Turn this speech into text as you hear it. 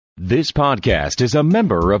This podcast is a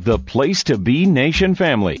member of the Place to Be Nation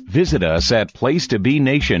family. Visit us at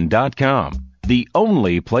placetobenation.com, the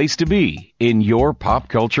only place to be in your pop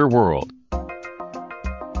culture world.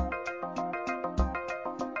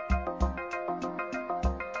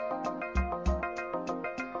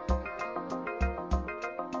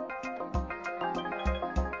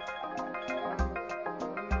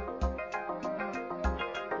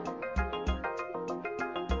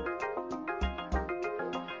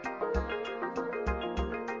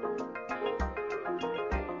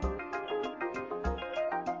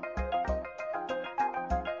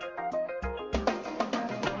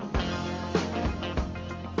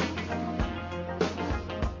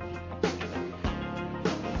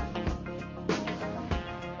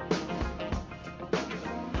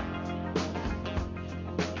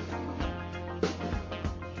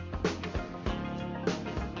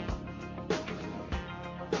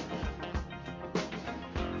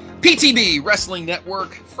 PTB Wrestling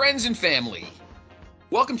Network, friends and family.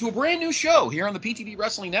 Welcome to a brand new show here on the PTB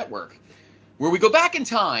Wrestling Network, where we go back in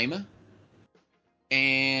time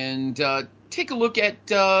and take a look at,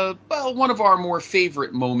 one of our more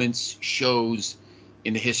favorite moments, shows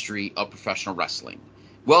in the history of professional wrestling.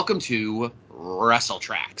 Welcome to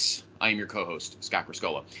WrestleTRAXX. I am your co-host, Scott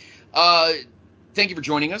Criscuolo. Thank you for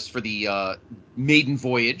joining us for the maiden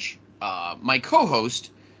voyage. My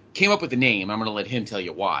co-host came up with the name. I'm going to let him tell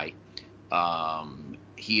you why.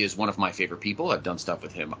 He is one of my favorite people. I've done stuff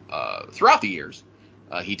with him throughout the years.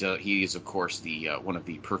 He is, of course, the one of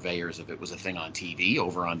the purveyors of It Was a Thing on TV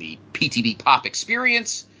over on the PTB Pop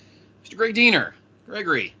Experience. Mr. Greg Diener.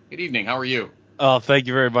 Gregory, good evening. How are you? Oh, thank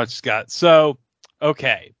you very much, Scott. So,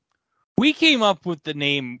 okay. We came up with the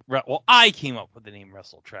name, I came up with the name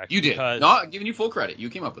WrestleTRAXX. You did. No, I'm giving you full credit. You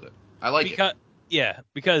came up with it. I like it. Yeah,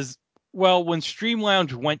 because, well, when Stream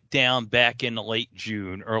Lounge went down back in late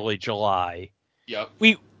June, early July, yep,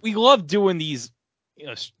 we loved doing these,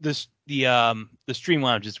 the Stream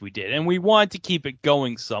Lounges we did, and we wanted to keep it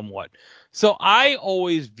going somewhat. So I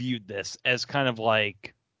always viewed this as kind of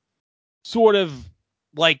like, sort of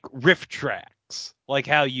like riff tracks, like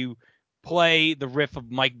how you play the riff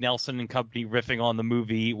of Mike Nelson and company riffing on the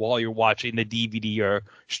movie while you're watching the DVD or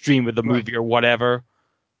stream of the movie or whatever.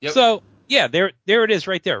 Yep. So yeah, there it is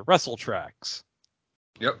right there, WrestleTRAXX.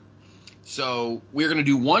 Yep. So we're going to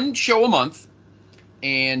do one show a month,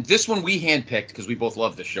 and this one we handpicked because we both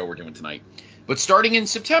love this show we're doing tonight. But starting in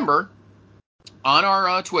September, on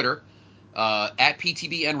our Twitter, at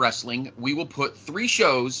PTBN Wrestling, we will put 3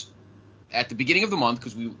 shows at the beginning of the month,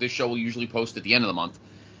 because this show will usually post at the end of the month,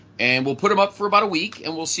 and we'll put them up for about a week,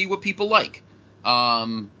 and we'll see what people like.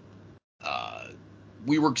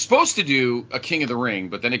 We were supposed to do a King of the Ring,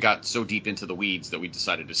 but then it got so deep into the weeds that we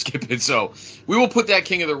decided to skip it. So we will put that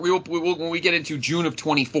King of the we will when we get into June of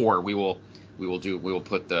 24, we will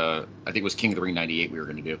put the, I think it was King of the Ring 98 we were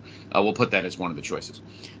going to do. We'll put that as one of the choices.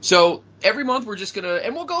 So every month we're just gonna,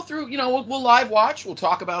 and we'll go through, we'll live watch, we'll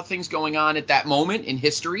talk about things going on at that moment in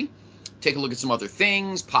history. Take a look at some other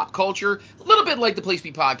things, pop culture, a little bit like the Place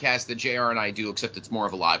Be podcast that JR and I do, except it's more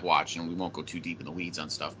of a live watch, and we won't go too deep in the weeds on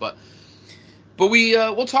stuff. But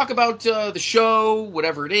we'll talk about the show,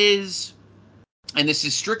 whatever it is. And this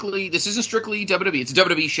isn't strictly WWE. It's a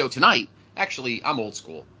WWE show tonight. Actually, I'm old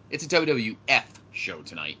school. It's a WWF show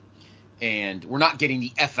tonight, and we're not getting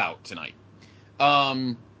the F out tonight.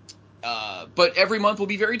 But every month will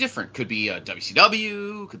be very different. Could be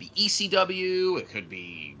WCW, could be ECW, it could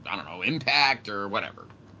be, I don't know, Impact or whatever.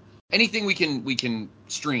 Anything we can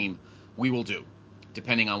stream, we will do,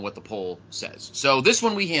 depending on what the poll says. So this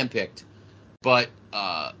one we handpicked, but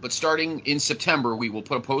starting in September, we will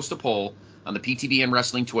post a poll on the PTBN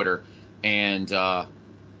Wrestling Twitter, and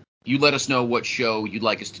you let us know what show you'd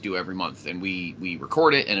like us to do every month, and we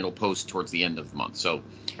record it, and it'll post towards the end of the month. So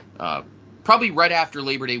probably right after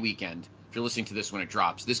Labor Day weekend, if you're listening to this when it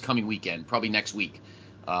drops, this coming weekend, probably next week,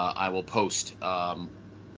 I will post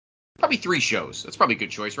probably 3 shows. That's probably a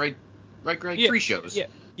good choice, right? Right, Greg? Yeah, 3 shows.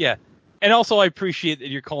 Yeah. And also, I appreciate that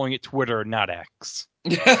you're calling it Twitter, not X.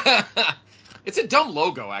 It's a dumb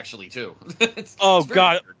logo, actually, too. It's God.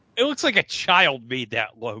 weird. It looks like a child made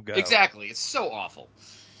that logo. Exactly. It's so awful.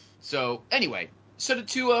 So, anyway,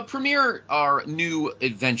 to premiere our new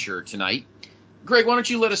adventure tonight, Greg, why don't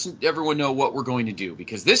you let everyone know what we're going to do?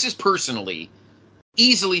 Because this is personally,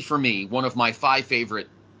 easily for me, one of my 5 favorite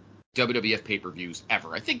WWF pay-per-views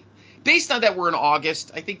ever. I think, based on that we're in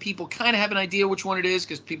August, I think people kind of have an idea which one it is,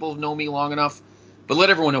 because people know me long enough. But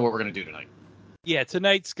let everyone know what we're going to do tonight. Yeah,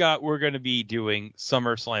 tonight, Scott, we're going to be doing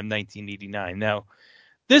SummerSlam 1989. Now,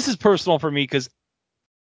 this is personal for me because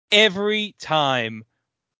every time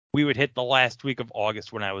we would hit the last week of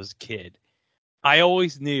August when I was a kid. I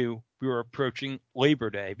always knew we were approaching Labor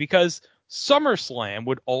Day because SummerSlam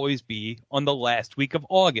would always be on the last week of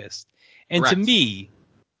August. And to Correct. me,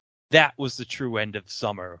 that was the true end of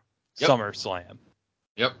Yep. SummerSlam.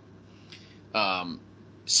 Yep.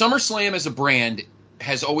 SummerSlam as a brand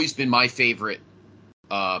has always been my favorite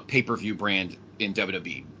pay-per-view brand in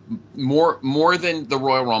WWE. More than the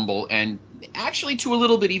Royal Rumble, and actually to a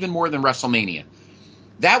little bit even more than WrestleMania.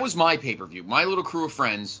 That was my pay-per-view. My little crew of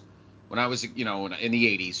friends, when I was, in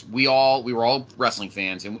the 80s, we were all wrestling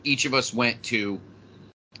fans, and each of us went to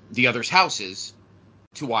the other's houses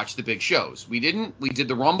to watch the big shows. We did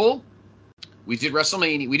the Rumble, we did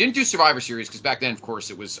WrestleMania. We didn't do Survivor Series because back then, of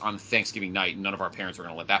course, it was on Thanksgiving night, and none of our parents were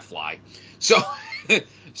going to let that fly. So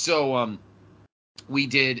we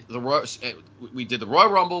did the Royal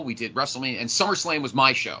Rumble, we did WrestleMania, and SummerSlam was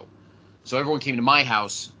my show. So everyone came to my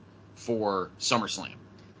house for SummerSlam.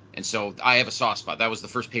 And so I have a soft spot. That was the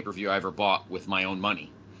first pay-per-view I ever bought with my own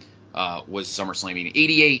money, was SummerSlam.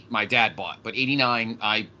 88, my dad bought. But 89,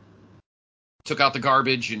 I took out the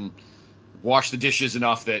garbage and washed the dishes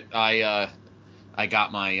enough that I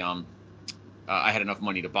got my I had enough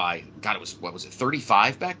money to buy. God, it was, what was it,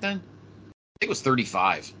 35 back then? I think it was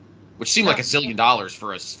 35, which seemed like $1 zillion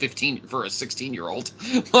for a 16-year-old.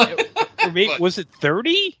 Was it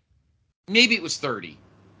 30? Maybe it was 30.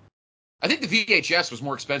 I think the VHS was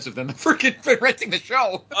more expensive than the freaking renting the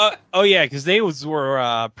show. Oh yeah, because they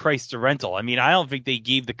were priced to rental. I mean, I don't think they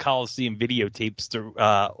gave the Coliseum videotapes to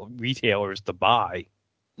retailers to buy.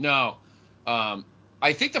 No.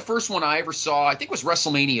 I think the first one I ever saw, I think was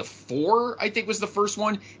WrestleMania 4, I think was the first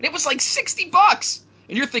one, and it was like $60.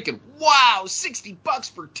 And you're thinking, wow,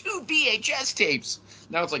 $60 for 2 VHS tapes.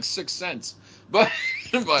 Now it's like 6 cents. But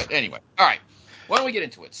anyway, all right. Why don't we get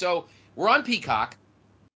into it? So we're on Peacock,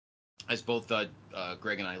 as both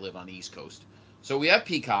Greg and I live on the East Coast. So we have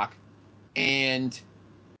Peacock, and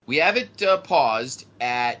we have it paused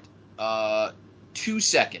at 2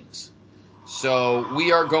 seconds. So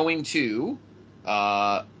we are going to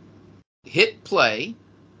hit play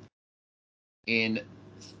in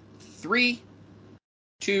 3,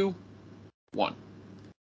 2, 1.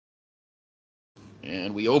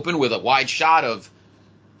 And we open with a wide shot of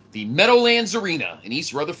the Meadowlands Arena in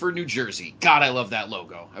East Rutherford, New Jersey. God, I love that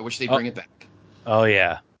logo. I wish they'd bring it back. Oh,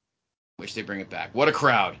 yeah. Wish they'd bring it back. What a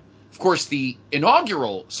crowd. Of course, the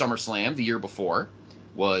inaugural SummerSlam the year before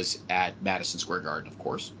was at Madison Square Garden, of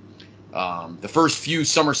course. The first few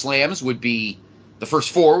SummerSlams the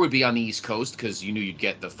first 4 would be on the East Coast because you knew you'd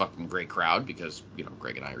get the fucking great crowd because,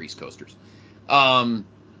 Greg and I are East Coasters.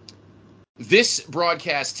 This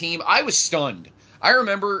broadcast team, I was stunned. I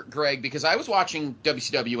remember, Greg, because I was watching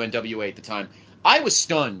WCW and NWA at the time. I was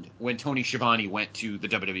stunned when Tony Schiavone went to the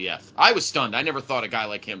WWF. I was stunned. I never thought a guy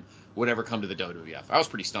like him would ever come to the WWF. I was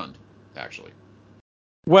pretty stunned, actually.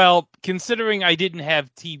 Well, considering I didn't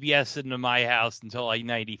have TBS into my house until like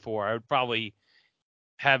 94, I would probably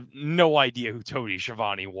have no idea who Tony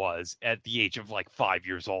Schiavone was at the age of like 5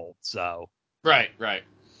 years old. So Right.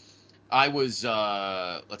 I was,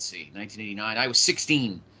 1989. I was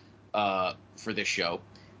 16 for this show.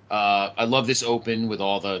 I love this open with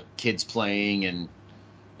all the kids playing and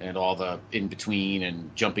all the in between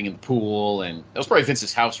and jumping in the pool, and that was probably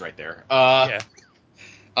Vince's house right there. yeah.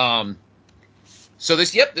 So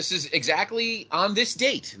this is exactly on this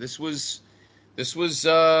date. This was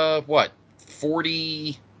what,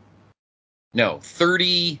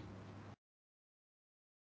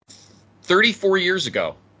 34 years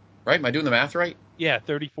ago, right? Am I doing the math right? Yeah,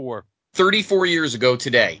 34. 34 years ago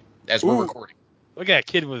today, as we're recording. Look at that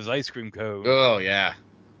kid with his ice cream cone. Oh, yeah.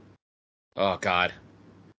 Oh, God.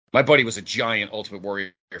 My buddy was a giant Ultimate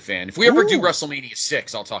Warrior fan. If we ever do WrestleMania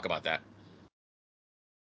 6, I'll talk about that.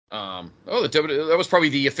 That was probably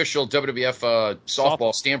the official WWF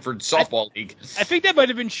softball Stanford softball league. I think that might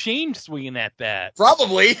have been Shane swinging at that.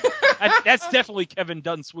 Probably. That's definitely Kevin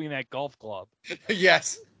Dunn swinging that golf club.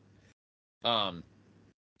 Yes.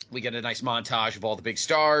 We get a nice montage of all the big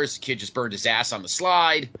stars. The kid just burned his ass on the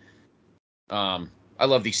slide. I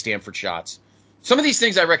love these Stanford shots. Some of these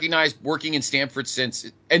things I recognize working in Stanford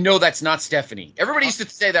since, and no, that's not Stephanie. Everybody used to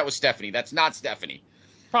say that was Stephanie. That's not Stephanie.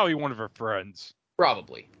 Probably one of her friends.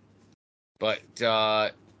 Probably. But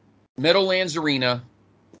Meadowlands Arena,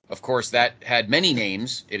 of course, that had many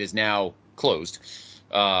names. It is now closed.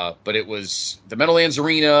 But it was the Meadowlands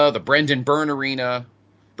Arena, the Brendan Byrne Arena.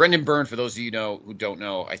 Brendan Byrne, for those of you who don't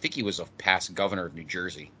know, I think he was a past governor of New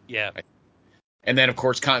Jersey. Yeah. And then, of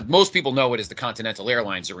course, most people know it as the Continental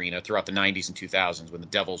Airlines Arena throughout the 90s and 2000s when the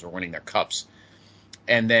Devils were winning their cups.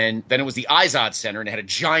 And then it was the Izod Center, and it had a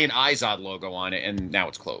giant Izod logo on it, and now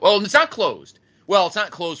it's closed. Well, it's not closed. Well, it's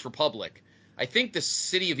not closed for public. I think the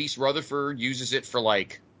city of East Rutherford uses it for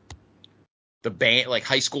like the band, like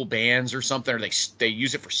high school bands or something, or they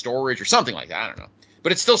use it for storage or something like that. I don't know,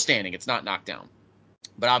 but it's still standing. It's not knocked down.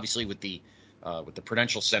 But obviously, with the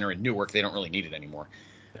Prudential Center in Newark, they don't really need it anymore.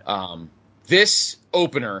 This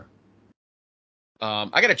opener.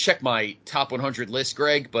 I got to check my top 100 list,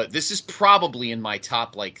 Greg, but this is probably in my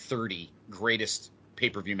top like 30 greatest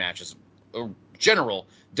pay-per-view matches, or general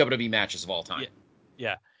WWE matches of all time.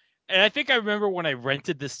 Yeah. And I think I remember when I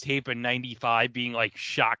rented this tape in '95 being like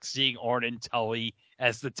shocked seeing Arn and Tully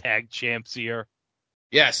as the tag champs here.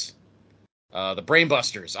 Yes. The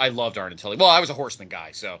Brainbusters. I loved Arn and Tully. Well, I was a Horseman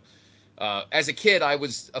guy, so as a kid, I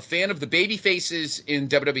was a fan of the baby faces in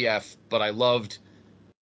WWF, but I loved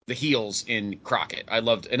the heels in Crockett. I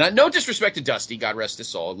loved, and no disrespect to Dusty, God rest his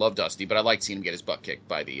soul. I love Dusty, but I liked seeing him get his butt kicked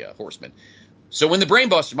by the Horsemen. So when the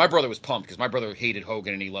Brainbuster, my brother was pumped because my brother hated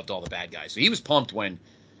Hogan and he loved all the bad guys. So he was pumped when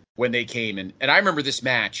they came. And I remember this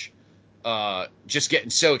match, just getting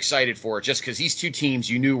so excited for it, just because these two teams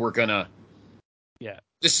you knew were gonna. Yeah.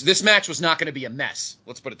 This match was not going to be a mess.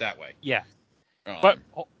 Let's put it that way. Yeah. But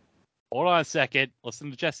hold on a second.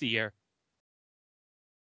 Listen to Jesse here.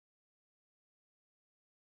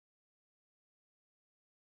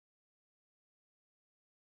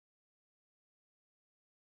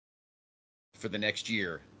 For the next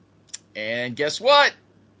year. And guess what?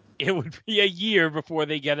 It would be a year before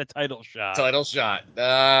they get a title shot.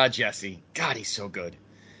 Jesse. God, he's so good.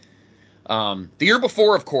 The year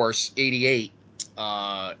before, of course, 88,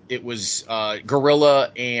 it was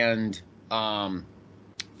Gorilla and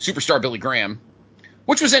Superstar Billy Graham,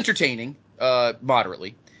 which was entertaining,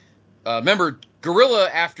 moderately. Remember,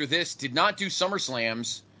 Gorilla, after this, did not do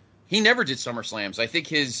SummerSlams. He never did SummerSlams. I think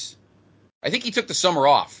he took the summer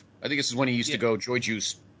off. I think this is when he used to go Joy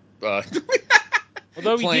Juice.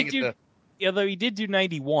 Although he did do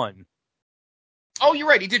 91. Oh, you're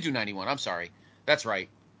right. He did do 91. I'm sorry. That's right.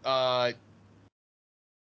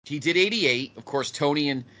 He did 88, of course, Tony,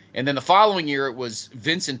 and then the following year it was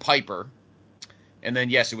Vince and Piper. And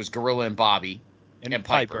then, yes, it was Gorilla and Bobby. And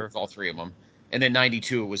Piper, all three of them. And then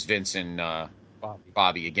 92 it was Vince and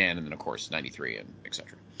Bobby again, and then, of course, 93 and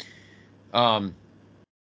etc.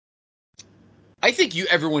 I think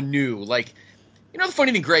everyone knew, like, you know, the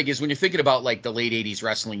funny thing, Greg, is when you're thinking about, like, the late 80s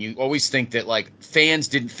wrestling, you always think that, like, fans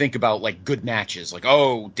didn't think about, like, good matches. Like,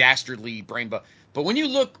 oh, dastardly brainbutt. But when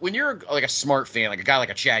you're, like, a smart fan, like a guy like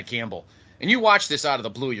a Chad Campbell, and you watch this out of the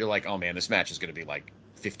blue, you're like, oh, man, this match is going to be, like,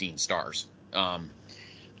 15 stars. I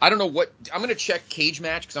don't know I'm going to check Cage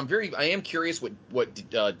Match, because I am curious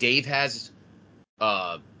what Dave has,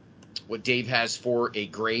 for a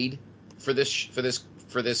grade for this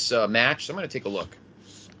match. So I'm going to take a look.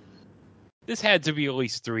 This had to be at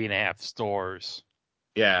least 3.5 stars.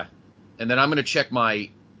 Yeah. And then I'm going to check my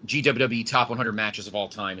GWW top 100 matches of all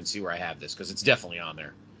time and see where I have this, because it's definitely on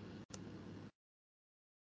there.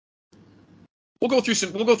 We'll go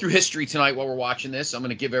through history tonight while we're watching this. I'm going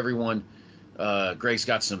to give everyone, Greg's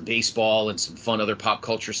got some baseball and some fun other pop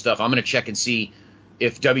culture stuff. I'm going to check and see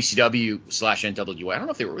if WCW/NWA, I don't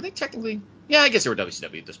know if were they technically, yeah, I guess they were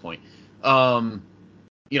WCW at this point.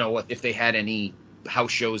 You know, if they had any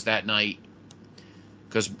house shows that night.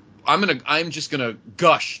 Because I'm just gonna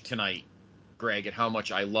gush tonight, Greg, at how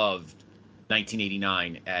much I loved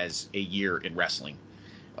 1989 as a year in wrestling.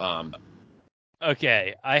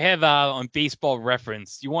 Okay, I have on Baseball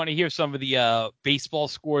Reference. You want to hear some of the baseball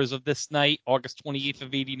scores of this night, August 28th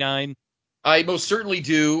of '89? I most certainly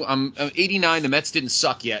do. 89. The Mets didn't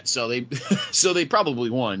suck yet, so they probably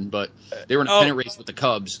won, but they were in a pennant race with the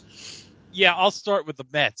Cubs. Yeah, I'll start with the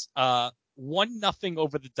Mets. 1-0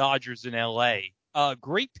 over the Dodgers in L.A.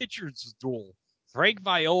 Great pitchers duel. Frank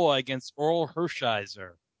Viola against Earl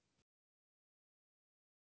Hershiser.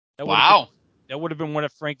 Wow. That would have been one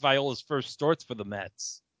of Frank Viola's first starts for the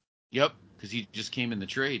Mets. Yep, because he just came in the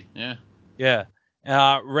trade. Yeah. Yeah.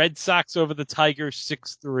 Red Sox over the Tigers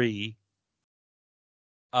 6-3.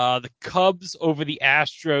 The Cubs over the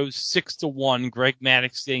Astros 6-1. Greg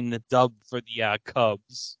Maddux getting the dub for the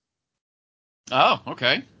Cubs. Oh,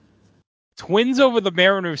 okay. Twins over the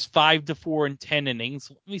Mariners 5-4 in 10 innings.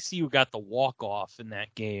 Let me see who got the walk-off in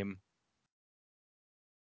that game.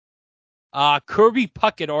 Kirby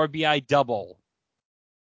Puckett RBI double.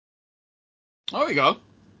 There we go.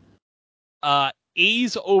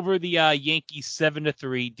 A's over the Yankees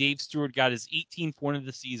 7-3. Dave Stewart got his 18th win of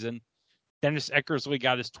the season. Dennis Eckersley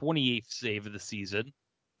got his 28th save of the season.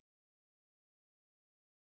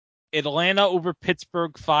 Atlanta over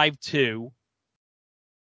Pittsburgh 5-2.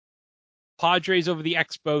 Padres over the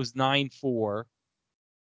Expos 9-4.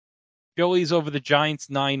 Phillies over the Giants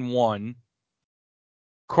 9-1.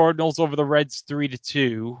 Cardinals over the Reds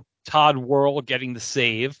 3-2. Todd Whirl getting the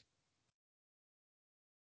save.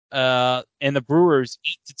 And the Brewers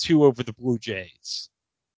 8-2 over the Blue Jays.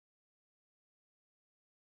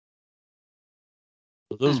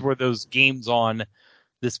 So those were those games on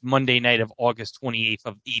this Monday night of August 28th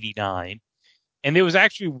of 89. And there was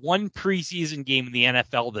actually one preseason game in the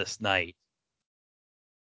NFL this night.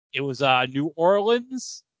 It was New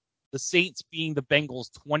Orleans, the Saints being the Bengals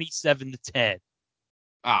 27-10.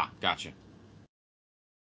 Ah, gotcha.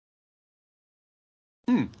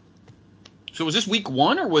 So was this week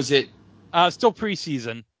 1 or was it? Still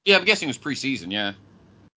preseason. Yeah, I'm guessing it was preseason. Yeah.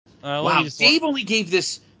 Wow, Dave only gave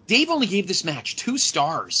this match 2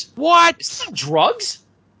 stars. What? Is that drugs?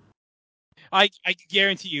 I can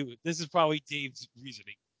guarantee you this is probably Dave's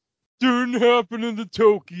reasoning. Didn't happen in the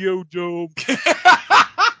Tokyo Dome.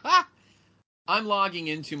 I'm logging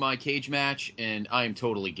into my cage match, and I am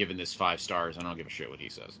totally giving this 5 stars. I don't give a shit what he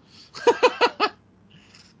says.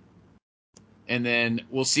 And then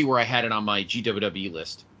we'll see where I had it on my GWW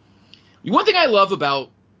list. One thing I love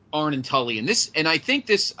about Arn and Tully, and I think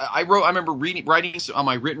this, I remember writing this on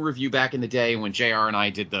my written review back in the day when JR and I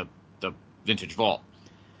did the Vintage Vault.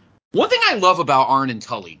 One thing I love about Arn and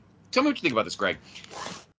Tully, tell me what you think about this, Greg.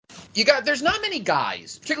 There's not many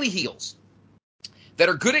guys, particularly heels, that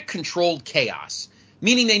are good at controlled chaos,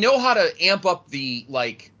 meaning they know how to amp up the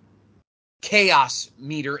chaos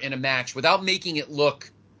meter in a match without making it look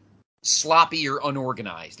sloppy or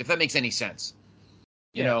unorganized, if that makes any sense.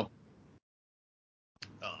 You know,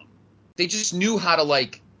 they just knew how to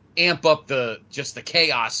amp up the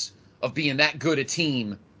chaos of being that good a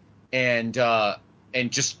team, and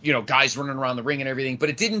just guys running around the ring and everything, but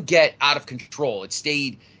it didn't get out of control. It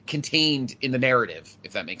stayed contained in the narrative,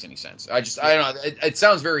 if that makes any sense. I don't know. It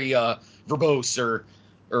sounds very verbose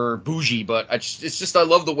or bougie, but I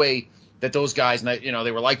love the way that those guys, they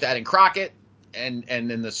were like that in Crockett, and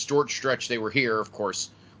in the short stretch they were here. Of course,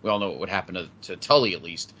 we all know what would happen to Tully, at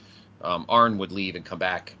least. Arn would leave and come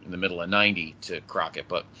back in the middle of 90 to Crockett,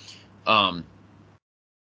 but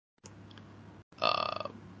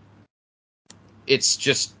it's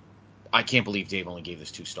just, I can't believe Dave only gave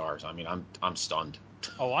this 2 stars. I mean, I'm stunned.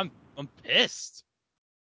 Oh, I'm pissed.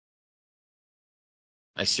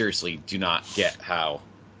 I seriously do not get how.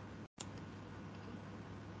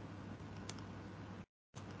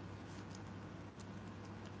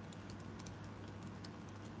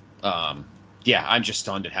 Yeah, I'm just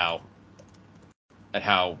stunned at how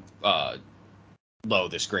low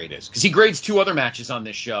this grade is, because he grades 2 other matches on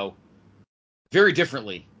this show very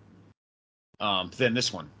differently than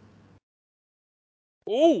this one.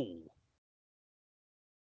 Oh.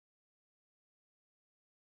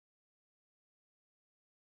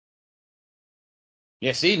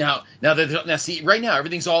 Yeah, see now see right now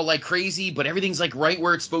everything's all crazy, but everything's right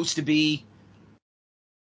where it's supposed to be.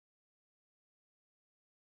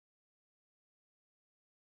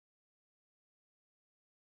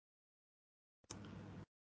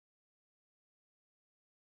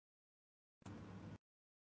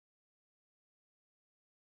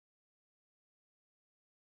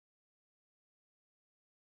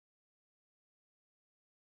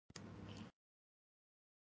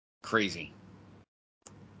 Crazy.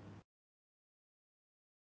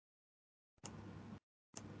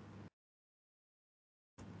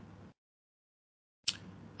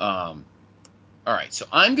 All right, so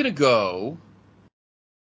I'm gonna go.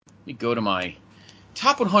 Let me go to my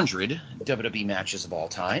top 100 WWE matches of all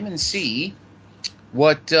time and see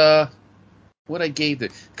what I gave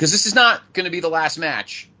it, because this is not going to be the last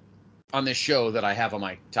match on this show that I have on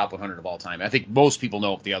my top 100 of all time. I think most people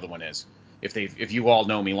know what the other one is, if you all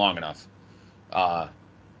know me long enough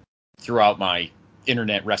throughout my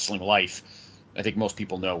internet wrestling life. I think most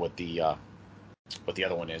people know what the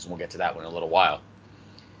other one is, and we'll get to that one in a little while.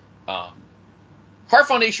 Heart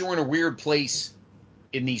Foundation were in a weird place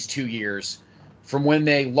in these 2 years from when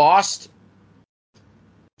they lost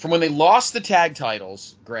the tag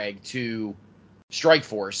titles, Greg, to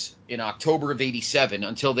Strikeforce in October of '87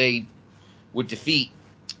 until they would defeat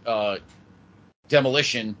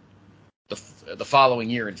Demolition the following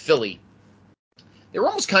year in Philly. They were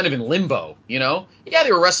almost kind of in limbo, Yeah,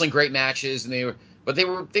 they were wrestling great matches, and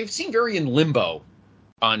they seemed very in limbo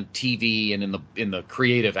on TV and in the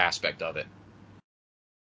creative aspect of it.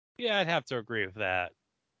 Yeah, I'd have to agree with that.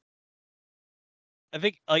 I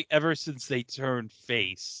think ever since they turned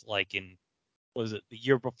face, was it the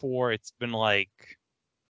year before? It's been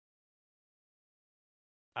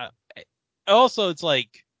also it's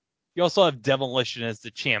you also have Demolition as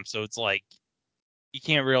the champ, so it's like you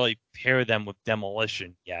can't really pair them with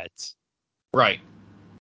Demolition yet. Right.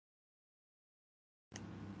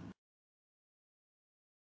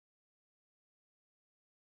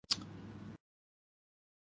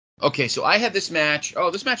 Okay, so I had this match.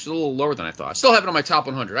 Oh, this match is a little lower than I thought. I still have it on my top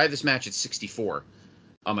 100. I have this match at 64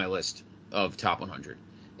 on my list of top 100.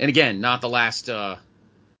 And again, not the last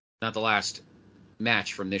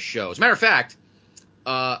match from this show. As a matter of fact,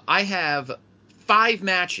 I have 5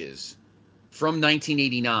 matches from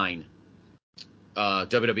 1989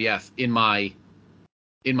 WWF in my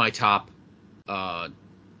top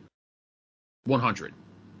 100.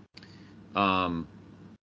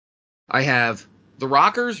 I have the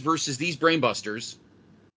Rockers versus these Brainbusters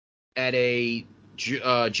at a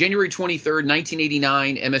January 23rd,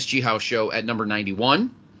 1989 MSG House show at number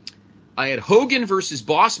 91. I had Hogan versus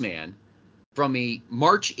Bossman from a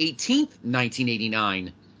March 18th,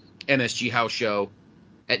 1989 MSG House show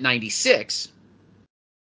at 96.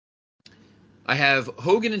 I have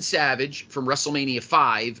Hogan and Savage from WrestleMania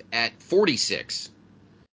 5 at 46.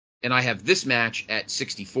 And I have this match at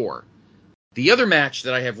 64. The other match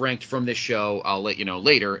that I have ranked from this show, I'll let you know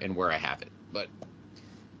later and where I have it. But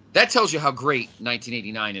that tells you how great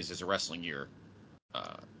 1989 is as a wrestling year.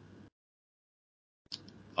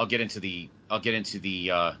 I'll get into the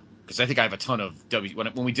because I think I have a ton of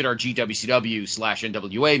when we did our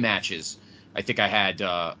GWCW/NWA matches. I think I had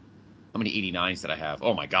how many 89s did I have?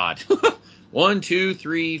 Oh my God, 1, 2,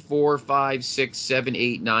 3, 4, 5, 6, 7,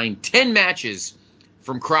 8, 9, 10 matches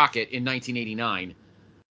from Crockett in 1989.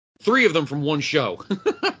 3 of them from one show,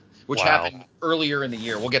 which happened earlier in the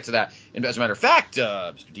year. We'll get to that. And as a matter of fact,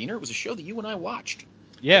 Mr. Diener, it was a show that you and I watched.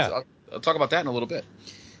 Yeah. So I'll talk about that in a little bit.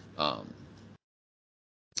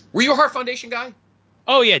 Were you a Heart Foundation guy?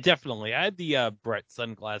 Oh, yeah, definitely. I had the Brett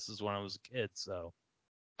sunglasses when I was a kid, so.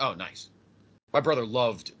 Oh, nice. My brother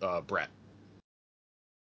loved Brett.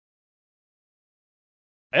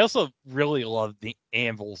 I also really loved the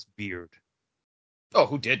Anvil's beard. Oh,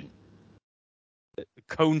 who didn't? The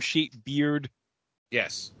cone-shaped beard.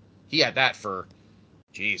 Yes. He had that for,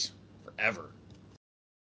 forever.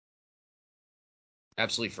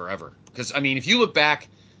 Absolutely forever. Because, I mean, if you look back,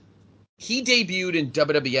 he debuted in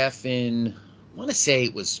WWF in, I want to say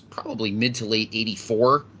it was probably mid to late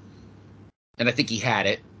 84. And I think he had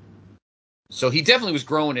it. So he definitely was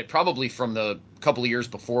growing it probably from the couple of years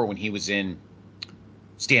before when he was in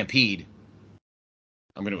Stampede.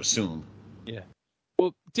 I'm going to assume. Yeah.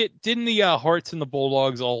 Well, didn't the Hearts and the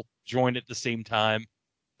Bulldogs all join at the same time?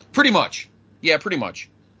 Pretty much. Yeah, pretty much.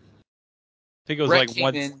 I think it was Brett like came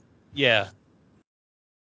once. in, Yeah.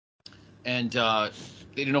 and they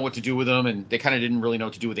didn't know what to do with him, and they kind of didn't really know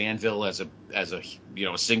what to do with Anvil as a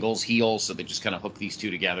a singles heel, so they just kind of hooked these two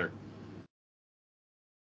together.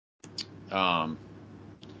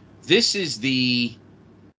 This is the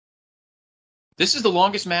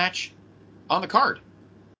longest match on the card.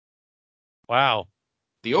 Wow.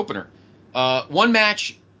 The opener. One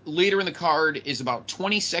match later in the card is about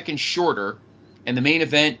 20 seconds shorter, and the main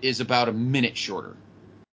event is about a minute shorter.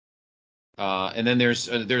 And then there's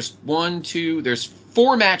 4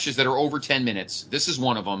 matches that are over 10 minutes. This is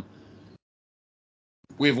one of them.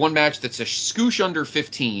 We have one match that's a scoosh under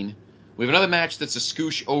 15. We have another match that's a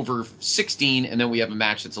scoosh over 16, and then we have a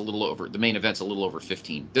match that's a little over, the main event's a little over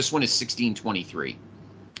 15. This one is 16:23.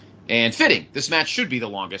 And fitting, this match should be the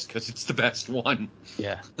longest because it's the best one.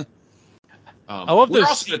 Yeah. I love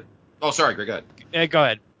this. Oh, sorry, Greg, go ahead. Yeah, go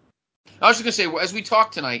ahead. I was just gonna say, as we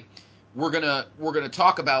talk tonight, we're gonna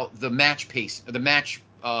talk about the match pace, the match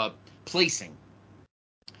placing,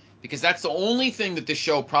 because that's the only thing that this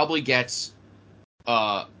show probably gets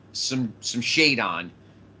some shade on,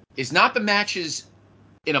 is not the matches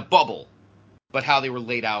in a bubble, but how they were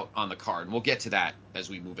laid out on the card. And we'll get to that as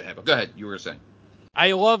we move ahead. But go ahead, you were saying.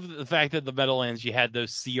 I love the fact that the Meadowlands, you had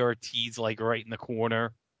those CRTs like right in the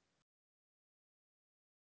corner.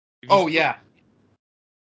 Oh yeah,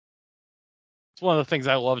 it's one of the things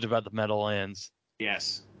I loved about the Meadowlands.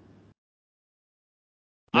 yes.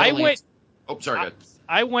 Meadowlands.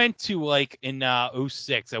 I went to like in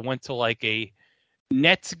 06, I went to like a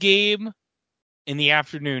Nets game in the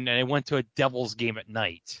afternoon, and I went to a Devils game at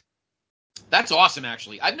night. That's awesome,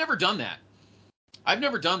 actually. I've never done that. I've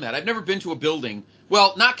never been to a building.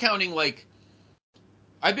 Well, not counting like,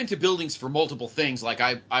 I've been to buildings for multiple things. Like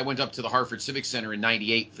I went up to the Hartford Civic Center in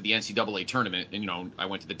 '98 for the NCAA tournament, and I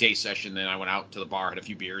went to the day session, then I went out to the bar, had a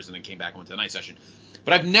few beers, and then came back and went to the night session.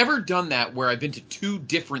 But I've never done that where I've been to 2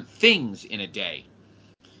 different things in a day.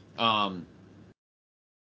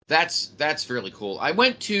 That's fairly cool.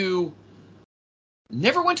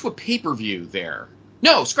 Never went to a pay-per-view there.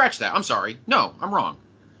 No, scratch that. I'm sorry. No, I'm wrong.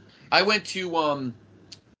 I went to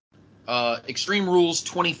Extreme Rules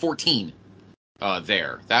 2014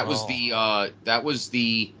 there. That was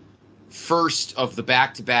the first of the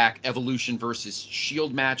back-to-back Evolution versus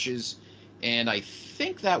Shield matches, and I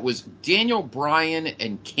think that was Daniel Bryan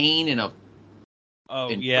and Kane in a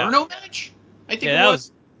Inferno match. I think it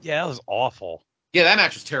was. That was awful. Yeah, that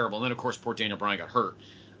match was terrible. And then of course poor Daniel Bryan got hurt.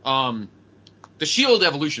 The Shield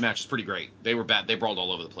Evolution match was pretty great. They were bad. They brawled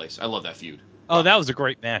all over the place. I love that feud. Oh, that was a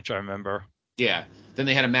great match. I remember. Yeah. Then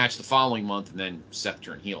they had a match the following month, and then Seth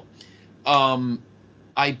turned heel.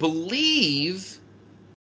 I believe.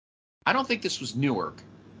 I don't think this was Newark.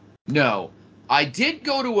 No, I did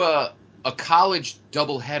go to a college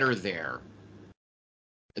doubleheader there.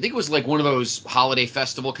 I think it was like one of those holiday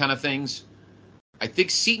festival kind of things. I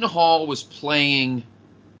think Seton Hall was playing.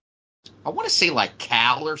 I want to say like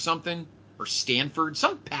Cal or something, or Stanford,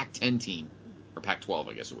 some Pac-10 team, or Pac-12,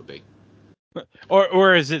 I guess it would be.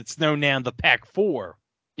 Or as it's known now, the Pac-4.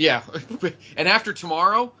 Yeah, and after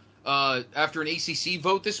tomorrow, after an ACC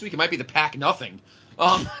vote this week, it might be the Pac-Nothing.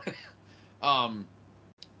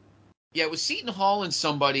 Yeah, it was Seton Hall and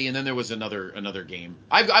somebody, and then there was another game.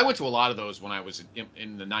 I went to a lot of those when I was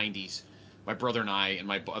in the 90s. My brother and I and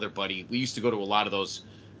my other buddy, we used to go to a lot of those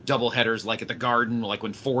doubleheaders, like at the Garden, like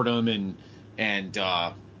when Fordham and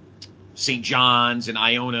St. John's and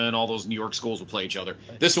Iona and all those New York schools would play each other.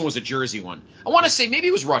 This one was a Jersey one. I want to say maybe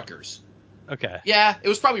it was Rutgers. Okay. Yeah, it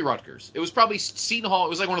was probably Rutgers. It was probably Seton Hall. It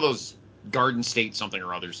was like one of those Garden State something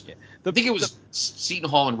or others. Yeah. I think it was Seton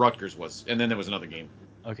Hall and Rutgers was, and then there was another game.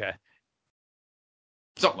 Okay.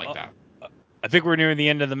 Something like that. I think we're nearing the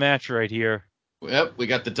end of the match right here. Yep, we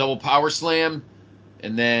got the double power slam,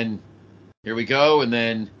 and then here we go, and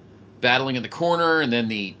then battling in the corner, and then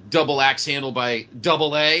the double axe handle by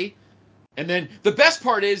Double A. And then the best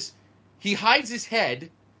part is he hides his head,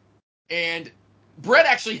 and Brett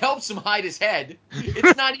actually helps him hide his head.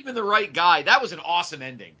 It's not even the right guy. That was an awesome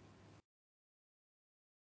ending.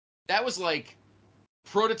 That was like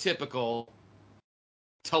prototypical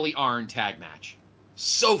Tully Arn tag match.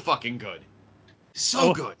 So fucking good.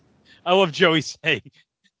 So good. I love Joey saying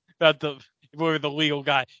about the legal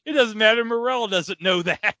guy. It doesn't matter. Morel doesn't know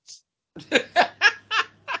that.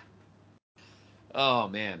 Oh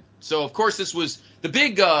man! So of course this was the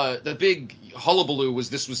big hullabaloo was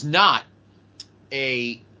this was not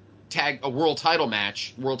a world tag title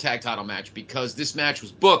match because this match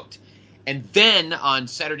was booked, and then on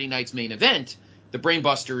Saturday night's main event, the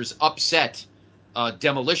Brainbusters upset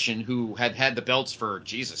Demolition, who had the belts for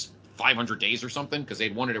 500 days or something because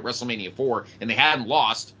they'd won it at WrestleMania 4 and they hadn't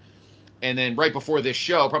lost. And then right before this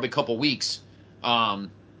show, probably a couple weeks, the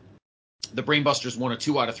Brainbusters won a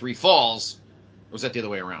 2 out of 3 falls. Or was that the other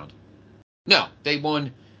way around? No, they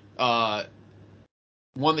won the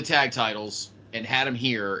tag titles and had them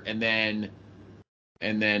here, and then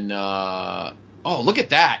oh, look at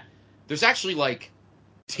that! There's actually like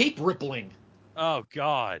tape rippling. Oh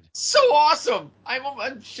God! So awesome!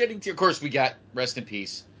 I'm shedding tears. Of course, we got rest in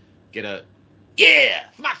peace. Get a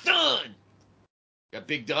for my son. Got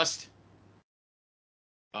Big Dust.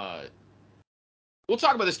 We'll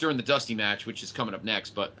talk about this during the Dusty match, which is coming up next,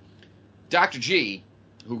 but. Dr. G,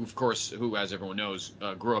 who, as everyone knows,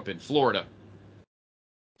 grew up in Florida,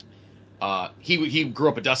 he grew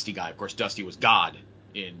up a Dusty guy. Of course, Dusty was God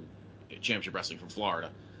in Championship Wrestling from Florida.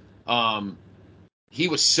 He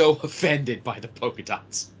was so offended by the polka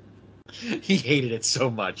dots. He hated it so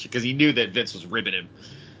much because he knew that Vince was ribbing him.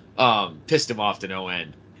 Pissed him off to no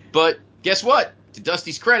end. But guess what? To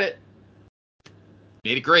Dusty's credit,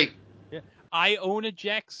 made it great. Yeah. I own a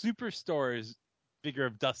Jack Superstars figure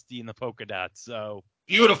of Dusty and the polka dots, so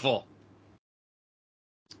beautiful.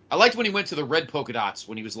 I liked when he went to the red polka dots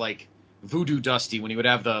when he was like Voodoo Dusty, when he would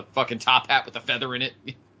have the fucking top hat with the feather in it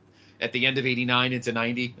at the end of 89 into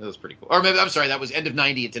 90. That was pretty cool. Or maybe, I'm sorry, that was end of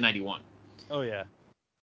 90 into 91. Oh yeah.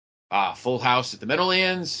 Full House at the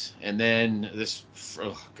Meadowlands, and then this,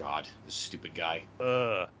 oh God, this stupid guy.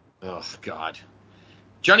 Oh God.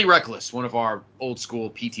 Johnny Reckless, one of our old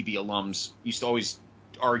school PTB alums, used to always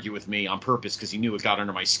argue with me on purpose because he knew it got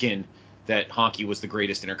under my skin that Honky was the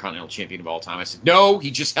greatest Intercontinental Champion of all time. I said, no,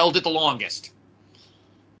 he just held it the longest.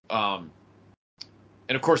 And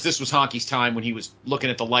of course, this was Honky's time when he was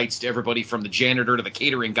looking at the lights to everybody from the janitor to the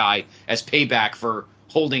catering guy as payback for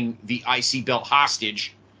holding the IC belt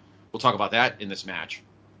hostage. We'll talk about that in this match.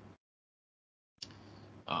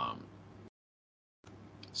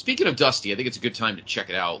 Speaking of Dusty, I think it's a good time to check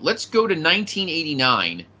it out. Let's go to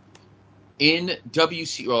 1989 in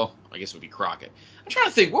WC. Well, I guess it would be Crockett. I'm trying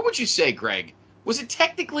to think. What would you say, Greg? Was it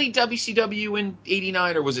technically WCW in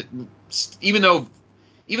 '89, or was it? Even though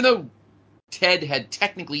even though Ted had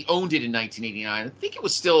technically owned it in 1989, I think it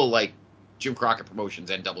was still like Jim Crockett Promotions,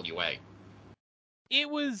 NWA. It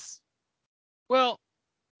was, well,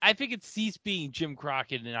 I think it ceased being Jim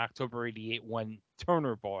Crockett in October '88 when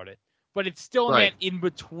Turner bought it, but it's still in Right. that in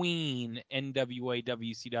between NWA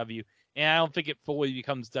WCW, and I don't think it fully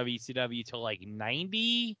becomes WCW till like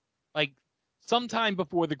 '90, like sometime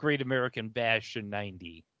before the Great American Bash in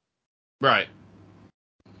 '90. Right.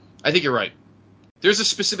 I think you're right. There's a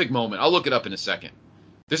specific moment. I'll look it up in a second.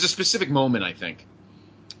 There's a specific moment, I think.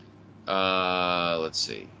 Let's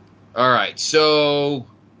see. All right, so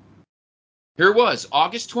here it was,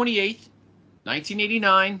 August 28th,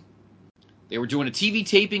 1989. They were doing a TV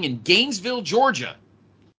taping in Gainesville, Georgia,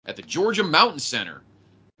 at the Georgia Mountain Center.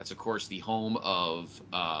 That's, of course, the home of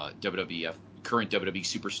WWF, current WWE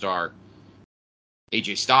superstar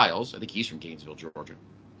AJ Styles. I think he's from Gainesville, Georgia.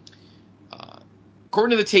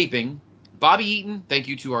 According to the taping, Bobby Eaton, thank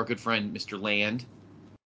you to our good friend Mr. Land,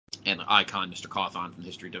 and the icon Mr. Cawthon from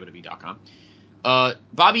HistoryWWE.com.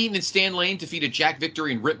 Bobby Eaton and Stan Lane defeated Jack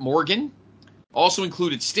Victory and Rip Morgan. Also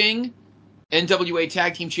included Sting, NWA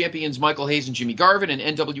Tag Team Champions Michael Hayes and Jimmy Garvin,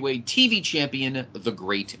 and NWA TV Champion The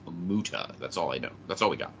Great Muta. That's all I know. That's all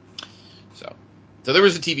we got. So there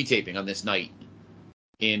was a TV taping on this night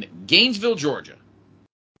in Gainesville, Georgia.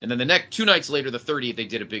 And then the next 2 nights later, the 30th, they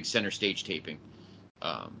did a big center stage taping.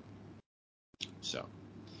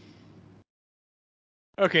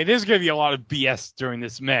 Okay, there's going to be a lot of BS during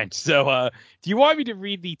this match. So, do you want me to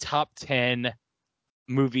read the top 10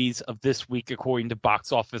 movies of this week according to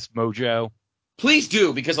Box Office Mojo? Please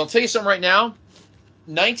do, because I'll tell you something right now.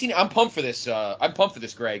 I'm pumped for this. I'm pumped for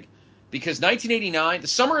this, Greg, because 1989, the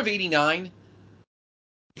summer of '89,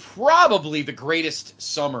 probably the greatest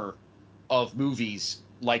summer of movies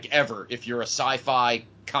like ever. If you're a sci-fi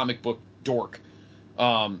comic book dork,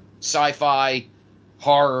 sci-fi,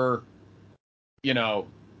 horror,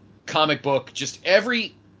 comic book, just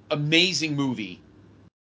every amazing movie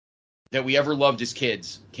that we ever loved as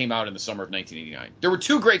kids came out in the summer of 1989. There were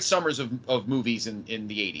 2 great summers of movies in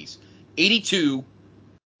the 80s, 82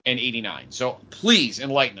 and 89. So please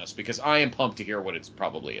enlighten us, because I am pumped to hear what it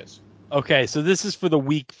probably is. Okay, so this is for the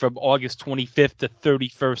week from August 25th to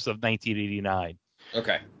 31st of 1989.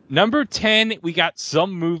 Okay. Number 10, we got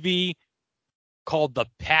some movie called The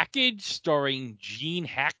Package, starring Gene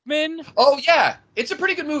Hackman. Oh yeah, it's a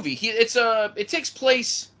pretty good movie. It takes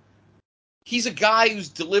place. He's a guy who's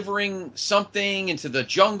delivering something into the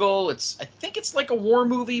jungle. I think it's like a war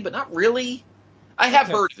movie, but not really. I have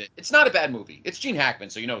heard of it. It's not a bad movie. It's Gene Hackman,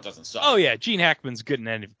 so you know it doesn't suck. Oh yeah, Gene Hackman's good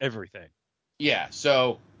in everything. Yeah.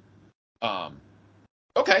 So,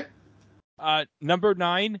 okay. Number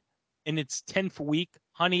 9, in its 10th week,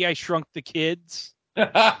 Honey, I Shrunk the Kids.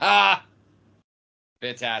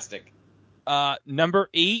 Fantastic. Number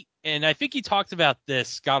 8, and I think he talked about this,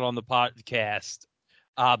 Scott, on the podcast.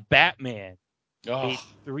 Batman. Made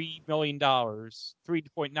 $3 million,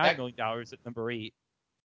 $3.9 million at number 8.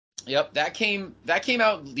 Yep, that came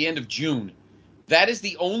out at the end of June. That is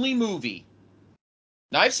the only movie.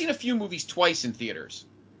 Now, I've seen a few movies twice in theaters.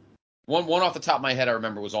 One off the top of my head I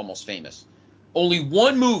remember was Almost Famous. Only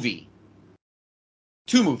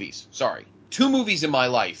 2 movies in my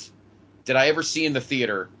life did I ever see in the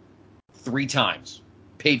theater 3 times.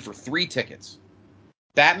 Paid for 3 tickets.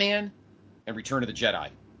 Batman and Return of the Jedi.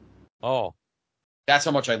 Oh. That's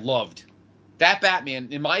how much I loved that Batman,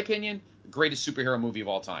 in my opinion, the greatest superhero movie of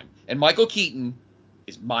all time. And Michael Keaton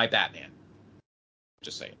is my Batman.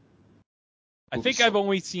 Just saying. I think I've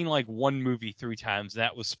only seen like 1 movie 3 times, and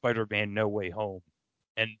that was Spider-Man No Way Home.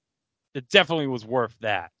 And it definitely was worth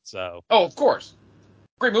that. So. Oh, of course.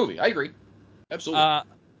 Great movie. I agree. Absolutely.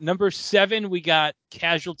 Number 7, we got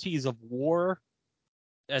Casualties of War.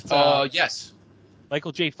 That's yes.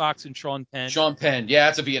 Michael J. Fox and Sean Penn. Sean Penn. Yeah,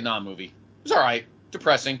 it's a Vietnam movie. It's all right.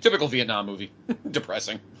 Depressing. Typical Vietnam movie.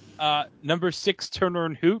 Depressing. Number 6, Turner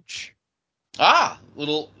and Hooch. Back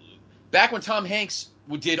when Tom Hanks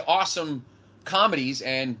did awesome comedies,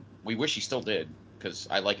 and we wish he still did, because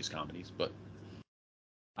I like his comedies, but.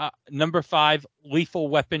 Number 5, Lethal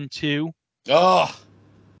Weapon 2. Oh,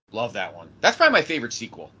 love that one. That's probably my favorite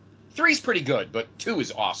sequel. 3's pretty good, but 2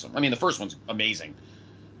 is awesome. I mean, the first one's amazing.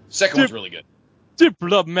 Second one's really good.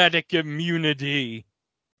 Diplomatic Immunity.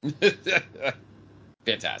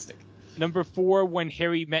 Fantastic. Number 4, When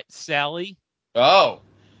Harry Met Sally. Oh,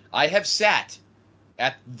 I have sat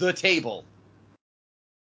at the table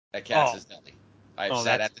at Katz's Deli. I've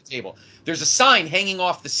sat at the table. There's a sign hanging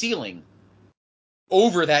off the ceiling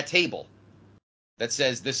over that table that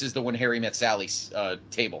says this is the When Harry Met Sally's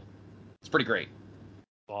table. It's pretty great.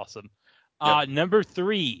 Awesome. Yep. Number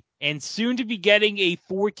 3, and soon to be getting a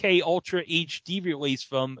 4K Ultra HD release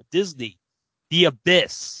from Disney, The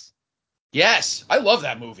Abyss. Yes, I love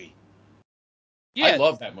that movie. Yeah, I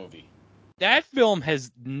love that movie. that film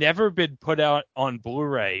has never been put out on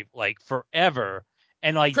Blu-ray like forever,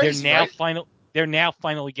 and like Crazy, they're now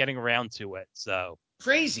finally getting around to it. So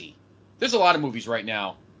crazy. There's a lot of movies right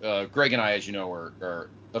now. Greg and I, as you know, are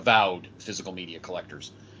avowed physical media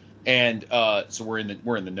collectors, and so we're in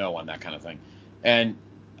the know on that kind of thing. And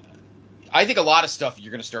I think a lot of stuff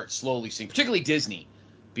you're going to start slowly seeing, particularly Disney,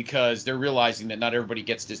 because they're realizing that not everybody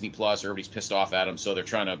gets Disney Plus, or everybody's pissed off at them, so they're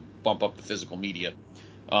trying to bump up the physical media.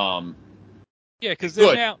 yeah, because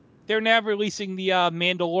Good. they're now releasing the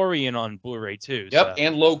Mandalorian on Blu-ray too. Yep, So.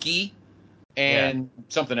 and Loki, and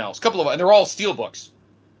something else, and they're all steelbooks.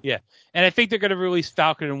 Yeah, and I think they're going to release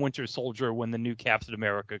Falcon and Winter Soldier when the new Captain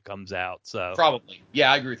America comes out. So Probably,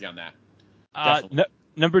 yeah, I agree with you on that. Definitely.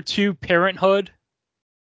 Number 2, Parenthood.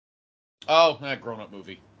 Oh, that grown-up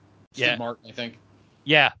movie. Yeah. Steve Martin, I think.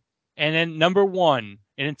 Yeah, and then number 1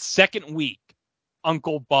 in its second week,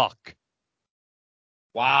 Uncle Buck.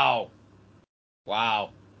 Wow.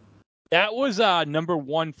 That was number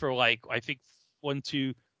 1 for like I think 1,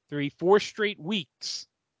 2, 3, 4 straight weeks.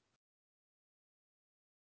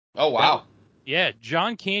 Oh wow. Yeah,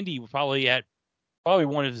 John Candy was probably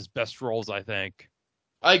one of his best roles, I think.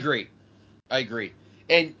 I agree.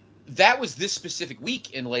 And that was this specific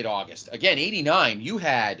week in late August. Again, 89, you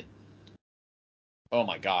had, oh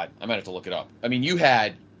my God, I might have to look it up. I mean, you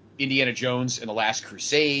had Indiana Jones and the Last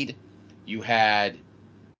Crusade. You had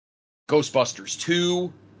Ghostbusters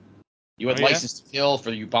 2. You had License to Kill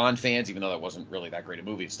for you Bond fans, even though that wasn't really that great a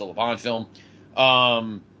movie. It's still a Bond film.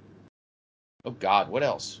 Oh God, what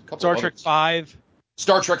else? Star Trek 5.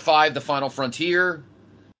 Star Trek 5, The Final Frontier.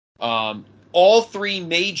 All 3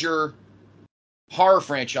 major horror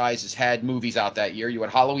franchises had movies out that year. You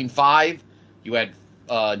had Halloween 5. You had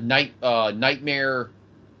Nightmare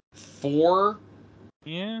 4.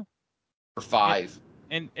 Yeah. Or 5.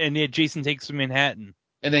 And yeah, Jason Takes Manhattan.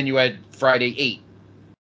 And then you had Friday 8.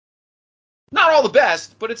 Not all the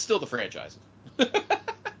best, but it's still the franchise.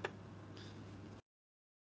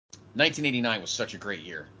 1989 was such a great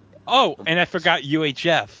year. Oh, and I forgot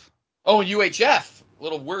UHF. Oh, and UHF.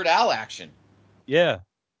 Little Weird Al action. Yeah.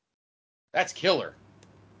 That's killer.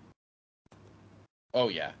 Oh,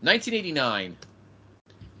 yeah. 1989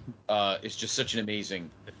 is just such an amazing...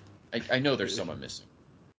 I know there's someone missing.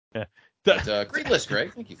 Yeah. But, great list,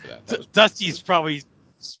 Greg. Thank you for that. Dusty's probably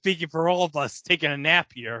speaking for all of us, taking a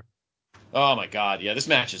nap here. Oh, my God. Yeah, this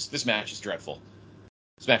match is dreadful.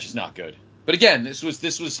 This match is not good. But again, this was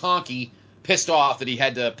Honky pissed off that he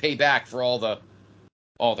had to pay back for all the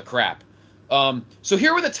crap. So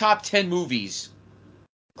here were the top 10 movies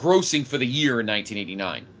grossing for the year in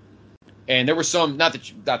 1989. And there were some, not that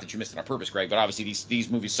you missed it on purpose, Greg, but obviously these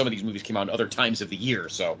movies, some of these movies came out at other times of the year,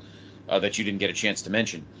 so that you didn't get a chance to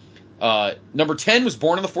mention. Number 10 was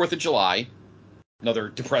Born on the 4th of July, another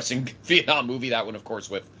depressing Vietnam movie. That one, of course,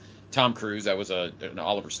 with Tom Cruise. That was an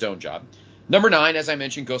Oliver Stone job. Number 9, as I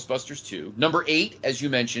mentioned, Ghostbusters 2. Number 8, as you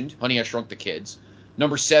mentioned, Honey, I Shrunk the Kids.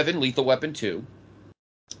 Number 7, Lethal Weapon 2.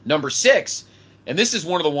 Number 6, and this is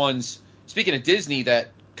one of the ones, speaking of Disney, that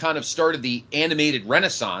kind of started the animated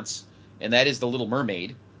renaissance, and that is The Little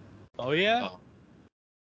Mermaid. Oh, yeah?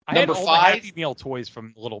 I Number had all 5. the Happy Meal toys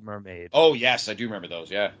from Little Mermaid. Oh, yes, I do remember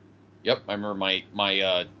those, yeah. Yep, I remember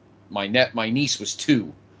my niece was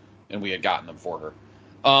 2, and we had gotten them for her.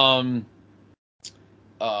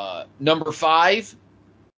 Number 5,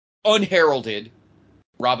 unheralded,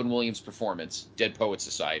 Robin Williams' performance, Dead Poets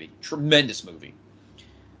Society. Tremendous movie.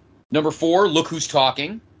 Number 4, Look Who's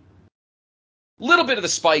Talking. Little bit of the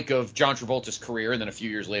spike of John Travolta's career, and then a few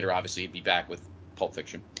years later, obviously, he'd be back with Pulp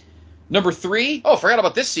Fiction. Number 3, forgot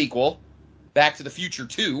about this sequel, Back to the Future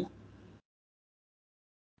 2.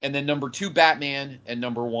 And then number 2, Batman, and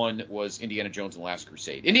number 1 was Indiana Jones and the Last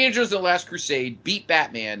Crusade. Indiana Jones and the Last Crusade beat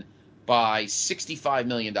Batman by $65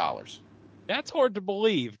 million. That's hard to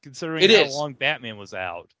believe, considering how long Batman was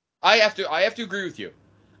out. I have to agree with you.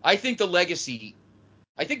 I think the legacy,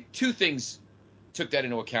 I think 2 things took that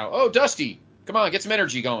into account. Oh, Dusty, come on, get some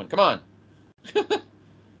energy going. Come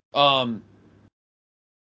on.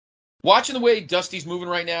 Watching the way Dusty's moving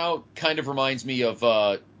right now kind of reminds me of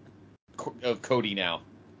Cody now.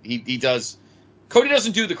 He does. Cody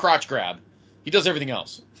doesn't do the crotch grab. He does everything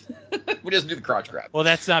else. He doesn't do the crotch grab. Well,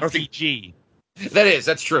 that's not PG.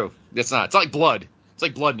 That's true. It's not. It's like blood. It's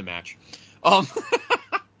like blood in a match. I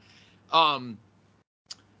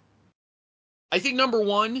think number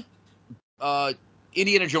 1,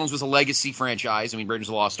 Indiana Jones was a legacy franchise. I mean, Raiders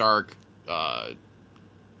of the Lost Ark,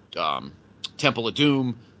 Temple of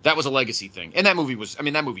Doom, That was a legacy thing. And that movie was,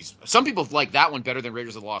 some people like that one better than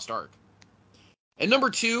Raiders of the Lost Ark. And number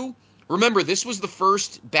 2, remember, this was the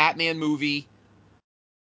first Batman movie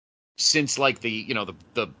since like the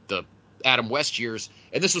Adam West years.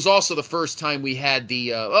 And this was also the first time we had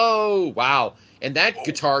the, oh, wow. And that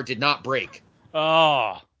guitar did not break.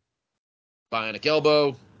 Oh. Bionic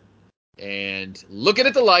elbow. And looking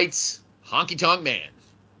at the lights, Honky Tonk Man.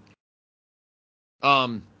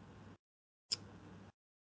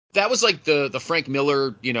 That was like the Frank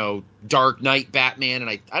Miller, Dark Knight Batman,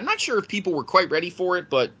 and I'm not sure if people were quite ready for it,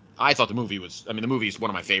 but I thought the movie is one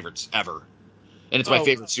of my favorites ever. And it's my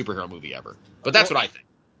favorite superhero movie ever. But that's what I think.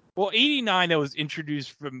 Well, 89 that was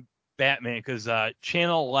introduced from Batman because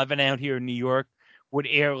Channel 11 out here in New York would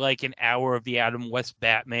air like an hour of the Adam West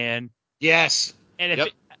Batman. Yes.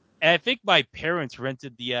 And I think my parents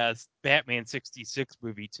rented the Batman 66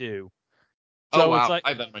 movie too. So wow. it's like, I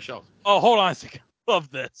have that on my shelf. Oh, hold on a second. I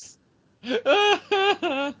love this.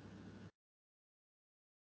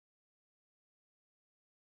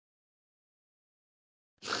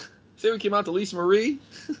 Say we came out to Lisa Marie.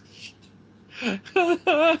 This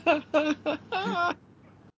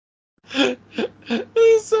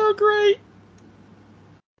is so great.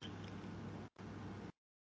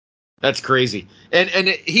 That's crazy. And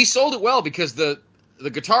he sold it well because the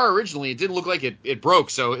guitar originally, it didn't look like it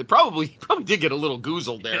broke, so it probably did get a little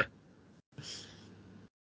goozled there.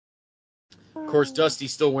 Of course,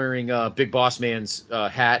 Dusty's still wearing Big Boss Man's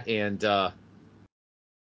hat and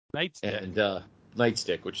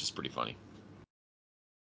nightstick, which is pretty funny.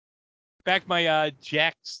 In fact, my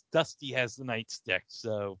Jack's Dusty has the nightstick,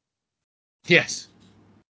 so yes.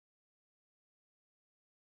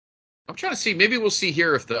 I'm trying to see. Maybe we'll see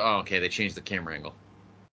here if they changed the camera angle.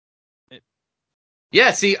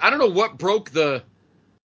 Yeah, see, I don't know what broke the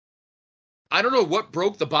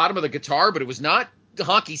bottom of the guitar, but it was not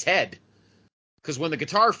Honky's head. Because when the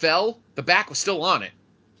guitar fell, the back was still on it.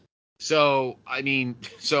 So, it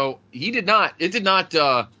did not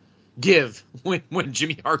give when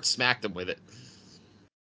Jimmy Hart smacked him with it.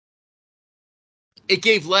 It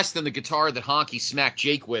gave less than the guitar that Honky smacked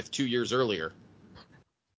Jake with 2 years earlier.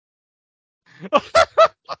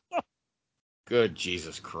 Good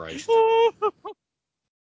Jesus Christ.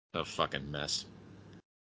 A fucking mess.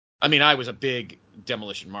 I was a big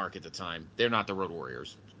Demolition Mark at the time. They're not the Road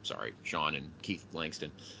Warriors. Sorry, Sean and Keith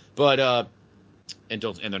Langston. But they're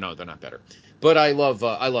not better. But I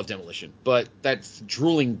love Demolition. But that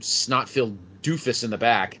drooling snot-filled doofus in the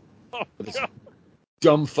back with this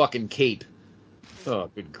dumb fucking cape. Oh,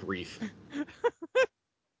 good grief.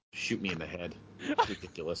 Shoot me in the head.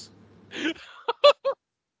 Ridiculous.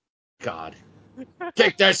 God.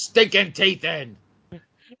 Take their stinking teeth in!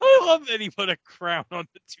 I love that he put a crown on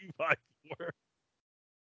the 2x4.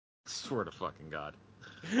 Swear to fucking God.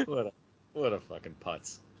 What a fucking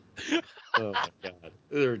putz. Oh my God.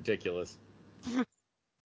 They're ridiculous.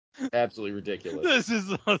 Absolutely ridiculous.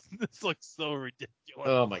 This looks so ridiculous.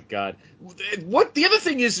 Oh my God. What the other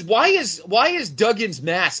thing is, why is Duggan's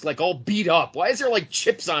mask like all beat up? Why is there like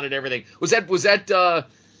chips on it and everything? Was that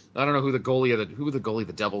I don't know who the goalie of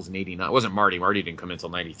the Devils in 89. It wasn't Marty. Marty didn't come in until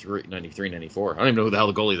 93, 94. I don't even know who the hell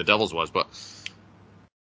the goalie of the Devils was, but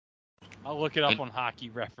I'll look it up on Hockey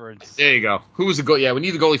Reference. There you go. Who was the goalie? Yeah, we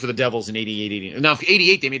need the goalie for the Devils in 88, 89. Now,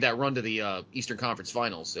 88, they made that run to the Eastern Conference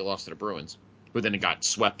Finals. They lost to the Bruins, but then it got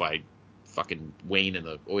swept by fucking Wayne and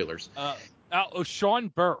the Oilers. Sean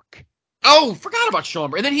Burke. Oh, forgot about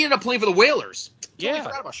Sean Burke. And then he ended up playing for the Whalers. Totally Yeah.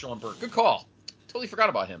 forgot about Sean Burke. Good call. Totally forgot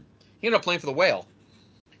about him. He ended up playing for the Whale.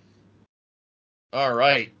 All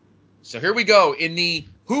right. So here we go in the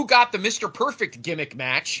Who Got the Mr. Perfect gimmick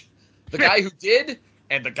match. The guy who did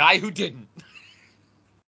and the guy who didn't.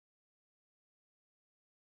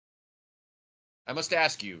 I must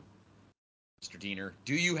ask you, Mr. Diener,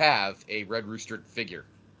 do you have a Red Rooster figure?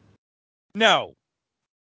 No.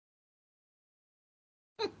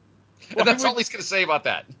 And that's all he's going to say about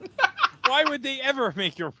that. Why would they ever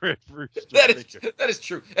make a Red Rooster figure? That is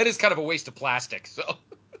true. It is kind of a waste of plastic. So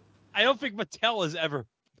I don't think Mattel has ever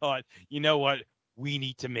thought, you know what, we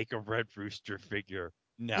need to make a Red Rooster figure.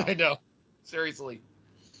 No. I know. Seriously.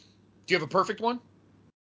 Do you have a perfect one?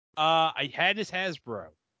 I had his Hasbro.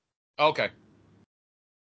 Okay.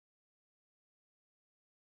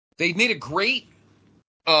 They made a great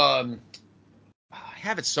I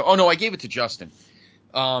have it so. Oh no, I gave it to Justin.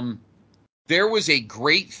 There was a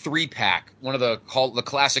great 3-pack, one of the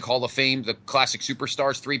classic Hall of Fame, the classic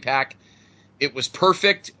Superstars 3-pack. It was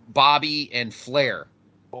Perfect, Bobby, and Flair.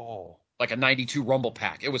 Oh, like a '92 Rumble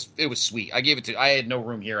pack. It was sweet. I had no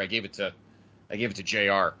room here. I gave it to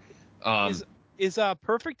Jr. Is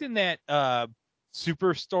Perfect in that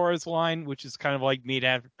Superstars line, which is kind of like made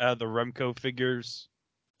out of the Remco figures.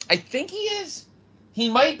 I think he is. He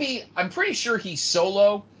might be. I'm pretty sure he's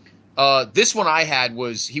solo. This one I had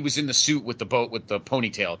he was in the suit with the boat with the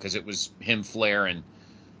ponytail because it was him, Flair,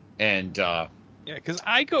 and yeah, because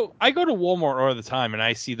I go to Walmart all the time and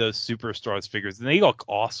I see those Superstars figures and they look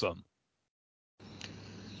awesome.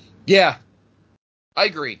 Yeah, I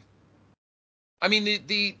agree. I mean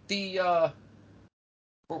the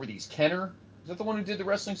what were these? Kenner? Is that the one who did the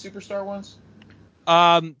Wrestling Superstar ones?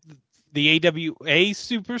 The AWA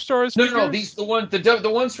Superstars No, figures? no, these the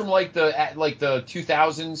ones from like the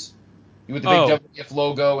 2000s with the big WWF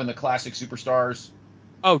logo and the classic Superstars.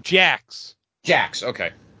 Oh, Jax. Jax,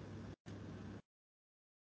 okay.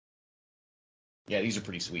 Yeah, these are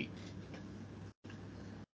pretty sweet.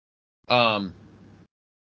 Yeah,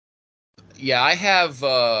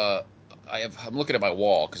 I'm looking at my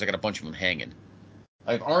wall because I got a bunch of them hanging.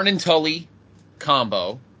 I have Arn and Tully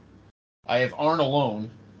combo. I have Arn alone.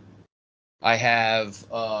 I have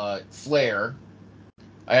Flair.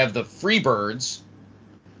 I have the Freebirds.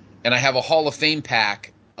 And I have a Hall of Fame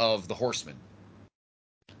pack of the Horsemen.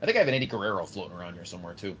 I think I have an Eddie Guerrero floating around here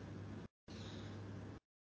somewhere, too.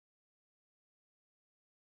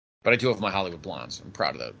 But I do have my Hollywood Blondes. I'm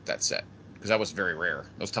proud of that set. Because that was very rare.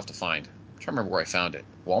 It was tough to find. I'm trying to remember where I found it.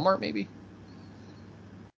 Walmart, maybe?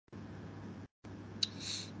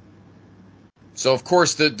 So, of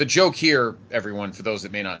course, the joke here, everyone, for those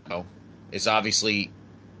that may not know, is obviously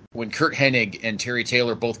when Kurt Hennig and Terry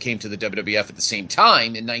Taylor both came to the WWF at the same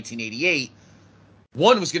time in 1988,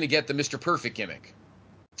 one was going to get the Mr. Perfect gimmick.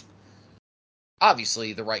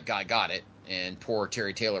 Obviously, the right guy got it, and poor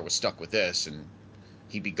Terry Taylor was stuck with this, and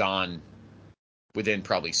he'd be gone within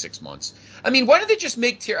probably 6 months. I mean, why don't they just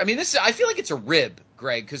make Terry... I mean, I feel like it's a rib,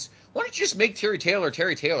 Greg, because why don't you just make Terry Taylor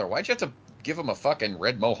Terry Taylor? Why'd you have to give him a fucking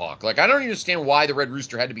red mohawk? Like, I don't understand why the Red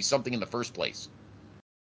Rooster had to be something in the first place.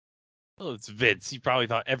 Well, it's Vince. He probably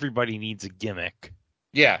thought everybody needs a gimmick.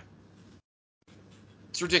 Yeah.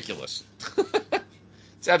 It's ridiculous.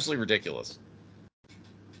 It's absolutely ridiculous.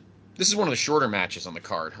 This is one of the shorter matches on the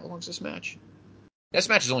card. How long is this match? This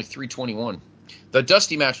match is only 3:21. The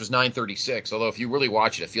Dusty match was 9:36, although if you really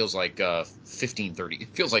watch it, it feels like 15:30. It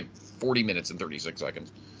feels like 40 minutes and 36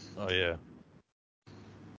 seconds. Oh, yeah.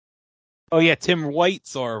 Oh, yeah, Tim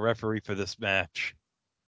White's our referee for this match.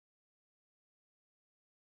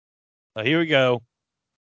 Here we go.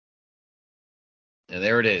 And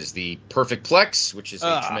there it is, the Perfect Plex, which is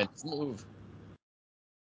a tremendous move.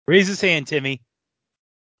 Raise his hand, Timmy.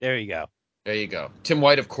 There you go. There you go. Tim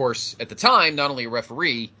White, of course, at the time, not only a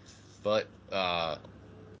referee, but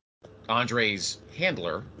Andre's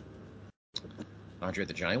handler, Andre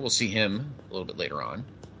the Giant. We'll see him a little bit later on.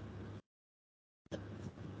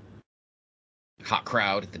 Hot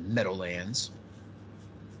crowd at the Meadowlands.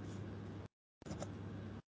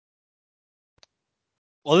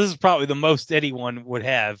 Well, this is probably the most anyone would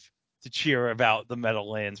have to cheer about the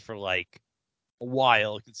Meadowlands for like a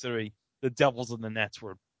while, considering the Devils and the Nets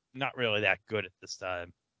were not really that good at this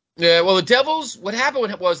time. Yeah, well, the Devils, what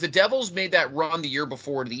happened was the Devils made that run the year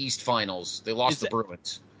before to the East Finals. They lost the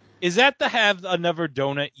Bruins. Is that to have another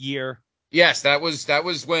donut year? Yes, that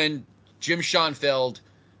was when Jim Schoenfeld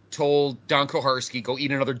told Don Koharski, "Go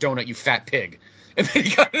eat another donut, you fat pig." And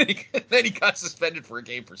then he got suspended for a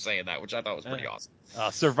game for saying that, which I thought was pretty awesome.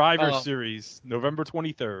 Survivor Series, November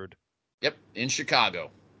 23rd. Yep, in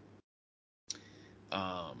Chicago.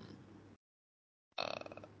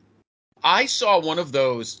 I saw one of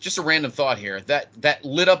those, just a random thought here, that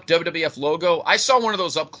lit up WWF logo. I saw one of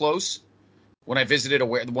those up close when I visited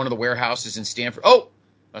one of the warehouses in Stanford. Oh,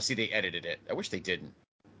 see, they edited it. I wish they didn't.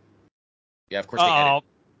 Yeah, of course they edited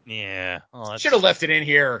it. Yeah. Oh, should have left it in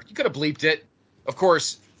here. You could have bleeped it. Of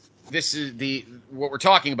course, this is what we're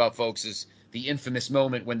talking about, folks, is the infamous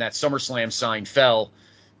moment when that SummerSlam sign fell,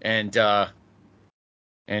 and me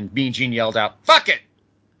and Gene yelled out, "Fuck it!"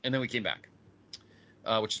 And then we came back,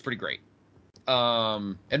 which is pretty great.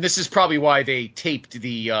 And this is probably why they taped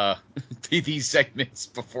these segments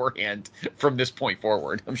beforehand from this point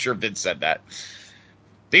forward. I'm sure Vince said that.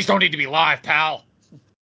 These don't need to be live, pal.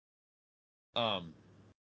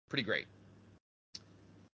 Pretty great.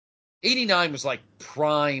 89 was like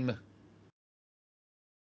prime.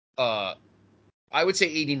 I would say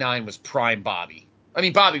 89 was prime Bobby. I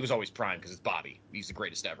mean, Bobby was always prime because it's Bobby. He's the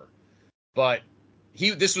greatest ever. But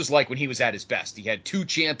this was like when he was at his best. He had 2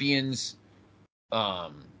 champions.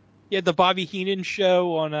 Yeah, the Bobby Heenan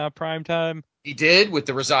show on primetime. He did with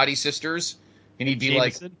the Rosati sisters, and he'd be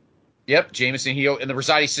Jameson. like, "Yep, Jameson." And the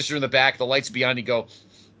Rosati sister in the back, the lights beyond. He'd go,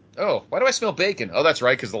 "Oh, why do I smell bacon?" "Oh, that's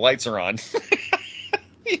right, because the lights are on."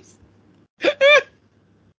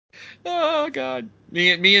 Oh God,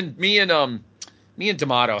 me and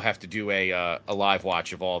D'Amato have to do a live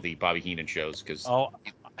watch of all the Bobby Heenan shows because Oh,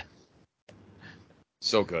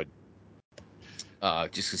 so good.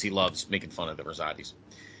 Just because he loves making fun of the Rosati's.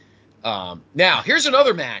 Now here's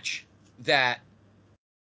another match that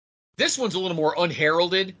this one's a little more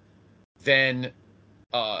unheralded than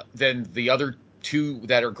the other two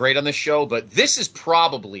that are great on this show, but this is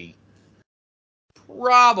probably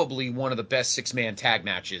one of the best 6-man tag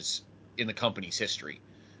matches in the company's history.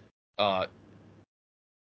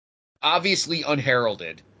 Obviously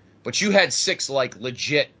unheralded, but you had 6 like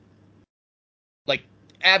legit, like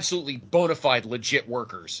absolutely bona fide legit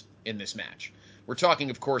workers in this match. We're talking,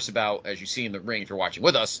 of course, about, as you see in the ring if you're watching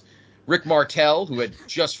with us, Rick Martel, who had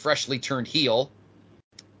just freshly turned heel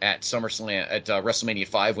at SummerSlam at WrestleMania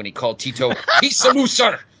 5 when he called Tito Pisa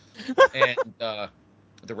Muser, and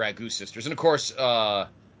the Ragu sisters, and of course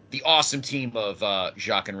the awesome team of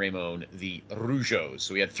Jacques and Raymond, the Rougeaus.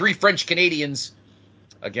 So we had 3 French Canadians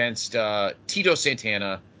against Tito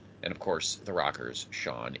Santana, and of course the Rockers,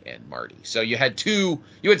 Sean and Marty. So you had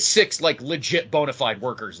 6 like legit bona fide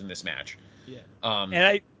workers in this match. yeah.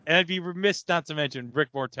 And I'd be remiss not to mention Rick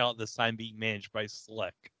Martel at this time being managed by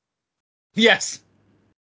Slick. Yes.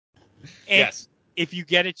 And yes. if you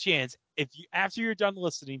get a chance, after you're done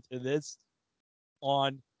listening to this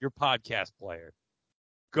on your podcast player,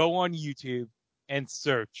 go on YouTube and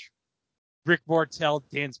search Rick Martel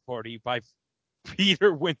Dance Party by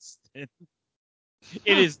Peter Winston.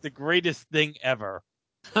 It is the greatest thing ever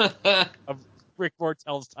of Rick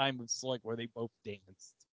Martel's time with Slick where they both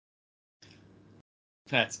danced.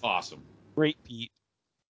 That's awesome. Great, Pete.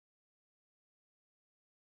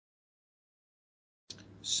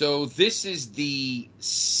 So this is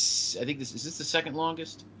I think is this the second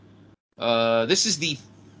longest? This is the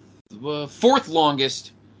 4th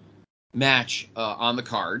longest match on the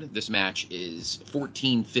card. This match is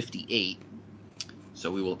 14:58.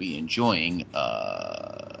 So we will be enjoying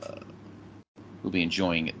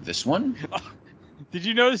this one. Did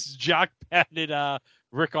you notice Jock patted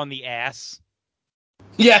Rick on the ass?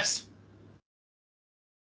 Yes.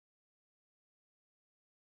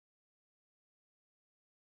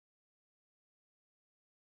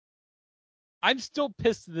 I'm still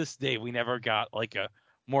pissed to this day we never got like a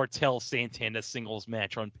Martel Santana singles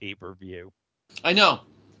match on pay-per-view. I know.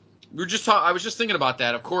 I was just thinking about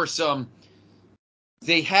that. Of course,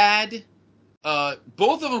 they had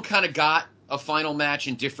both of them kind of got a final match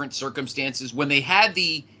in different circumstances. When they had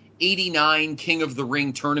the 89 King of the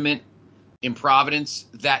Ring tournament in Providence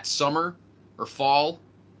that summer or fall,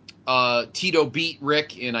 Tito beat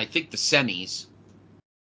Rick in, I think, the semis.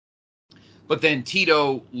 But then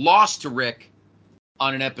Tito lost to Rick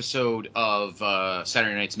on an episode of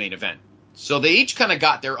Saturday Night's Main Event. So they each kind of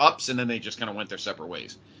got their ups, and then they just kind of went their separate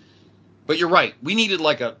ways. But you're right. We needed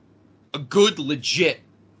like a good, legit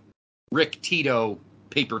Rick Tito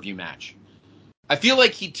pay-per-view match. I feel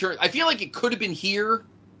like it could have been here,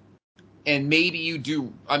 and maybe you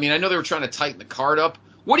do. I mean, I know they were trying to tighten the card up.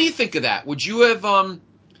 What do you think of that? Would you have?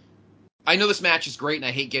 I know this match is great, and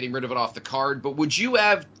I hate getting rid of it off the card. But would you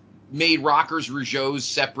have made Rockers Rougeaus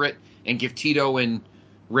separate and give Tito and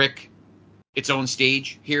Rick its own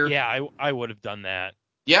stage here? Yeah, I would have done that.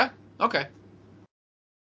 Yeah? Okay.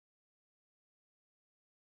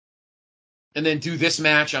 And then do this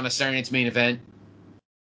match on a Saturday Night's Main Event.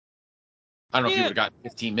 I don't know if you would have got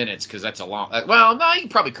 15 minutes because that's a long. Well, no, you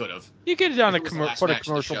probably could have. You could have done put a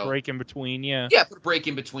commercial break in between, yeah. Yeah, put a break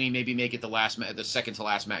in between. Maybe make it the second to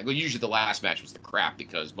last match. Well, usually the last match was the crap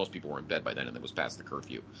because most people were in bed by then and it was past the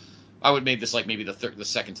curfew. I would have made this like maybe the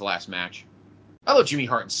second to last match. I love Jimmy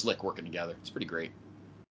Hart and Slick working together. It's pretty great.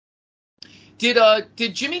 Did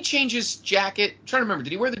Jimmy change his jacket? I'm trying to remember.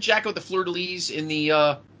 Did he wear the jacket with the fleur-de-lis in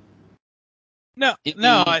the? No,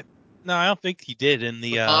 I don't think he did in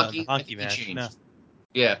the honky match. No.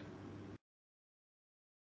 Yeah.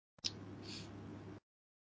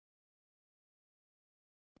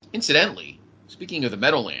 Incidentally, speaking of the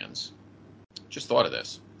Meadowlands, just thought of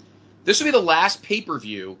this. This will be the last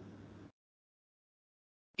pay-per-view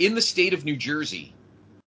in the state of New Jersey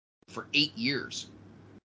for 8 years.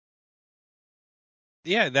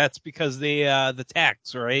 Yeah, that's because the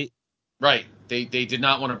tax, right? Right. They did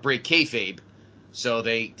not want to break kayfabe, so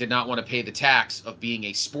they did not want to pay the tax of being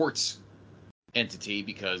a sports entity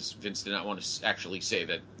because Vince did not want to actually say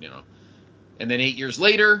that, you know. And then 8 years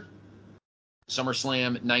later,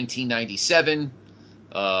 SummerSlam 1997,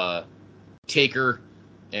 Taker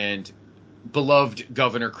and beloved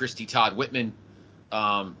Governor Christy Todd Whitman,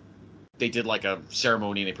 they did like a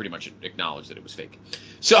ceremony and they pretty much acknowledged that it was fake.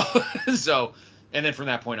 So, and then from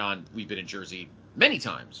that point on, we've been in Jersey many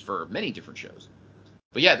times for many different shows.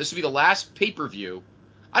 But yeah, this would be the last pay-per-view.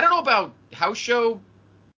 I don't know about house show.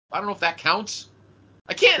 I don't know if that counts.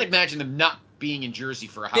 I can't imagine them not being in Jersey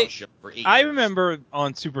for a house show for 8 years. I remember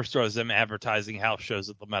on Superstars them advertising house shows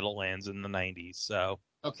at the Meadowlands in the 90s. So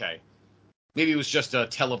okay, maybe it was just a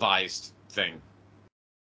televised thing.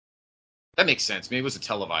 That makes sense. Maybe it was a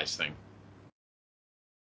televised thing.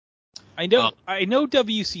 I know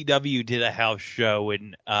WCW did a house show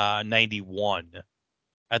in 91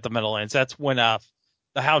 at the Meadowlands. That's when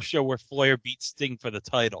the house show where Flair beat Sting for the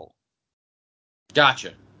title.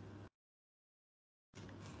 Gotcha.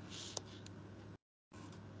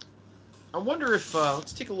 I wonder if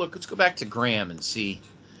let's take a look. Let's go back to Graham and see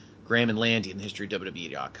Graham and Landy in the history of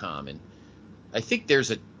WWE.com, and I think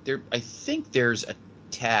there's a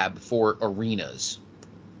tab for arenas.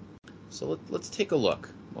 So let's take a look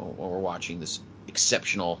while we're watching this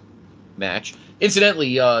exceptional match.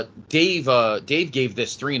 Incidentally, Dave gave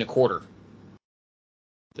this 3 1/4.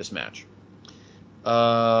 This match.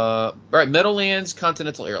 All right, Meadowlands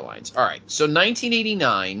Continental Airlines. All right, so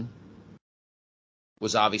 1989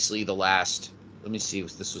 was obviously the last. Let me see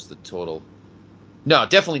if this was the total. No,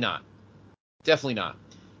 definitely not. Definitely not.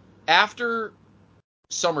 After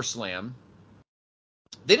SummerSlam,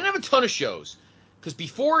 they didn't have a ton of shows because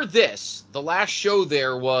before this, the last show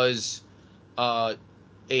there was a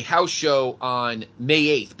house show on May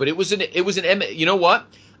 8th, but it was an you know what?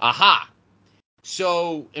 Aha.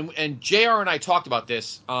 So and JR and I talked about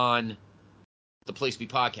this on the Place B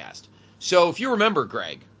podcast. So if you remember,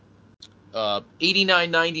 Greg, 89,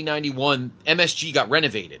 90, 91, MSG got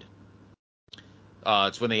renovated.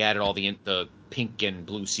 It's when they added all the pink and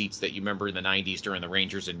blue seats that you remember in the 90s during the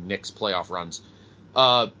Rangers and Knicks playoff runs.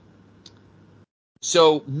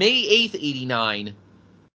 So May 8th, 89,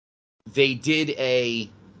 they did a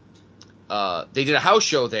house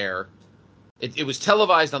show there. It was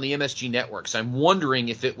televised on the MSG network, so I'm wondering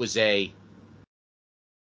if it was a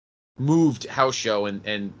moved house show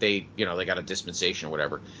and they got a dispensation or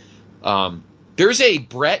whatever. There's a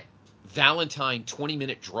Brett Valentine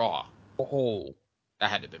 20-minute draw. Oh,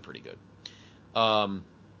 that had to have been pretty good.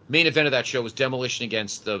 Main event of that show was Demolition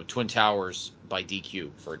against the Twin Towers by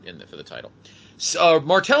DQ for the title. So,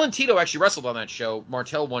 Martel and Tito actually wrestled on that show.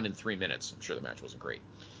 Martel won in 3 minutes. I'm sure the match wasn't great.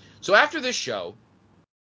 So after this show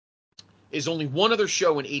is only one other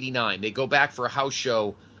show in 89. They go back for a house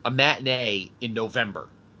show, a matinee in November.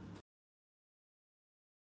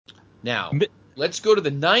 Now, let's go to the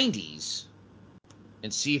 90s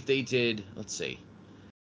and see if they did. Let's see.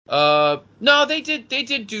 No, they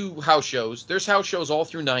did do house shows. There's house shows all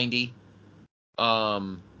through 90.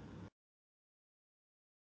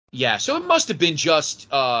 Yeah, so it must have been just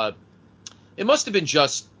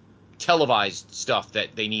televised stuff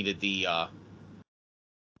that they needed the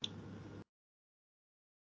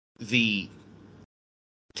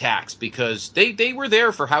tax, because they were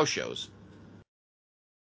there for house shows.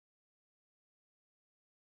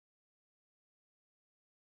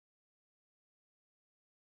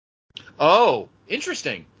 Oh,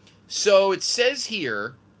 interesting. So it says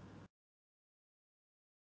here.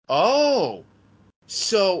 Oh,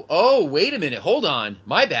 wait a minute. Hold on.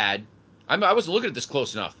 My bad. I wasn't looking at this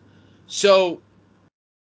close enough. So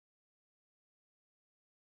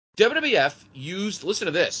WWF used. Listen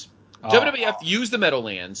to this. WWF used the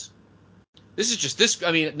Meadowlands. This is just this.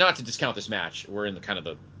 I mean, not to discount this match. We're in the kind of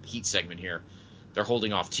the heat segment here. They're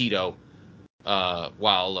holding off Tito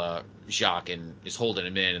while Jacques is holding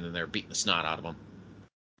him in, and then they're beating the snot out of him.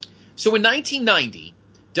 So in 1990,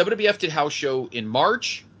 WWF did house show in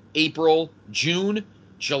March, April, June,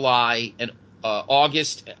 July, and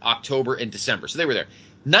August, October, and December. So they were there.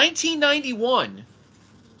 1991.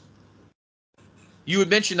 You had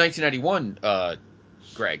mentioned 1991,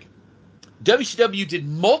 Greg. WCW did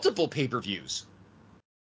multiple pay-per-views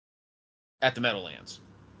at the Meadowlands.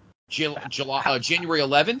 January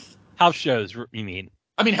 11th. house shows, you mean?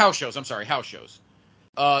 I mean house shows. I'm sorry, house shows.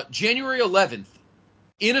 January 11th,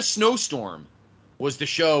 in a snowstorm, was the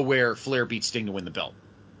show where Flair beat Sting to win the belt.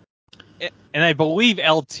 And I believe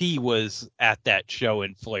LT was at that show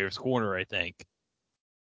in Flair's Corner, I think,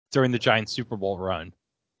 during the Giant Super Bowl run.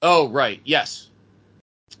 Oh, right. Yes.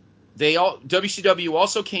 WCW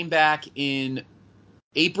also came back in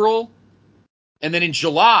April, and then in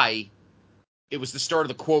July, it was the start of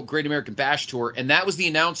the, quote, Great American Bash Tour, and that was the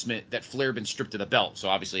announcement that Flair had been stripped of the belt. So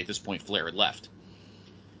obviously at this point, Flair had left.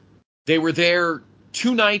 They were there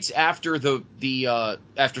 2 nights after after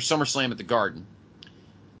SummerSlam at the Garden.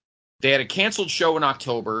 They had a canceled show in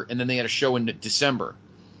October, and then they had a show in December.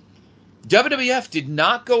 WWF did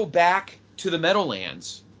not go back to the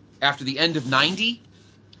Meadowlands after the end of 90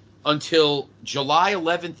 until July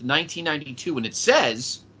 11th, 1992, and it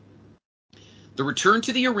says the return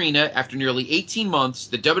to the arena after nearly 18 months,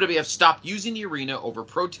 the WWF stopped using the arena over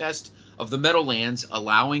protest of the Meadowlands,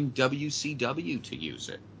 allowing WCW to use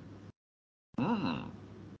it.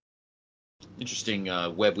 Interesting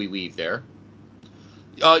web we weave there.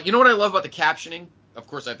 You know what I love about the captioning? Of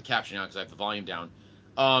course, I have the captioning on because I have the volume down.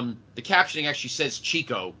 The captioning actually says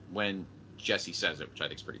Chico when Jesse says it, which I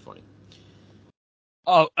think is pretty funny.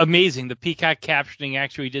 Oh, amazing. The Peacock captioning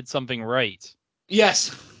actually did something right.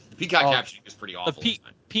 Yes. The Peacock captioning is pretty awful. The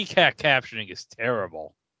Peacock captioning is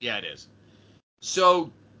terrible. Yeah, it is.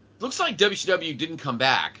 So, looks like WCW didn't come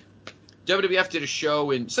back. WWF did a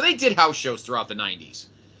show so they did house shows throughout the 90s.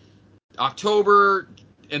 October,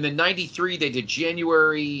 and then 93, they did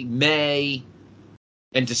January, May,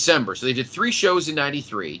 and December. So they did 3 shows in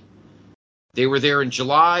 93. They were there in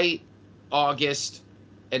July, August,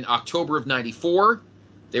 and October of 94.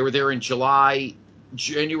 They were there in January,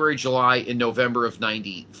 July, and November of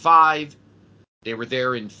 95. They were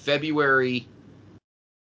there in February,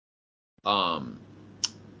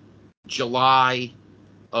 July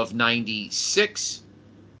of 96.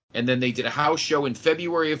 And then they did a house show in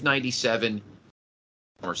February of 97,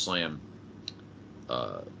 SummerSlam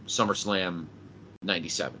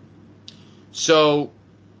 97. So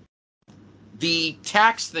the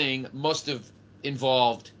tax thing must have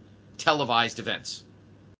involved televised events,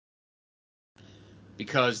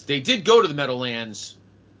 because they did go to the Meadowlands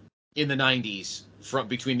in the 90s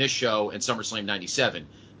between this show and SummerSlam 97,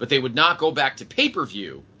 but they would not go back to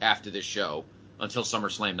pay-per-view after this show until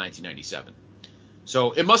SummerSlam 1997.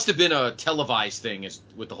 So it must have been a televised thing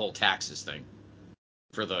with the whole taxes thing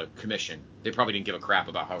for the commission. They probably didn't give a crap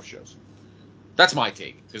about house shows. That's my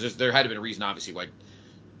take, because there had to have been a reason, obviously, why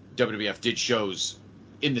WWF did shows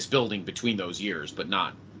in this building between those years, but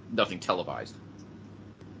nothing televised.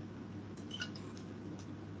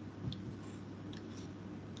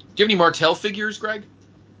 Do you have any Martel figures, Greg?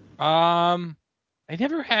 I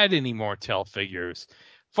never had any Martel figures.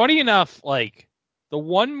 Funny enough, like the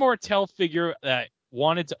one Martel figure that I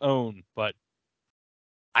wanted to own, but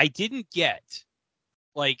I didn't get.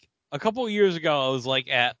 Like a couple of years ago, I was like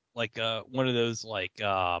at like one of those like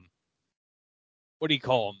what do you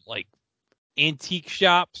call them, like antique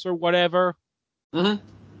shops or whatever. Mm-hmm.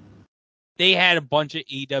 They had a bunch of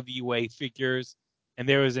AWA figures, and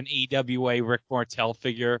there was an AWA Rick Martel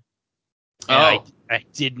figure. And I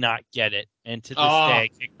did not get it, and to this day I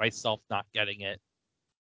kick myself not getting it.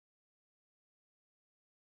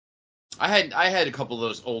 I had a couple of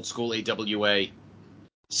those old school AWA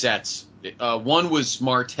sets. One was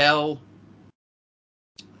Martel.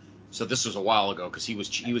 So this was a while ago, because he was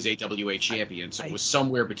AWA champion. So it was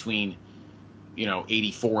somewhere between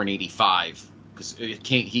 84 and 85, because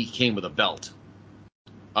he came with a belt.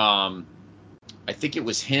 I think it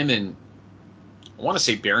was him and I want to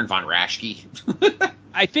say Baron von Raschke.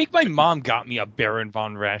 I think my mom got me a Baron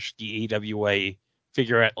von Raschke AWA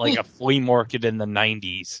figure at like a flea market in the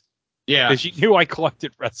 90s. Yeah. Because she knew I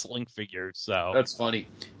collected wrestling figures. So that's funny.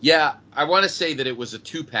 Yeah, I want to say that it was a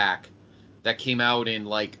 2-pack that came out in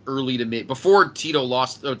like early to mid, before before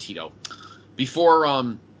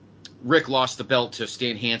Rick lost the belt to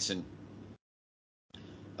Stan Hansen,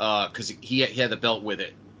 because he had the belt with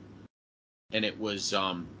it, and it was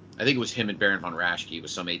I think it was him and Baron von Raschke. It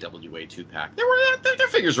was some AWA 2-pack. Their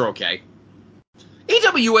figures are okay.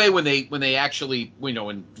 AWA, when they actually,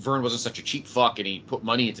 when Vern wasn't such a cheap fuck and he put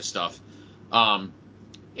money into stuff,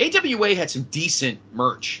 AWA had some decent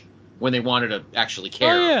merch when they wanted to actually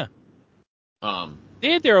care. Oh yeah.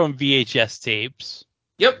 They had their own VHS tapes.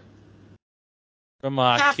 Yep. From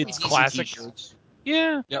Kids Classics. T-shirts.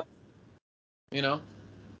 Yeah. Yep.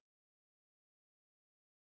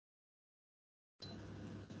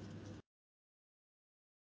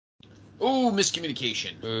 Oh,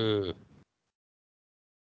 miscommunication.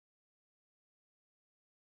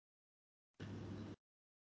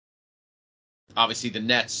 Obviously, the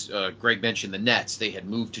Nets, Greg mentioned the Nets. They had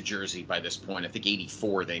moved to Jersey by this point. I think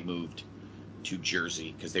 84 they moved to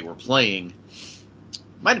Jersey because they were playing.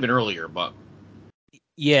 Might have been earlier, but...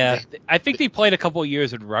 Yeah, I think they played a couple of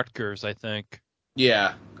years at Rutgers, I think.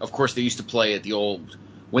 Yeah, of course they used to play at the old...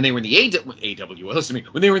 When they were in the AWA, listen to me.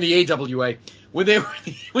 When they were in the AWA, when they were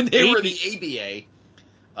in the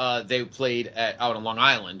ABA, they played out on Long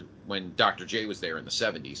Island when Dr. J was there in the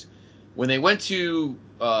 70s. When they went to...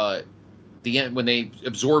 when they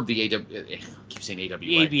absorbed the AWA, I keep saying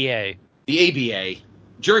AWA. The ABA.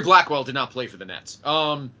 Jerry Blackwell did not play for the Nets.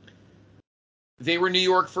 They were in New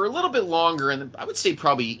York for a little bit longer, and I would say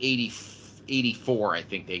probably 84, I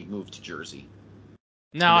think they moved to Jersey.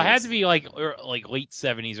 No, it had to be like late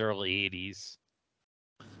 70s, early 80s.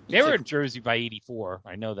 They were in Jersey by 84.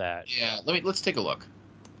 I know that. Yeah, let's take a look.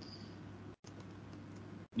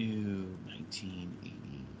 New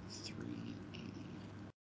 1983,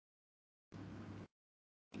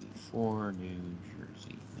 84, New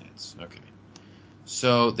Jersey Nets. Okay.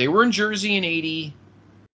 So they were in Jersey in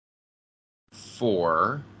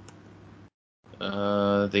 84.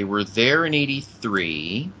 They were there in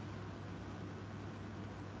 83.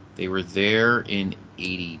 They were there in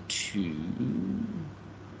 82.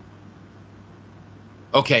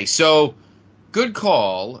 Okay, so good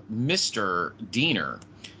call, Mr. Diener.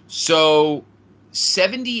 So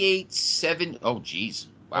 78, 7. Oh, geez.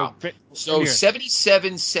 Wow. So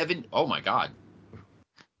 77, 7. Oh, my God.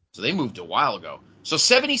 So they moved a while ago. So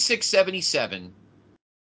 76, 77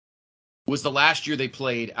 was the last year they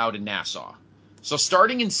played out in Nassau. So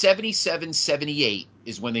starting in 77, 78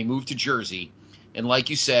 is when they moved to Jersey. And like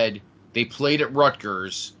you said, they played at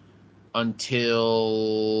Rutgers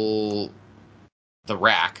until the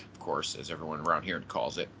rack, of course, as everyone around here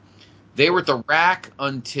calls it. They were at the rack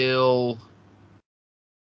until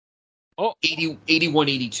 81,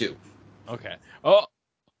 82. Okay. Oh,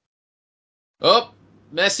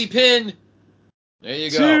 messy pin. There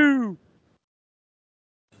you go. 2.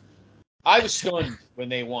 I was stunned when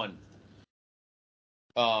they won.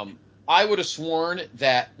 I would have sworn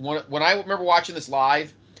that when I remember watching this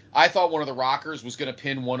live, I thought one of the Rockers was going to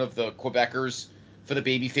pin one of the Quebecers for the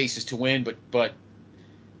baby faces to win, but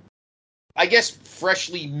I guess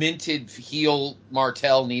freshly minted heel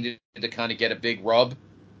Martel needed to kind of get a big rub.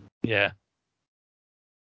 Yeah.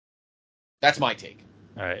 That's my take.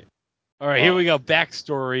 All right. Here we go.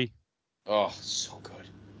 Backstory. Oh, so good.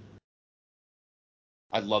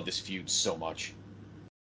 I love this feud so much.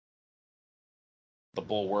 The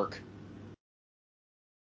Bulwark.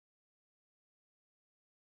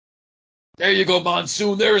 There you go,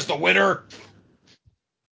 Monsoon. There's the winner.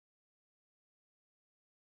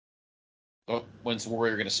 Oh, when's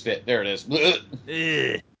Warrior going to spit? There it is.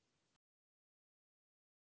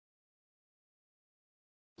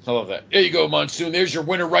 I love that. There you go, Monsoon. There's your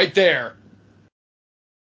winner right there.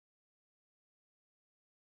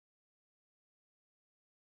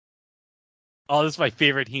 Oh, this is my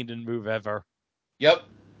favorite Heenan move ever. Yep.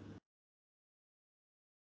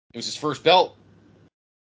 It was his first belt.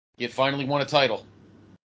 He had finally won a title.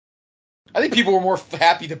 I think people were more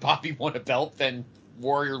happy that Bobby won a belt than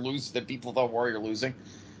people thought Warrior losing.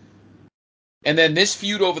 And then this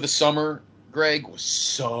feud over the summer, Greg, was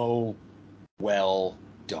so well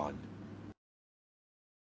done.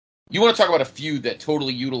 You want to talk about a feud that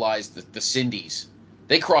totally utilized the Cindies.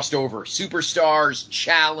 They crossed over. Superstars,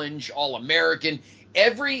 Challenge, All-American.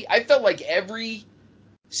 I felt like every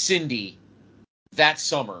Cindy that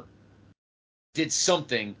summer did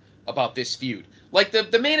something about this feud. Like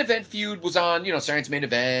the main event feud was on, Saturday Night's Main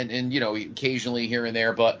Event and, occasionally here and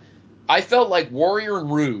there. But I felt like Warrior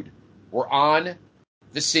and Rude were on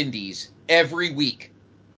the Cindies every week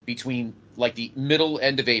between like the middle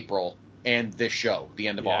end of April and this show, the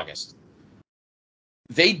end of August.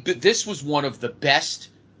 This was one of the best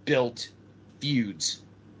built feuds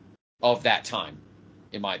of that time,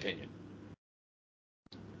 in my opinion.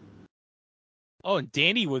 Oh, and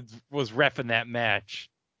Danny was reffing that match.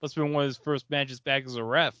 Must have been one of his first matches back as a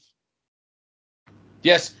ref.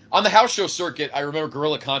 Yes, on the house show circuit, I remember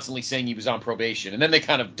Gorilla constantly saying he was on probation, and then they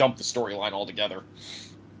kind of dumped the storyline altogether.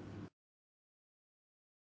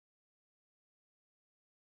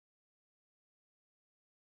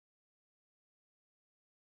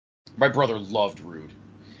 My brother loved Rude.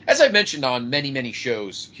 As I've mentioned on many, many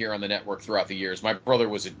shows here on the network throughout the years, my brother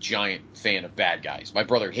was a giant fan of bad guys. My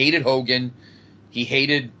brother hated Hogan. He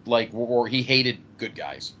hated he hated good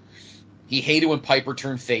guys. He hated when Piper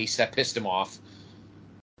turned face. That pissed him off.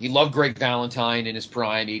 He loved Greg Valentine in his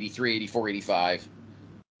prime, 83, 84, 85.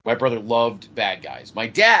 My brother loved bad guys. My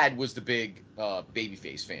dad was the big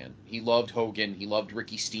babyface fan. He loved Hogan. He loved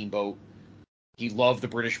Ricky Steamboat. He loved the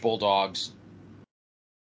British Bulldogs.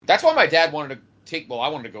 That's why my dad wanted to I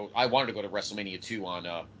wanted to go to WrestleMania 2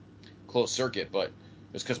 on closed circuit, but it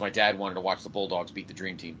was because my dad wanted to watch the Bulldogs beat the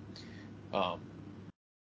Dream Team. I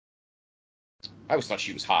always thought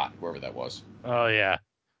she was hot, whoever that was. Oh, yeah.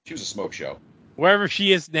 She was a smoke show. Wherever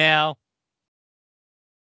she is now.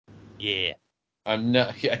 Yeah. I'm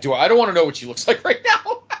not. I don't want to know what she looks like right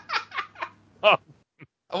now. Oh.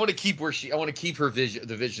 I want to keep her vision,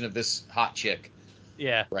 the vision of this hot chick.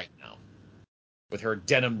 Yeah. Right now, with her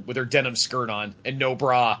denim skirt on and no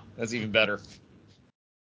bra. That's even better.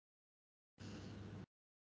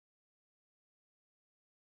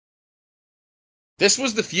 This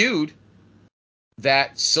was the feud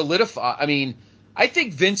that solidify. I mean, I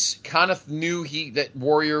think Vince kind of knew that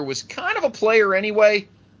Warrior was kind of a player anyway,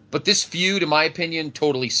 but this feud, in my opinion,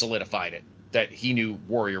 totally solidified it, that he knew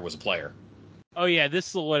Warrior was a player. Oh yeah, this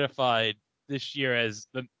solidified this year as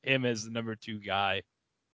him as the number 2 guy.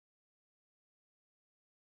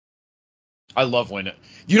 I love when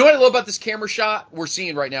you know what I love about this camera shot we're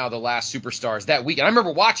seeing right now, the last Superstars that weekend. I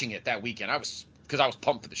remember watching it that weekend. I was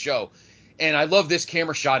pumped for the show, and I love this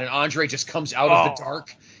camera shot. And Andre just comes out of the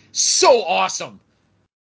dark, so awesome.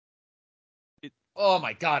 Oh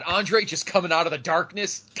my God, Andre just coming out of the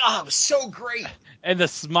darkness. God, it was so great. And the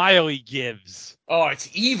smile he gives. Oh, it's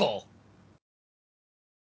evil.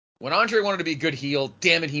 When Andre wanted to be a good heel,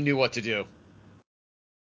 damn it, he knew what to do.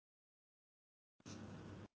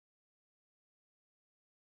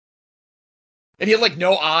 And he had like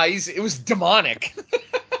no eyes. It was demonic.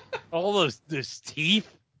 All those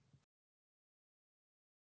teeth.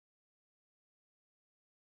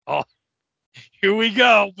 Oh, here we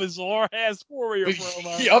go. Bizarre ass Warrior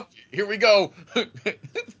promo. Yep, here we go.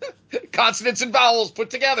 Consonants and vowels put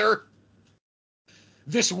together.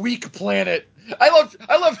 This weak planet. I love.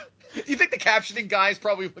 Do you think the captioning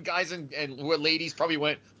guys and ladies probably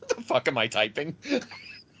went, "What the fuck am I typing?"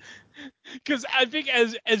 Because I think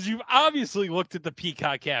as you've obviously looked at the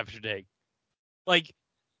Peacock captioning, like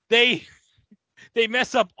they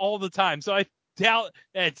mess up all the time. So I doubt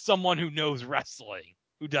that it's someone who knows wrestling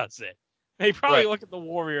who does it. They probably look at the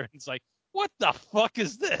Warrior and it's like, what the fuck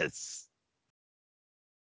is this?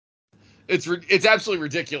 It's absolutely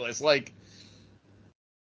ridiculous. Like,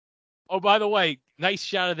 oh, by the way, nice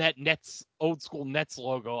shot of that Nets old school Nets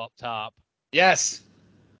logo up top. Yes,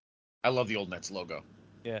 I love the old Nets logo.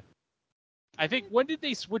 Yeah. I think, when did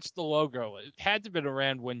they switch the logo? It had to have been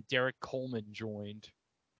around when Derek Coleman joined.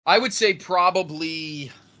 I would say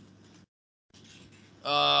probably.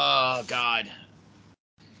 God.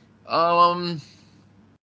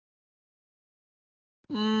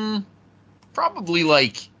 Probably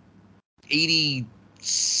like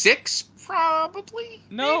 86, probably.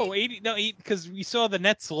 No, maybe? 80. No, because we saw the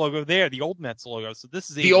Nets logo there, the old Nets logo. So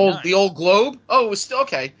this is 89. The old globe. Oh, it was still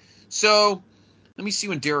okay. So let me see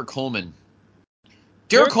when Derek Coleman.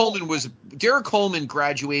 Derek Coleman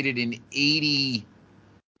graduated in 80.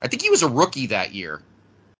 I think he was a rookie that year.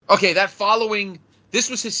 Okay, this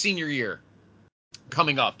was his senior year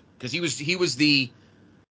coming up, because he was the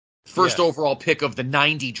first overall pick of the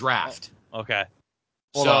 90 draft. Okay.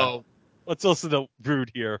 Hold on. Let's listen to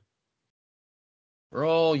Brood here.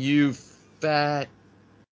 Roll, you fat,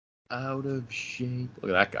 out of shape.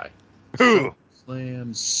 Look at that guy. Who?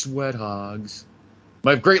 Slam, sweat hogs.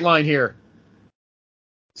 My great line here.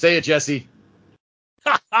 Say it, Jesse.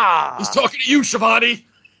 He's talking to you, Shivani.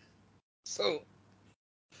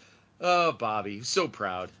 Oh, Bobby, so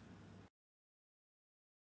proud.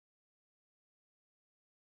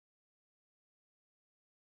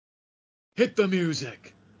 Hit the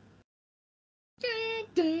music.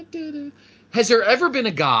 Has there ever been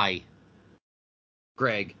a guy,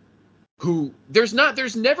 Greg, who there's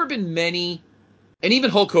never been many, and even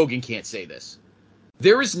Hulk Hogan can't say this.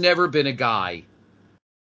 There has never been a guy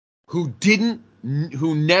who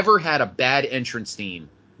never had a bad entrance theme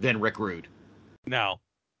than Rick Rude. No.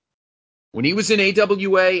 When he was in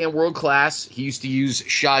AWA and World Class, he used to use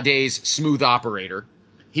Sade's Smooth Operator.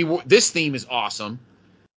 This theme is awesome.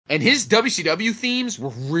 And his WCW themes were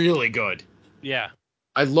really good. Yeah.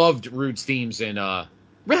 I loved Rude's themes in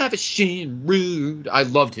Ravishing Rude. I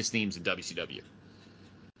loved his themes in WCW.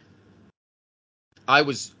 I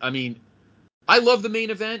love the main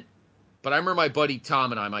event, but I remember my buddy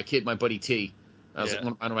Tom and my buddy T,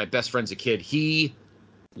 one of my best friends as a kid, he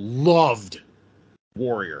loved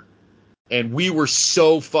Warrior. And we were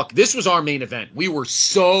so this was our main event. We were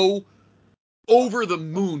so over the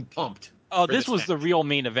moon pumped. Oh, this was the real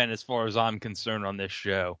main event as far as I'm concerned on this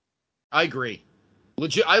show. I agree.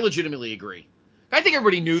 I legitimately agree. I think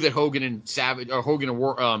everybody knew that Hogan and Beefcake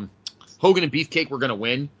were going to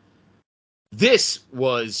win. This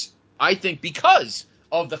was, I think, because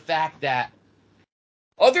of the fact that,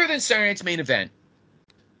 other than Saturday Night's main event,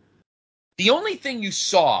 the only thing you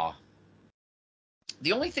saw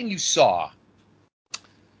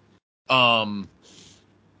from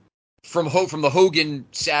the Hogan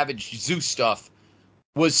Savage Zeus stuff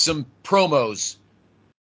was some promos.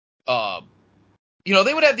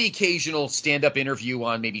 They would have the occasional stand-up interview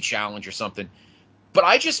on maybe Challenge or something. But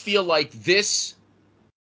I just feel like this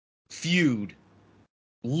feud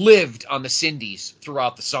lived on the Cindies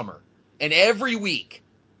throughout the summer. And every week,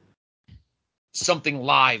 something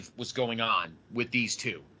live was going on with these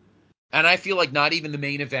two. And I feel like not even the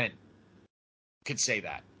main event could say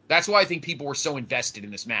that. That's why I think people were so invested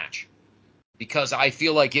in this match, because I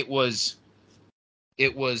feel like it was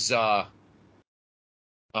in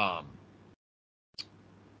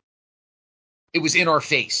our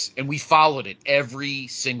face, and we followed it every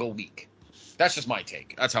single week. That's just my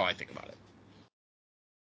take. That's how I think about it.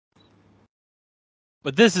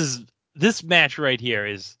 But this match right here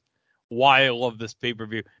is why I love this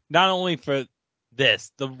pay-per-view. Not only for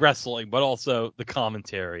the wrestling, but also the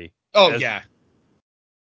commentary. Oh, yeah.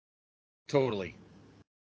 Totally.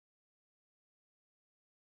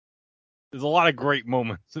 There's a lot of great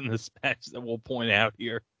moments in this match that we'll point out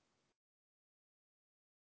here.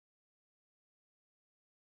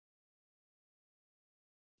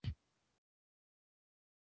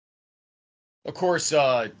 Of course,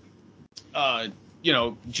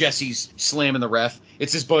 Jesse's slamming the ref.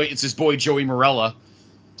 It's his boy Joey Morella.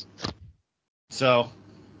 So,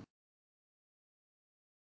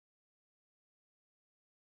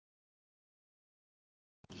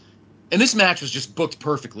 and this match was just booked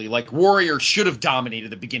perfectly. Like, Warrior should have dominated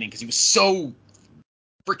the beginning because he was so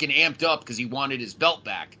freaking amped up because he wanted his belt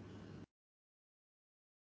back.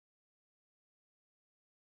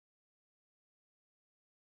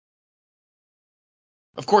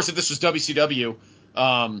 Of course, if this was WCW,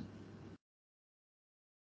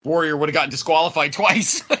 Warrior would have gotten disqualified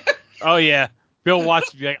twice. Oh, yeah. Bill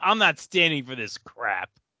Watts would be like, I'm not standing for this crap.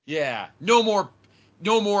 Yeah. No more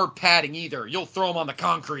padding either. You'll throw him on the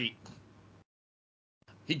concrete.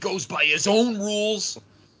 He goes by his own rules.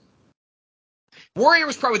 Warrior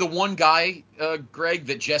was probably the one guy, Greg,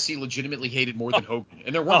 that Jesse legitimately hated more than Hogan.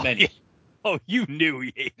 And there weren't many. Yeah. Oh, you knew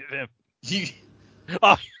he hated him.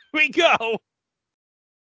 Oh, here we go.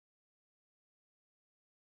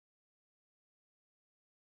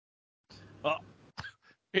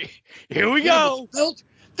 Here we go. Belt?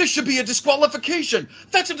 This should be a disqualification.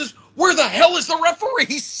 Where the hell is the referee?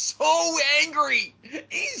 He's so angry.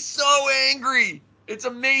 He's so angry. It's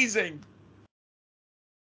amazing.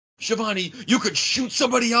 Shivani, you could shoot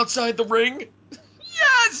somebody outside the ring?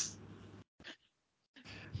 Yes!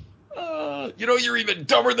 You're even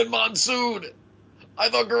dumber than Monsoon. I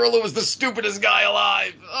thought Gorilla was the stupidest guy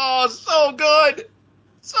alive. Oh, so good.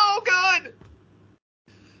 So good.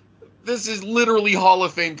 This is literally Hall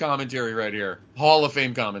of Fame commentary right here. Hall of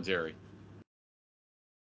Fame commentary.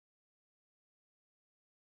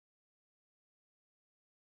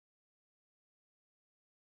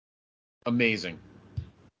 Amazing.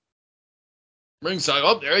 Ringside,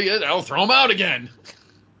 oh, there he is. I'll throw him out again.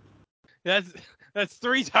 That's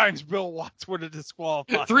 3 times Bill Watts would have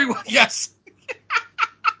disqualified. 3, yes.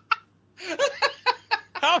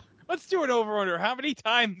 Let's do it over under. How many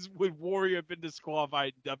times would Warrior have been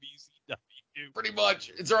disqualified in WCW? Pretty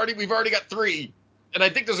much. We've already got 3. And I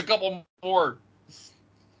think there's a couple more.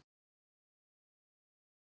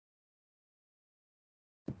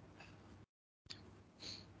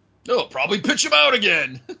 No, probably pitch him out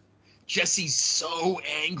again. Jesse's so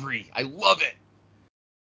angry. I love it.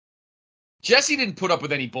 Jesse didn't put up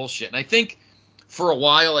with any bullshit. And I think for a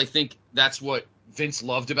while, that's what Vince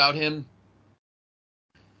loved about him.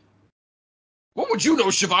 What would you know,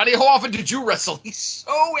 Shivani? How often did you wrestle? He's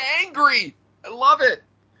so angry. I love it.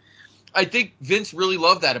 I think Vince really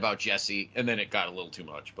loved that about Jesse, and then it got a little too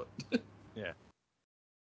much, but yeah.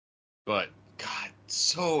 But God,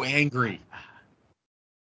 so angry.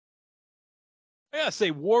 I gotta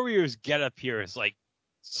say, Warrior's getup here is like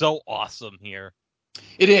so awesome here.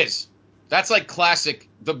 It is. That's like classic.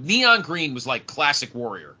 The neon green was like classic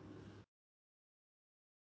Warrior.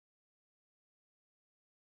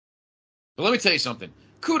 But let me tell you something.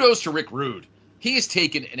 Kudos to Rick Rude. He has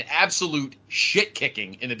taken an absolute shit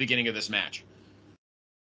kicking in the beginning of this match.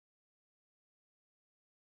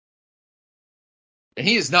 And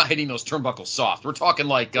he is not hitting those turnbuckles soft. We're talking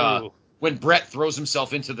like when Brett throws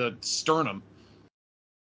himself into the sternum.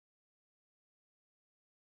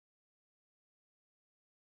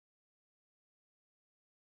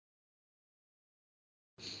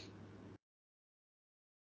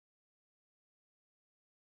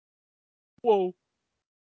 Whoa.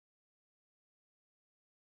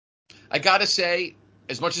 I gotta say,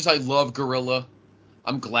 as much as I love Gorilla,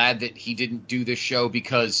 I'm glad that he didn't do this show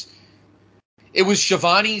because it was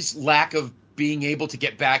Shivani's lack of being able to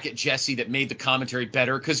get back at Jesse that made the commentary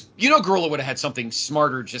better. Because Gorilla would have had something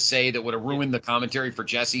smarter to say that would have ruined the commentary for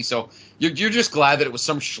Jesse. So you're just glad that it was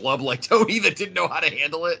some schlub like Tony that didn't know how to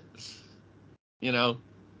handle it. Because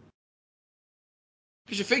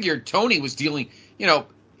you figured Tony was dealing,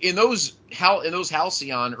 in those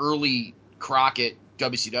Halcyon early Crockett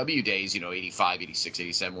WCW days, 85, 86,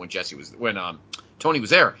 87, when Tony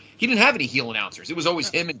was there, he didn't have any heel announcers. It was always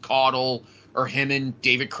him and Caudle or him and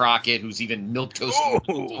David Crockett, who's even milquetoast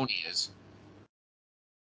than Tony is.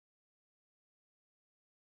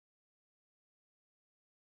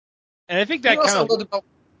 And I think that kind of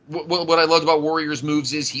what I loved about Warrior's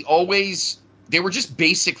moves is they were just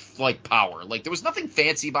basic like power. Like there was nothing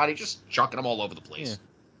fancy about it, just chucking them all over the place.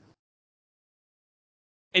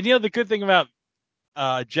 Yeah. And the good thing about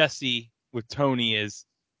Jesse with Tony is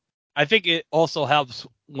I think it also helps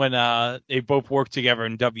when they both work together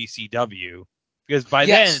in WCW, because by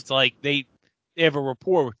then it's like they have a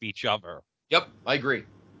rapport with each other. Yep, I agree.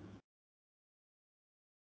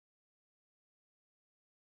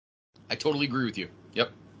 I totally agree with you.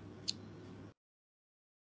 Yep.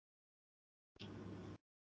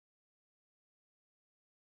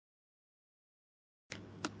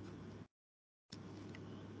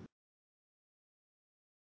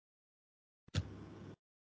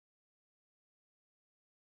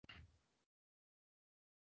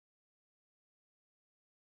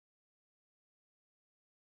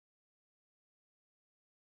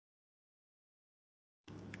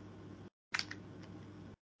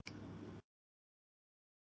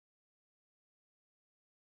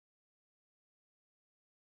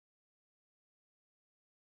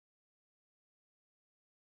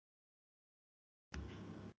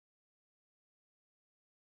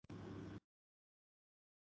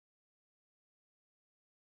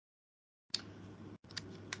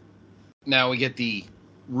 Now we get the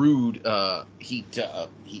Rude heat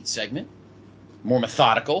segment, more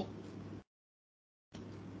methodical.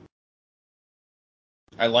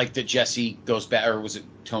 I like that Jesse goes back, or was it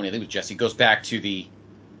Tony? I think it was Jesse goes back to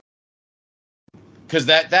because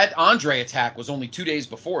that Andre attack was only 2 days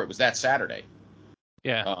before. It was that Saturday.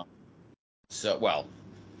 Yeah.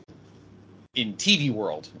 In TV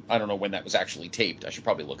world, I don't know when that was actually taped. I should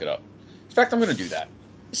probably look it up. In fact, I'm going to do that.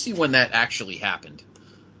 Let's see when that actually happened.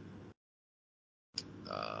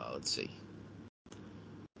 Let's see.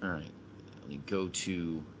 All right. Let me go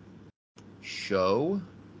to show.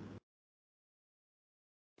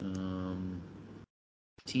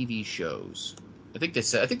 TV shows. I think they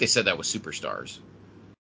said that was Superstars.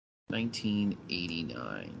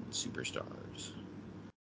 1989 Superstars.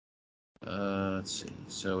 Let's see.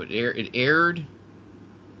 So it aired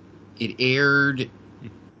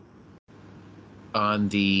on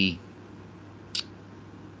the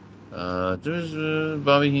there's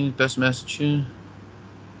Bobby Heenan's Best Massachusetts.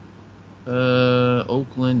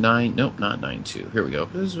 Oakland 9. Nope, not 9-2. Here we go.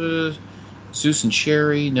 This was Zeus and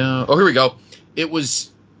Sherry. No. Oh, here we go. It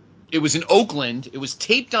was in Oakland. It was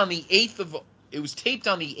taped on the 8th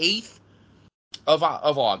of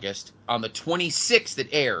August. On the 26th, it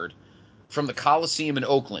aired from the Coliseum in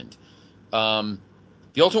Oakland.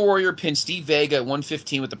 The Ultimate Warrior pinned Steve Vega at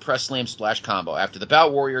 115 with the press slam splash combo. After the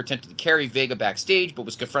bout, Warrior attempted to carry Vega backstage, but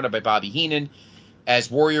was confronted by Bobby Heenan.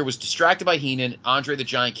 As Warrior was distracted by Heenan, Andre the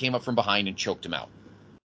Giant came up from behind and choked him out.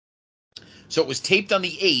 So it was taped on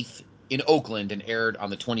the 8th in Oakland and aired on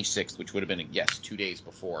the 26th, which would have been, 2 days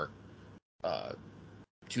before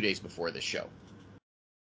 2 days before this show.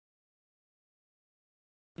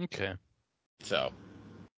 Okay. So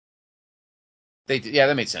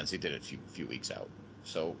that made sense. They did it a few weeks out.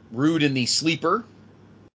 So Rude in the sleeper.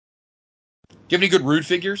 Do you have any good Rude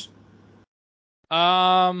figures?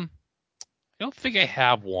 I don't think I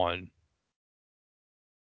have one.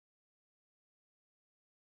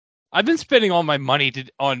 I've been spending all my money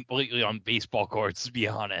lately on baseball cards, to be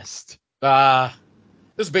honest.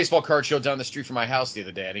 There's a baseball card show down the street from my house the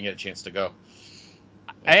other day. I didn't get a chance to go.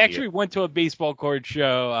 I actually went to a baseball card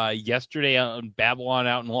show yesterday on Babylon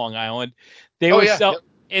out in Long Island.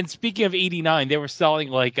 And speaking of 89, they were selling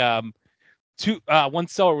like one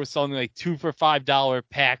seller was selling like 2 for $5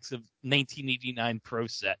 packs of 1989 Pro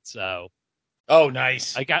sets. So, oh,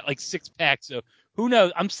 nice! I got like 6 packs. So who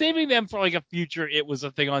knows? I'm saving them for like a future. It was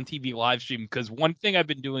a thing on TV live stream, because one thing I've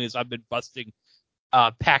been doing is I've been busting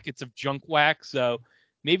packets of junk wax. So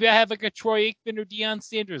maybe I have like a Troy Aikman or Deion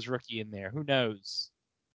Sanders rookie in there. Who knows?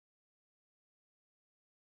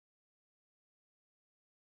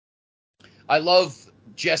 I love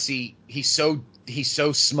Jesse. He's so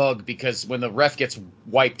smug because when the ref gets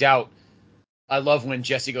wiped out, I love when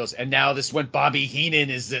Jesse goes, and now this when Bobby Heenan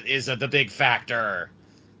is the big factor.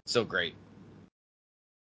 So great.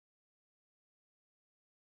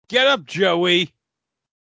 Get up, Joey.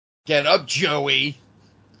 Get up, Joey.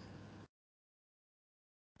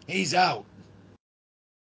 He's out.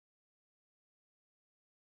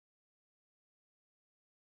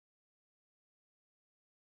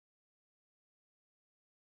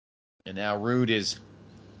 And now Rude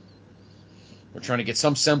we're trying to get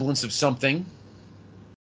some semblance of something.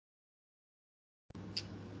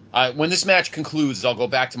 When this match concludes, I'll go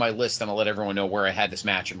back to my list and I'll let everyone know where I had this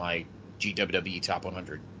match in my GWWE Top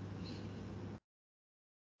 100.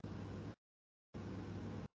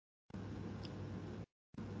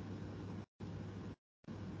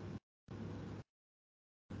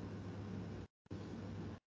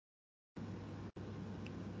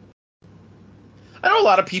 I know a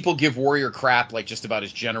lot of people give Warrior crap, like just about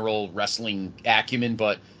his general wrestling acumen,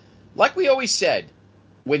 but like we always said,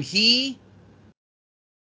 when he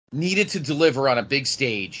needed to deliver on a big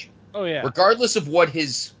stage, Oh yeah. regardless of what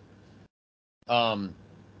his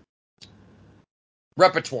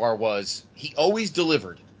repertoire was, he always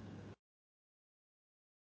delivered.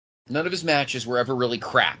 None of his matches were ever really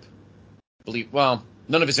crap. None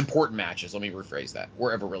of his important matches, let me rephrase that,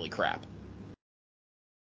 were ever really crap.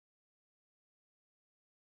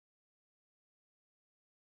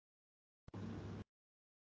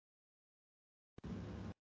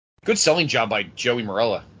 Good selling job by Joey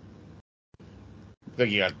Marella. I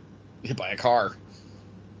think he got hit by a car.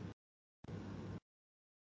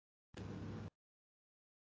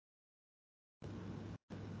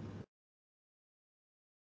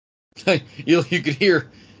 you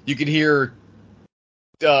could hear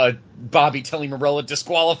Bobby telling Marella to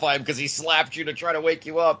disqualify him because he slapped you to try to wake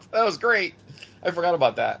you up. That was great. I forgot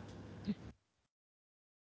about that.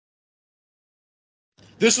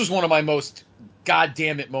 This was one of my most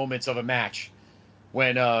goddamn it moments of a match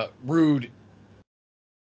when Rude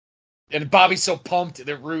and Bobby's so pumped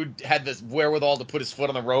that Rude had this wherewithal to put his foot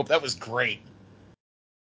on the rope. That was great.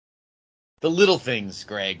 The little things,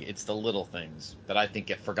 Greg. It's the little things that I think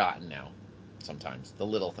get forgotten now. Sometimes the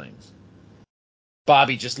little things.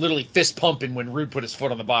 Bobby just literally fist pumping when Rude put his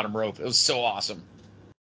foot on the bottom rope. It was so awesome.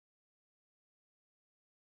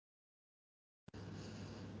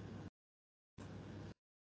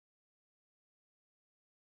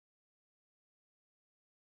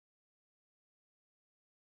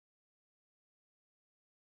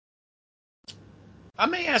 I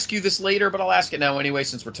may ask you this later, but I'll ask it now anyway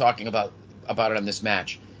since we're talking about it on this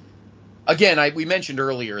match. Again, we mentioned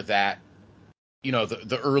earlier that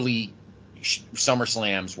the early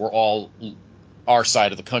SummerSlams were all our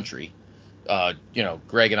side of the country.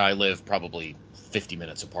 Greg and I live probably 50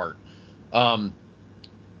 minutes apart.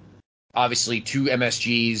 Obviously, 2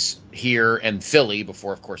 MSGs here and Philly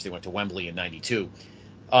before, of course, they went to Wembley in '92.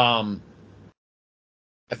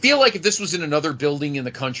 I feel like if this was in another building in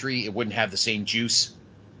the country, it wouldn't have the same juice.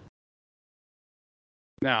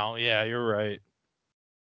 No, yeah, you're right.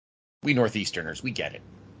 We Northeasterners, we get it.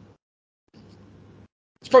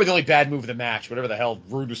 It's probably the only bad move of the match, whatever the hell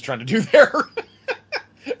Rude was trying to do there.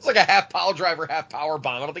 It's like a half pile driver, half power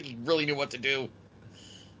bomb. I don't think he really knew what to do.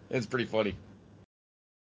 It's pretty funny.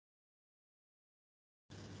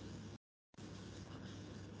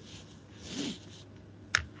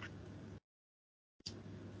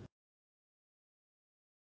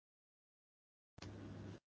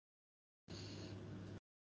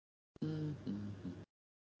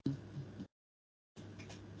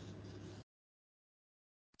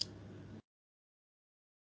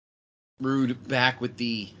 Rude back with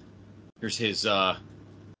here's his I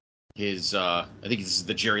think this is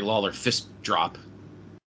the Jerry Lawler fist drop.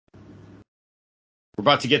 We're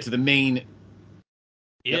about to get to the main.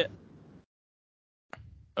 Yeah. Yep.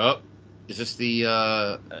 Oh, is this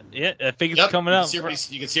the Yeah, I think it's coming up. You can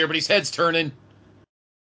see everybody's heads turning.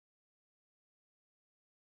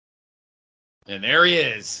 And there he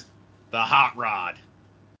is. The Hot Rod.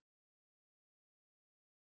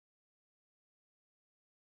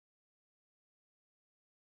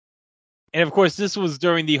 And of course, this was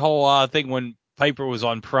during the whole thing when Piper was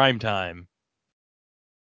on primetime.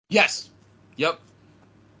 Yes. Yep.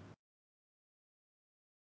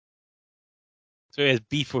 So he has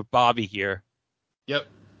beef with Bobby here. Yep.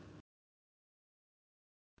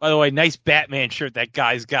 By the way, nice Batman shirt that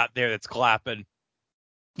guy's got there that's clapping.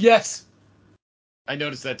 Yes. I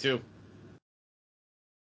noticed that too.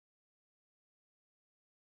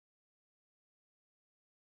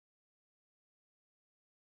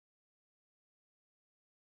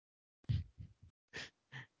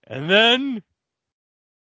 And then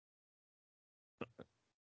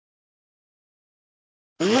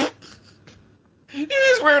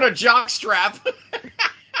He's wearing a jock strap.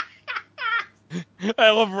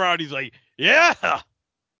 I love Roddy's like, yeah.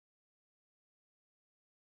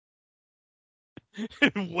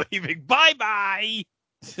 Waving bye-bye.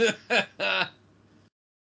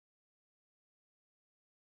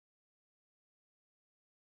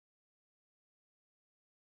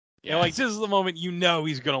 Yeah, like this is the moment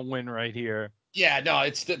he's gonna win right here. Yeah, no,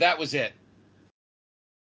 that was it.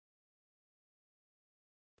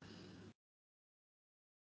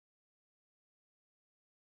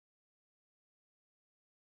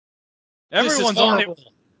 Everyone's on it.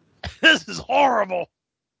 This is horrible.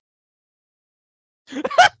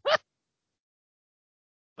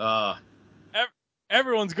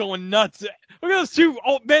 Everyone's going nuts. Look at those two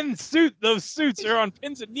old men suit. Those suits are on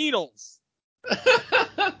pins and needles.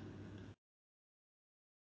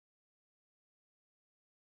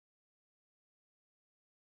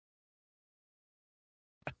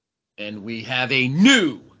 And we have a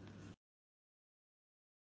new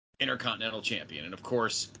Intercontinental Champion. And, of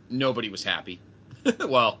course, nobody was happy.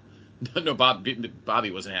 Well, no,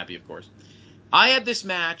 Bobby wasn't happy, of course. I had this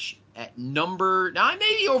match at number... Now, I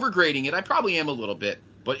may be overgrading it. I probably am a little bit.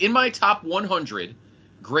 But in my top 100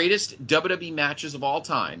 greatest WWE matches of all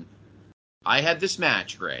time, I had this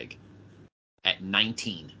match, Greg, at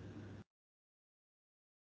 19.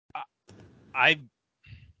 I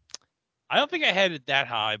don't think I had it that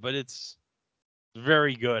high, but it's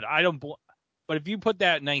very good. But if you put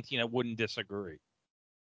that at 19, I wouldn't disagree.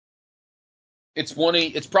 It's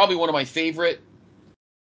probably one of my favorite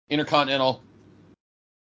Intercontinental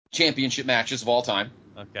Championship matches of all time.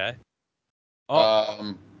 Okay.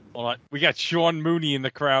 Oh, hold on. We got Sean Mooney in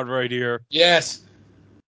the crowd right here. Yes.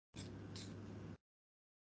 I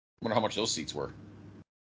wonder how much those seats were.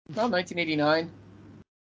 Well, 1989.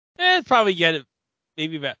 It's probably get it.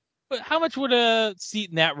 Maybe about. But how much would a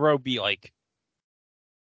seat in that row be like?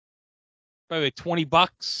 Probably like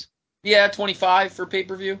 $20. Yeah, 25 for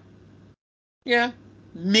pay-per-view. Yeah,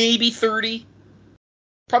 maybe 30.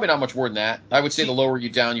 Probably not much more than that. I would say the lower you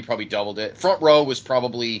down, you probably doubled it. Front row was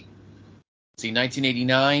probably,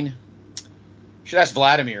 1989. Should ask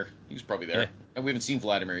Vladimir. He was probably there. Yeah. And we haven't seen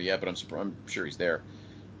Vladimir yet, but I'm sure he's there.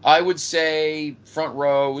 I would say front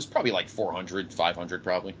row was probably like 400, 500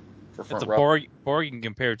 probably for front row. It's a bargain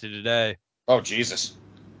compared to today. Oh, Jesus.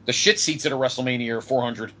 The shit seats at a WrestleMania are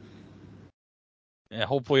 400. Yeah,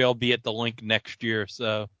 hopefully I'll be at the link next year.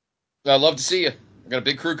 So I'd love to see you. I got a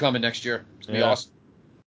big crew coming next year. It's going to be awesome.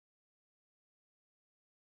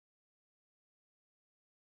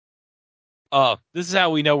 This is how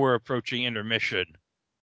we know we're approaching intermission.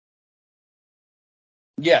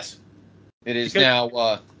 Yes. It is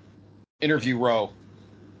now interview row.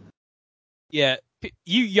 Yeah,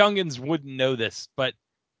 you youngins wouldn't know this, but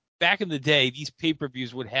back in the day, these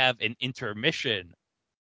pay-per-views would have an intermission.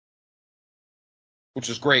 Which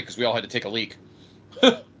is great because we all had to take a leak.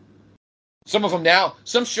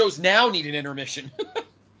 Some shows now need an intermission.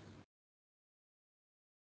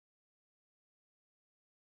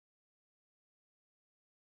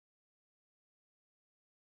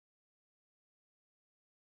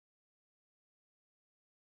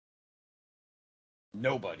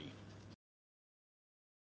 Nobody.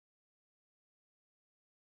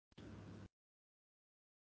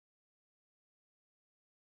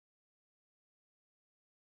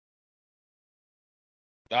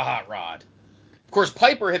 The Hot Rod. Of course,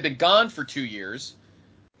 Piper had been gone for 2 years.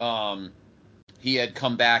 He had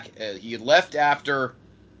come back. He had left after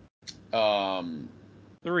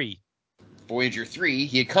 3. Voyager 3.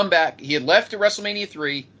 He had come back. He had left to WrestleMania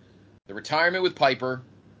 3. The retirement with Piper.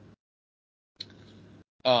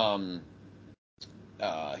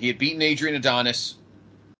 He had beaten Adrian Adonis.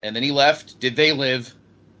 And then he left. Did They Live?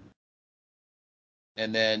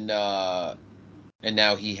 And then, and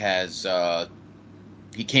now he has,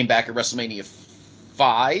 he came back at WrestleMania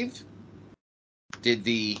 5. Did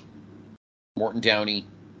the Morton Downey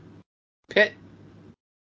pit.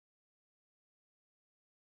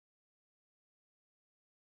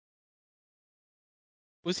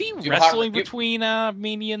 Was he wrestling between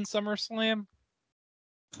Mania and SummerSlam?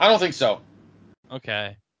 I don't think so.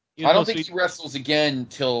 Okay. I don't think he wrestles again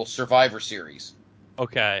till Survivor Series.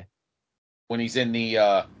 Okay. When he's in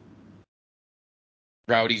the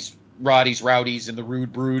Rowdies, and the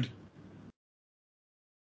Rude Brood.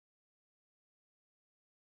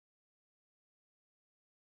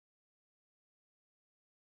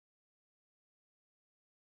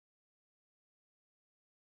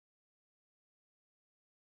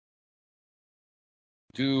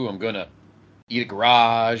 I'm gonna eat a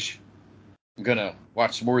garage. I'm gonna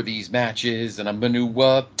watch some more of these matches, and I'm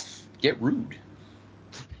gonna get rude.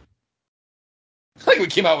 Like we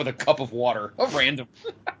came out with a cup of water, a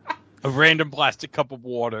random plastic cup of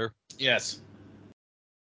water. Yes.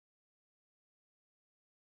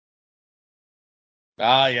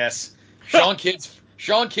 Ah, yes. Sean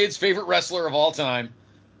Kidd's favorite wrestler of all time.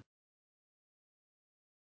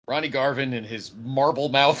 Ronnie Garvin and his marble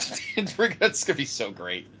mouth. That's gonna be so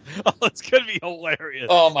great. Oh, it's gonna be hilarious.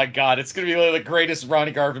 Oh my god, it's gonna be one of the greatest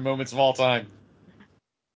Ronnie Garvin moments of all time.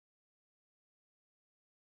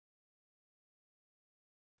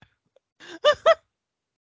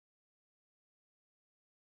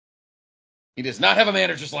 He does not have a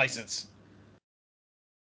manager's license.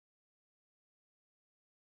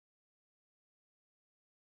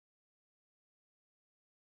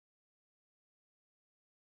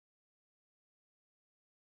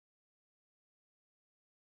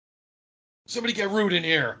 Somebody get Rude in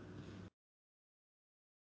here.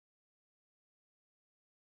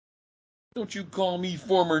 Don't you call me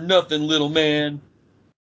former nothing, little man.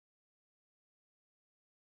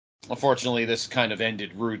 Unfortunately, this kind of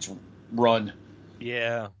ended Rude's run.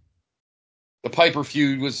 Yeah. The Piper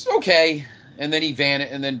feud was okay, and then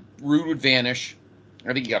and then Rude would vanish.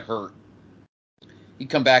 I think he got hurt. He'd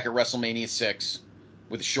come back at WrestleMania 6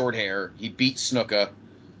 with short hair. He'd beat Snuka,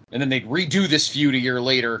 and then they'd redo this feud a year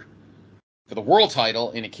later for the world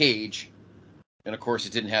title in a cage. And of course,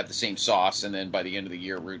 it didn't have the same sauce. And then by the end of the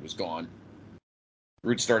year, Rude was gone.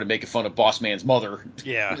 Rude started making fun of Boss Man's mother.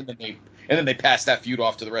 Yeah. and then they passed that feud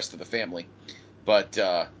off to the rest of the family. But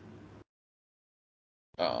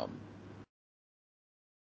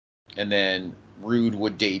and then Rude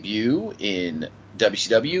would debut in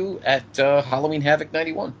WCW at Halloween Havoc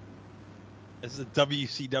 91. This is a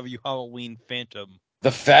WCW Halloween Phantom.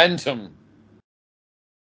 The Phantom.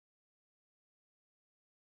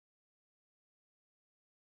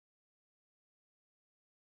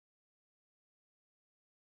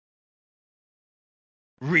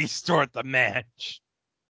 Restart the match.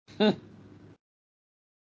 Now,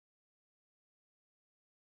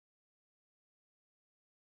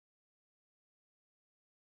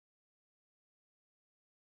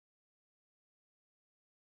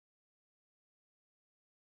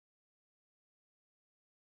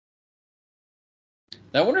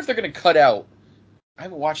 I wonder if they're going to cut out. I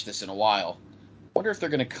haven't watched this in a while. I wonder if they're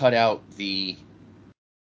going to cut out the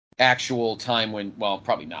actual time when. Well,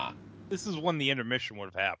 probably not. This is when the intermission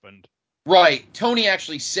would have happened. Right. Tony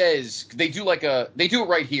actually says they do they do it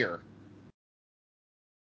right here.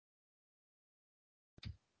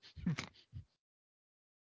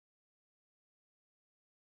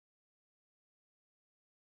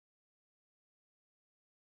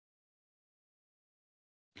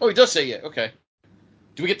 Oh, he does say it. Okay.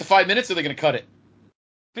 Do we get the 5 minutes, or are they going to cut it?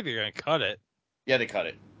 I think they're going to cut it. Yeah, they cut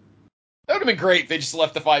it. That would have been great if they just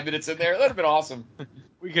left the 5 minutes in there. That would have been awesome.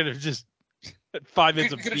 We could have just 5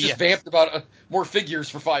 minutes We of could have BS. just vamped about more figures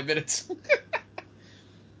for 5 minutes.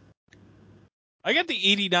 I got the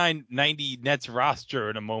 89-90 Nets roster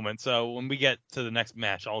in a moment, so when we get to the next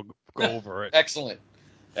match, I'll go over it. Excellent.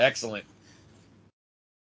 We'll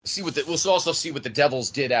also see what the Devils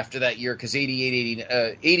did after that year, because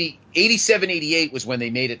 87-88 was when they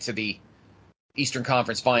made it to the Eastern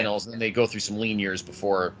Conference Finals, and then they go through some lean years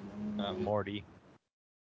before Marty.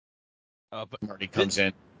 But Marty comes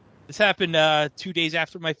in. This happened 2 days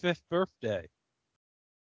after my 5th birthday.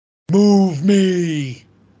 Move me!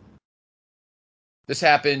 This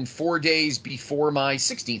happened 4 days before my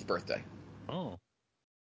 16th birthday. Oh.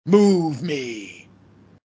 Move me!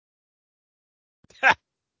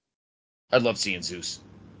 I love seeing Zeus.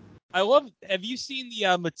 Have you seen the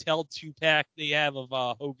Mattel 2-pack they have of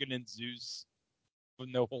Hogan and Zeus? With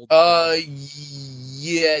No Holds Barred?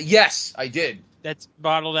 Yeah, yes, I did. That's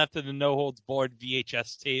modeled after the No Holds Barred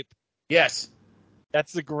VHS tape. Yes.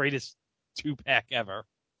 That's the greatest 2-pack ever.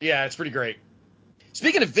 Yeah, it's pretty great.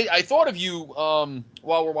 Speaking of, I thought of you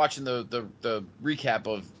while we're watching the recap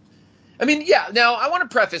of. I mean, yeah. Now I want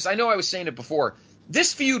to preface. I know I was saying it before.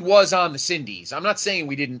 This feud was on the Cindies. I'm not saying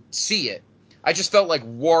we didn't see it. I just felt like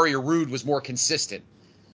Warrior Rude was more consistent.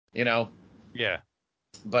 You know. Yeah.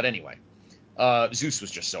 But anyway, Zeus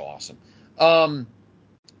was just so awesome.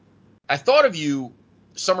 I thought of you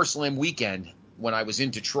SummerSlam weekend when I was in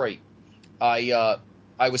Detroit. I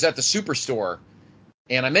was at the Superstore.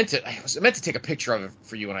 And I meant to take a picture of it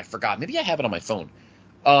for you, and I forgot. Maybe I have it on my phone.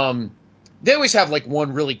 They always have like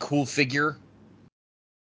one really cool figure.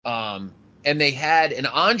 And they had an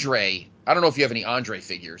Andre. I don't know if you have any Andre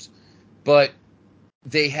figures, but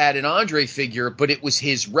they had an Andre figure, but it was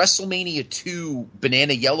his WrestleMania 2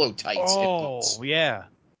 banana yellow tights. Oh, yeah.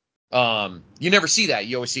 You never see that.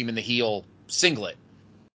 You always see him in the heel singlet.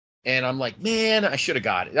 And I'm like, man, I should have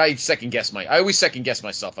got it. I always second guess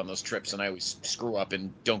myself on those trips, and I always screw up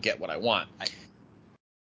and don't get what I want.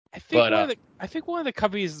 I think one of the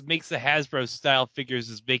companies that makes the Hasbro style figures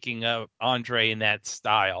is making Andre in that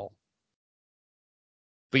style.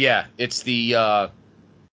 But yeah, it's the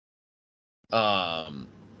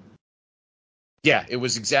it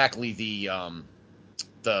was exactly the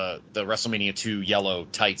WrestleMania 2 yellow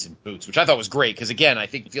tights and boots, which I thought was great because, again, I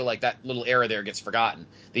feel like that little era there gets forgotten.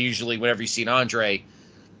 They usually, whenever you see an Andre,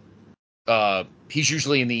 he's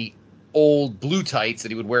usually in the old blue tights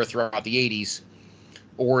that he would wear throughout the 80s,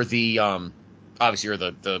 or the obviously, or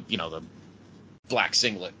the you know, the black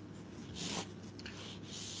singlet.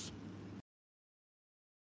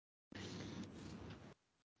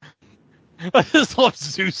 I just love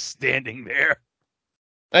Zeus standing there.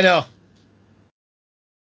 I know.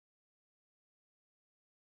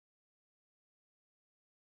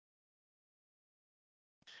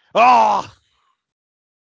 Oh!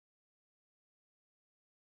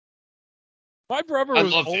 My brother I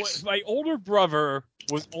was love always, this. my older brother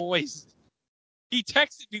was always, he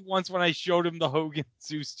texted me once when I showed him the Hogan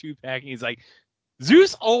Zeus 2-pack, and he's like,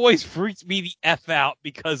 Zeus always freaks me the F out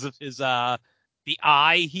because of his, the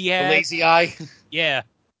eye he The had. lazy eye. Yeah.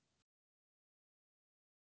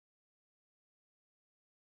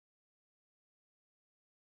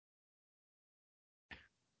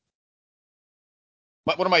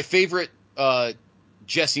 One of my favorite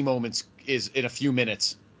Jesse moments is in a few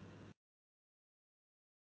minutes.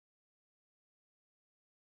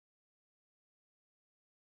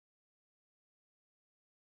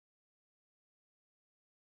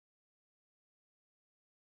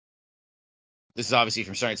 This is obviously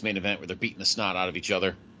from Saturday's main event where they're beating the snot out of each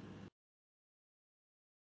other.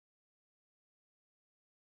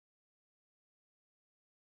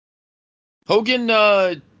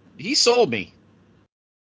 Hogan, he sold me.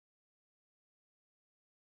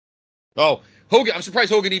 Oh, Hogan! I'm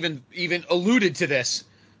surprised Hogan even alluded to this.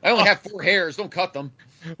 I only have 4 hairs. Don't cut them.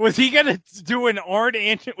 Was he going to do an Arn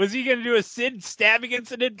and was he going to do a Sid stabbing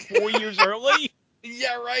incident 4 years early?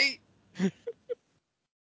 Yeah, right.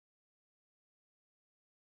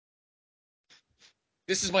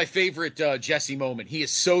 This is my favorite Jesse moment. He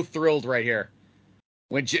is so thrilled right here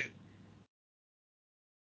when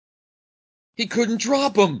he couldn't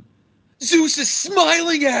drop him. Zeus is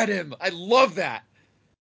smiling at him. I love that.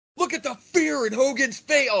 Look at the fear in Hogan's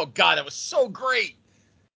face. Oh God, that was so great.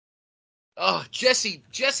 Oh, Jesse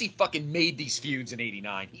fucking made these feuds in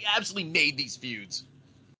 '89. He absolutely made these feuds.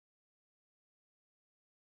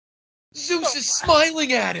 Zeus is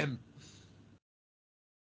smiling at him.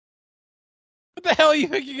 What the hell do you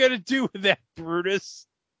think you're going to do with that, Brutus?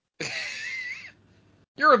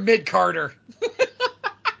 You're a mid-carder.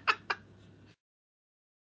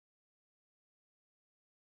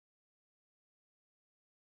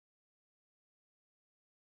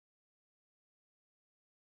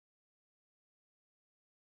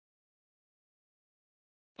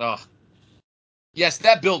 Oh, yes,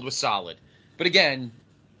 that build was solid. But again,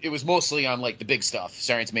 it was mostly on like the big stuff,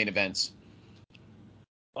 Saturday's main events.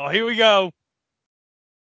 Oh, here we go.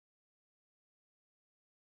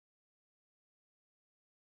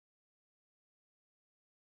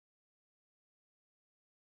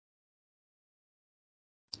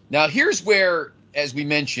 Now here's where, as we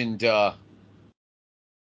mentioned, tag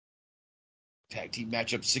team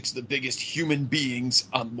matchup, 6 of the biggest human beings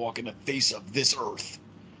on walking the face of this earth.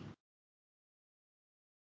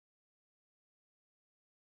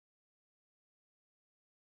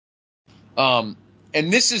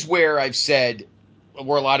 And this is where I've said,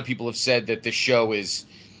 where a lot of people have said that this show is,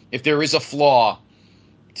 if there is a flaw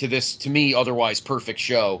to this, to me, otherwise perfect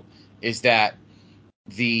show, is that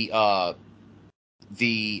the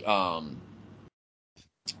the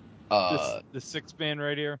The 6-man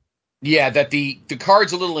right here. yeah, that the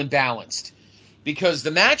card's a little imbalanced because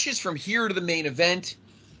the matches from here to the main event,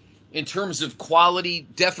 in terms of quality,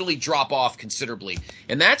 definitely drop off considerably,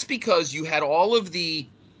 and that's because you had all of the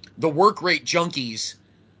work rate junkies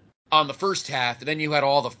on the first half, and then you had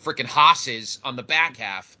all the freaking Haas's on the back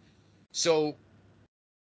half. So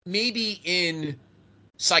maybe in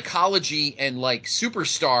psychology and like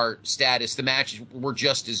superstar status, the matches were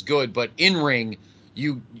just as good, but in ring,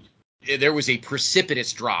 there was a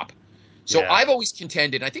precipitous drop. So Yeah. I've always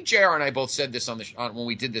contended, I think JR and I both said this on when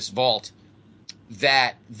we did this vault,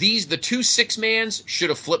 that the 2 6-mans should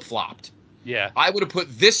have flip flopped. Yeah. I would have put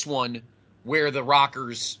this one where the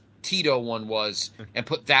Rockers Tito one was, and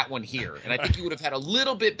put that one here, and I think you would have had a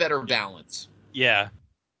little bit better balance. Yeah.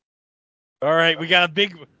 All right, we got a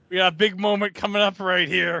big moment coming up right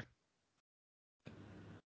here.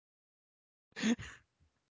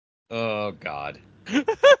 Oh God.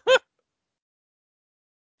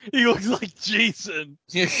 He looks like Jason.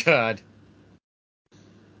 God.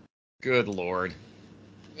 Good Lord.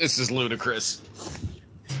 This is ludicrous.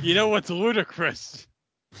 You know what's ludicrous?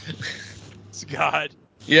 Scott.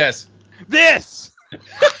 Yes. This!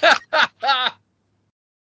 That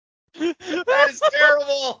is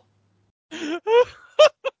terrible.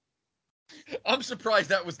 I'm surprised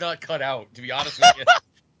that was not cut out, to be honest with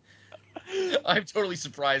you. I'm totally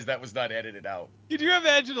surprised that was not edited out. Could you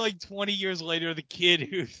imagine, like, 20 years later, the kid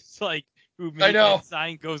who I made know. that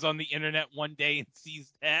sign goes on the internet one day and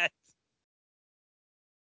sees that?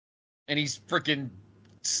 and he's threatened.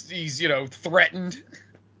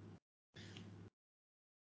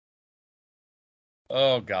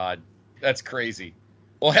 Oh, God. That's crazy.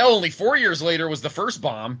 Well, hell, only 4 years later was the first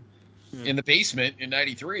bomb in the basement in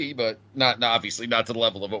 '93, but obviously not to the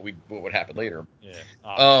level of what would happen later.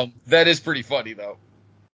 Yeah. That is pretty funny, though.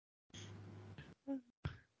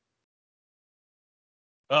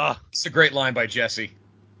 It's a great line by Jesse.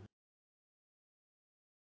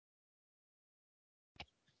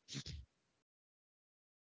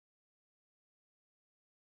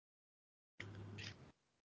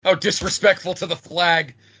 How disrespectful to the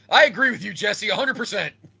flag. I agree with you, Jesse,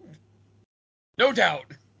 100%. No doubt.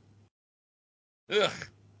 Ugh.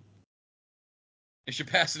 They should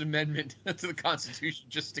pass an amendment to the Constitution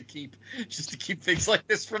just to keep things like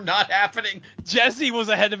this from not happening. Jesse was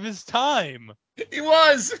ahead of his time. He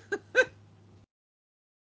was.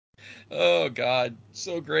 Oh, God.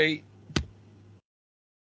 So great.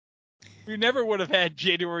 We never would have had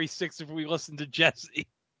January 6th if we listened to Jesse.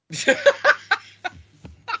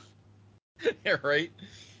 Yeah, right.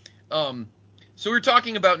 So we were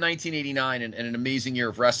talking about 1989 and an amazing year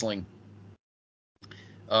of wrestling.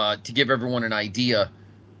 To give everyone an idea,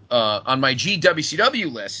 on my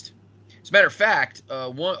GWCW list, as a matter of fact,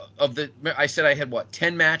 I said I had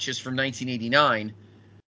 10 matches from 1989.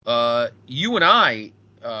 You and I,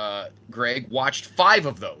 Greg, watched 5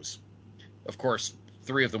 of those. Of course,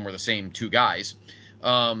 3 of them were the same 2 guys.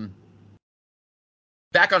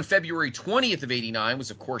 Back on February 20th of '89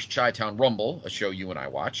 was, of course, Chi-Town Rumble, a show you and I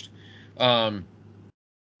watched.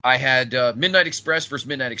 I had Midnight Express versus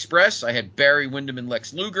Midnight Express. I had Barry Windham and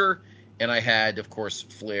Lex Luger. And I had, of course,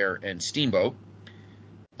 Flair and Steamboat.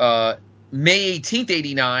 May 18th,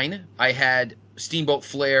 '89, I had Steamboat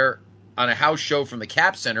Flair on a house show from the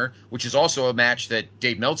Cap Center, which is also a match that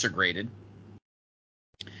Dave Meltzer graded.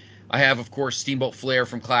 I have, of course, Steamboat Flair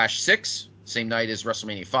from Clash 6, same night as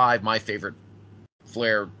WrestleMania 5, my favorite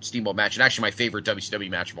Flair Steamboat match, and actually my favorite WCW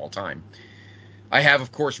match of all time. I have,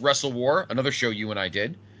 of course, Wrestle War, another show you and I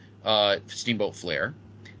did, Steamboat Flair.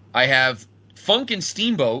 I have Funk and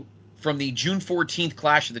Steamboat from the June 14th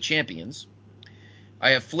Clash of the Champions.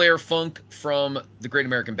 I have Flair Funk from the Great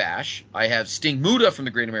American Bash. I have Sting Muta from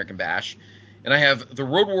the Great American Bash. And I have the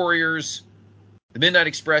Road Warriors, the Midnight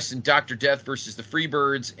Express, and Dr. Death versus the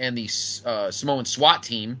Freebirds and the Samoan SWAT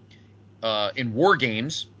team in War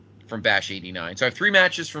Games from Bash 89. So I have 3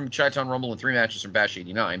 matches from Chi-Town Rumble and 3 matches from Bash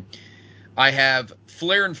 89. I have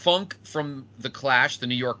Flair and Funk from the Clash, the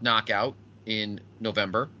New York Knockout in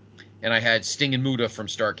November. And I had Sting and Muta from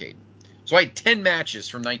Starrcade. So I had 10 matches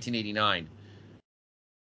from 1989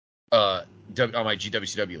 on my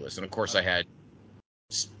GWCW list. And, of course, I had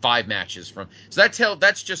 5 matches from... So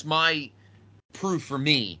that's just my proof for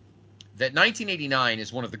me that 1989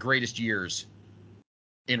 is one of the greatest years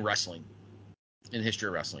in wrestling, in the history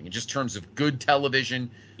of wrestling. In just terms of good television,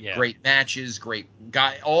 great matches, great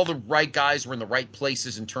guy. All the right guys were in the right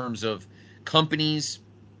places in terms of companies.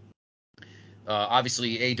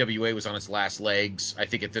 Obviously, AWA was on its last legs. I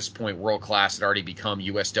think at this point, World Class had already become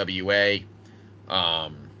USWA.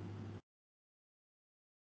 I'm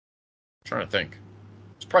trying to think.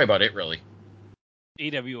 It's probably about it, really.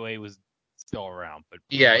 AWA was still around, but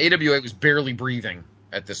yeah, AWA was barely breathing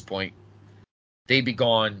at this point. They'd be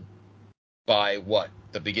gone by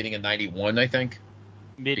the beginning of '91, I think.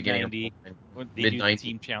 Mid-90. Mid-90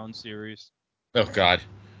 Team Challenge Series. Oh God,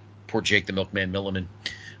 poor Jake the Milkman Milliman.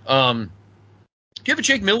 Do you have a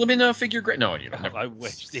Jake Milliman figure? No, you don't. I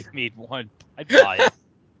wish they made one. I'd buy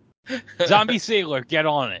it. Zombie Sailor, get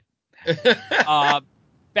on it.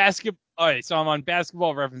 Basketball. All right, so I'm on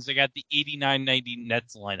Basketball Reference. I got the 89-90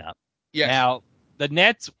 Nets lineup. Yes. Now, the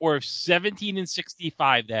Nets were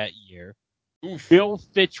 17-65 that year. Oof. Bill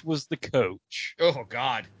Fitch was the coach. Oh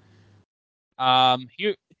God.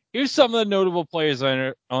 Here's some of the notable players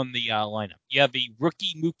on the lineup. You have the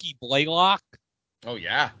rookie Mookie Blaylock. Oh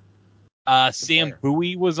yeah. Sam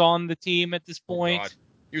Bowie was on the team at this point. Oh, God.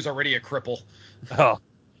 He was already a cripple.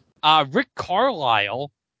 Rick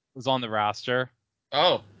Carlisle was on the roster.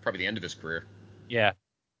 Oh, probably the end of his career. Yeah.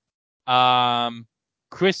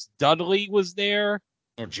 Chris Dudley was there.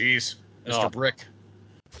 Oh, geez. Mr. Brick.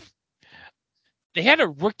 They had a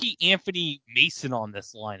rookie Anthony Mason on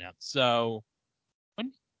this lineup. So when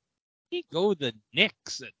did he go to the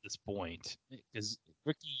Knicks at this point? Because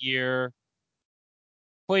rookie year,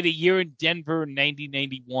 played a year in Denver in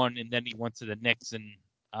 90-91, and then he went to the Knicks in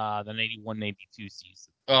the 91-92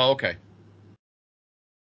 season. Oh, okay.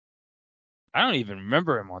 I don't even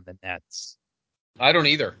remember him on the Nets. I don't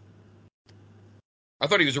either. I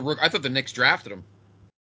thought he was a rookie. I thought the Knicks drafted him.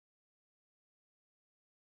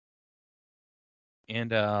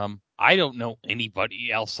 And I don't know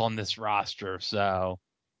anybody else on this roster, so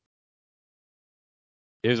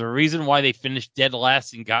there's a reason why they finished dead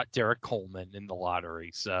last and got Derek Coleman in the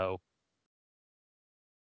lottery. So,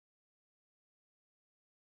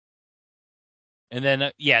 and then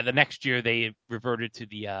the next year they reverted to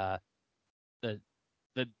the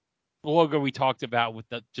logo we talked about with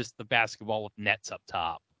just the basketball with nets up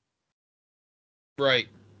top. Right.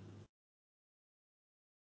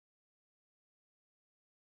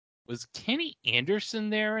 Was Kenny Anderson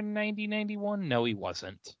there in 1991? No, he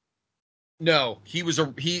wasn't. No, he was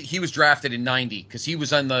he was drafted in 90 because he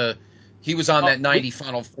was on that 90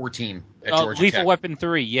 Final Four team at Georgia Lethal Tech. Weapon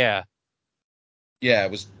 3, yeah. Yeah,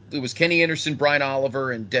 it was Kenny Anderson, Brian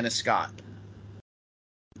Oliver, and Dennis Scott.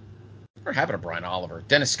 What happened to Brian Oliver?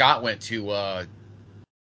 Dennis Scott went to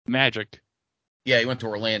Magic. Yeah, he went to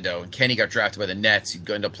Orlando, and Kenny got drafted by the Nets. He'd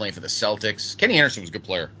end up playing for the Celtics. Kenny Anderson was a good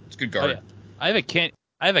player. It's a good guard. Oh, yeah.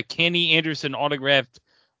 I have a Kenny Anderson autographed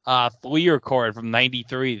Fleer card from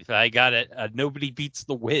 '93 that I got at Nobody Beats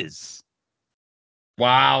the Wiz.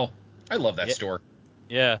 Wow, I love that store.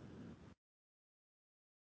 Yeah.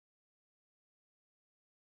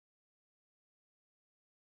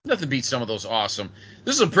 Nothing beats some of those awesome.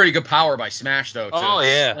 This is a pretty good power by Smash though. To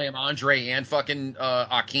slam Andre and fucking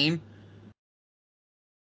Akeem.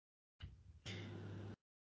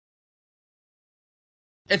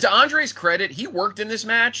 And to Andre's credit, he worked in this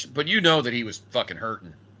match, but you know that he was fucking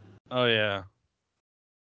hurting. Oh, yeah.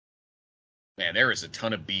 Man, there is a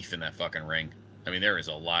ton of beef in that fucking ring. I mean, there is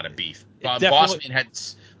a lot of beef.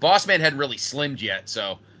 Bossman hadn't really slimmed yet,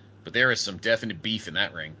 but there is some definite beef in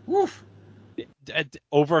that ring. Woof.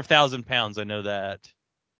 Over 1,000 pounds, I know that.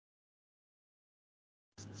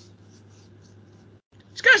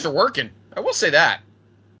 These guys are working. I will say that.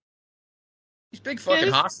 These big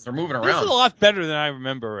fucking hosses are moving around. This is a lot better than I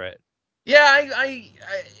remember it. Yeah,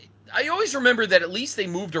 I always remember that at least they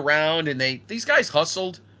moved around and these guys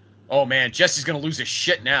hustled. Oh man, Jesse's gonna lose his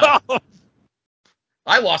shit now.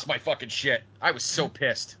 I lost my fucking shit. I was so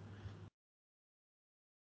pissed.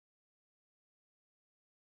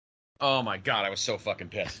 Oh my god, I was so fucking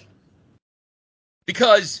pissed.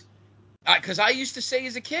 Because I used to say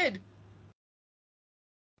as a kid,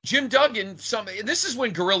 Jim Duggan, this is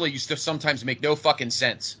when Gorilla used to sometimes make no fucking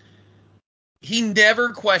sense. He never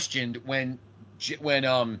questioned when Jim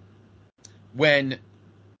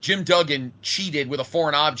Duggan cheated with a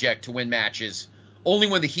foreign object to win matches, only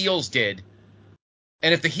when the heels did.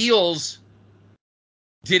 And if the heels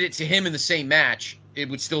did it to him in the same match, it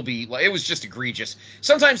would still be like, it was just egregious.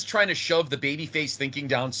 Sometimes trying to shove the babyface thinking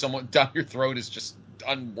down your throat is just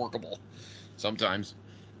unworkable. Sometimes.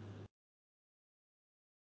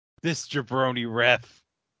 This jabroni ref.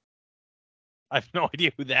 I have no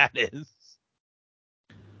idea who that is.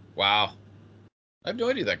 Wow. I have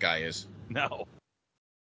no idea who that guy is. No.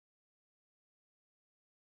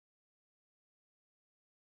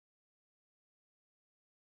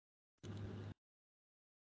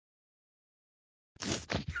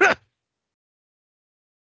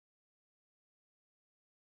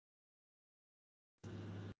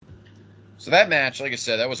 So that match, like I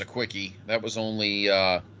said, that was a quickie. That was only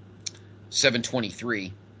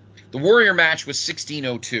 7:23. The Warrior match was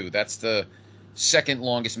 16:02. That's the second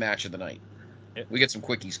longest match of the night. Yep. We get some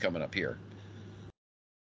quickies coming up here.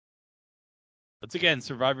 Once again,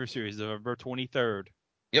 Survivor Series, November 23rd.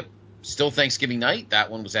 Yep. Still Thanksgiving night. That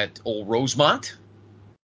one was at Old Rosemont.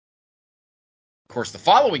 Of course, the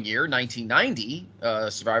following year, 1990,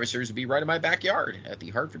 Survivor Series would be right in my backyard at the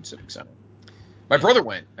Hartford Civic Center. My brother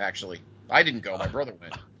went, actually. I didn't go. My brother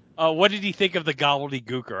went. What did he think of the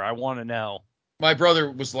gobbledygooker? I want to know. My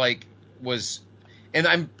brother and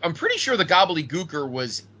I'm pretty sure the gobbledygooker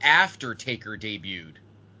was after Taker debuted.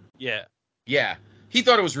 Yeah. Yeah. He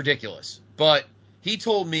thought it was ridiculous. But he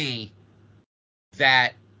told me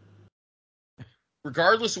that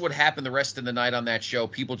regardless of what happened the rest of the night on that show,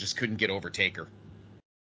 people just couldn't get over Taker.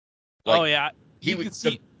 Like, oh, yeah. You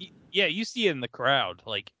see it in the crowd.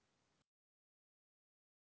 Like,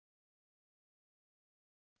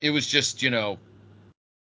 it was just, it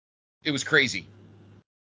was crazy.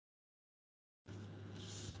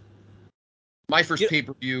 My first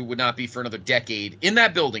pay-per-view would not be for another decade. In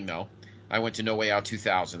that building, though, I went to No Way Out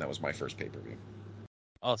 2000. That was my first pay-per-view.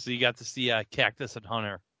 Oh, so you got to see Cactus and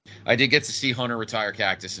Hunter. I did get to see Hunter retire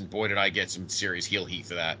Cactus, and boy, did I get some serious heel heat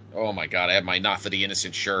for that. Oh, my God. I had my Not for the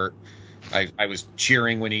Innocent shirt. I was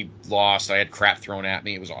cheering when he lost. I had crap thrown at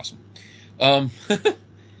me. It was awesome.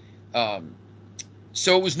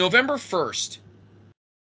 So it was November 1st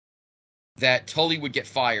that Tully would get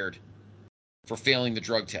fired for failing the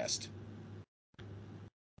drug test.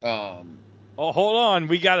 Oh, Oh, hold on.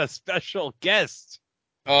 We got a special guest.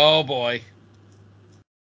 Oh, boy.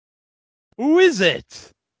 Who is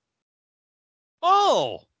it?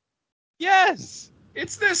 Oh, yes.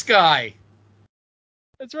 It's this guy.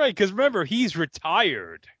 That's right, because remember, he's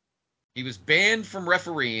retired. He was banned from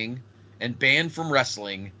refereeing and banned from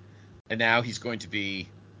wrestling, and now he's going to be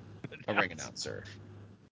a ring announcer.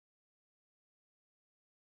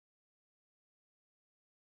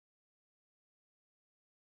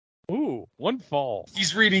 Ooh, one fall.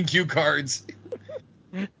 He's reading cue cards.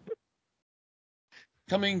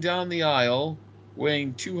 Coming down the aisle,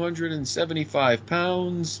 weighing 275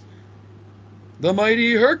 pounds, the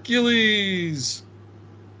mighty Hercules.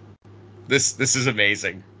 This is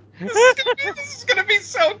amazing. This is gonna be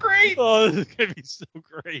so great. Oh, this is gonna be so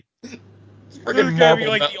great. This is Freaking gonna be marble.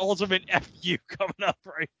 like the ultimate FU coming up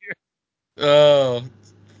right here. Oh,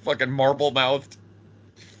 fucking marble mouthed.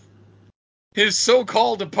 His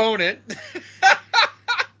so-called opponent.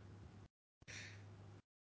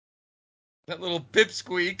 That little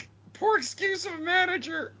pipsqueak. Poor excuse of a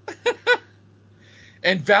manager.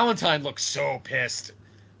 And Valentine looks so pissed.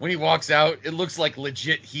 When he walks out, it looks like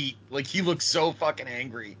legit heat. Like he looks so fucking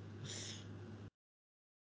angry.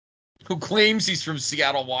 Who claims he's from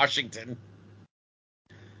Seattle, Washington.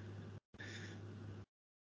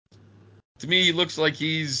 To me, he looks like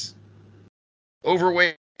he's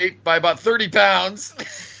overweight by about 30 pounds.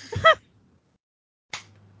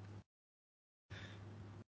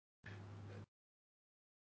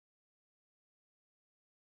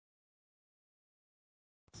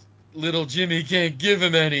 Little Jimmy can't give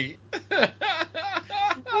him any. This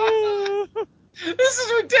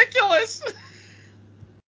is ridiculous.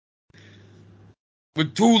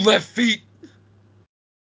 With 2 left feet.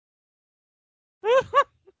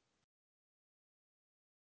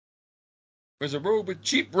 There's a robe with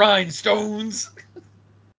cheap rhinestones.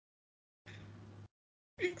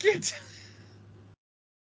 You can't.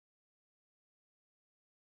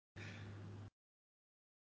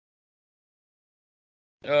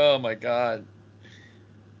 Oh my god.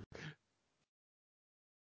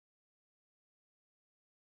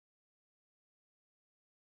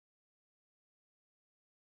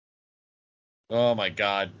 Oh my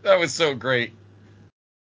god. That was so great.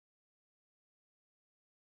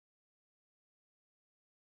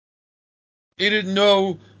 He didn't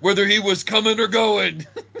know whether he was coming or going.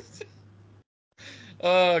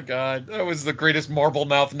 Oh god. That was the greatest marble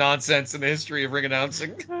mouth nonsense in the history of ring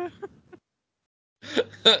announcing.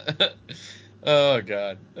 Oh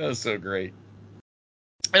god. That was so great.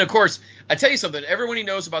 And of course, I tell you something, everyone he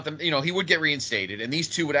knows about them, he would get reinstated, and these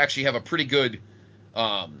two would actually have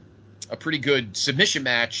um, a pretty good submission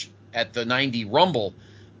match at the 90 Rumble.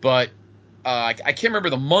 But I can't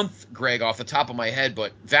remember the month, Greg, off the top of my head,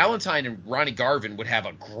 but Valentine and Ronnie Garvin would have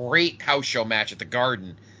a great house show match at the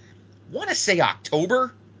Garden. I want to say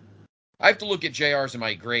October? I have to look at JR's and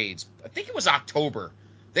my grades. I think it was October.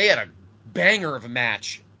 They had a banger of a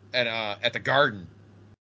match at the Garden.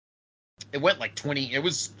 It went like 20.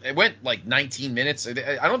 It went like 19 minutes. I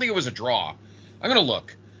don't think it was a draw. I'm gonna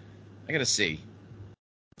look. I gotta see.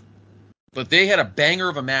 But they had a banger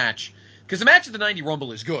of a match because the match at the 90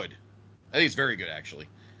 Rumble is good. I think it's very good actually.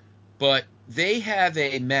 But they have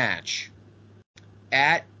a match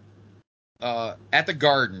at the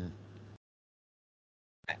Garden.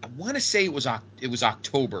 I want to say it was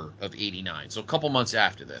October of '89, so a couple months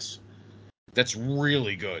after this. That's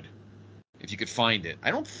really good. If you could find it,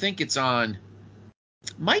 I don't think it's on.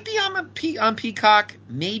 Might be on Peacock.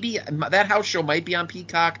 Maybe that house show might be on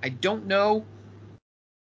Peacock. I don't know.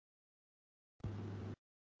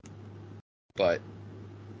 But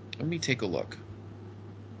let me take a look.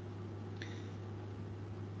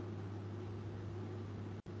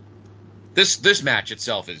 This match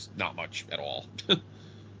itself is not much at all.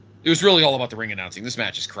 It was really all about the ring announcing. This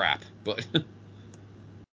match is crap. But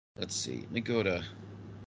let's see. Let me go to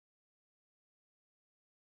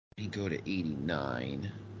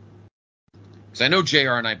 89. Because I know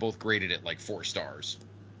JR and I both graded it like 4 stars.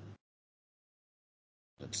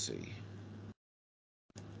 Let's see.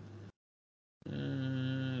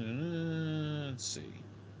 Let's see.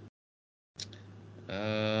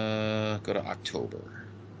 Go to October.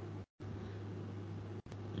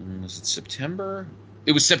 Was it September?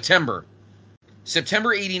 It was September.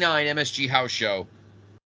 September '89 MSG House Show.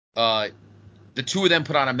 The two of them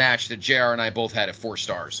put on a match that JR and I both had at 4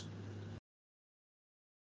 stars.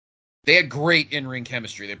 They had great in-ring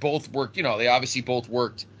chemistry. They both worked, they obviously both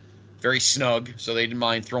worked very snug, so they didn't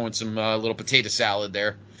mind throwing some little potato salad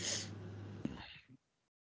there.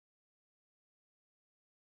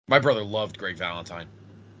 My brother loved Greg Valentine.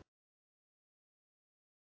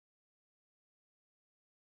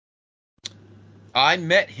 I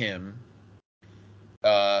met him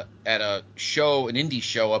at a show, an indie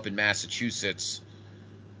show up in Massachusetts.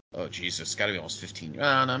 Oh, Jesus, it's got to be almost 15 years.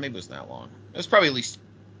 No, maybe it wasn't that long. It was probably at least,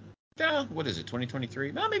 what is it,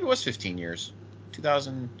 2023? No, maybe it was 15 years.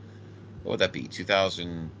 2000, what would that be,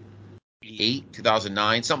 2008,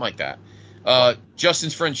 2009, something like that.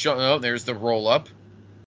 Justin's friend, oh, there's the roll-up.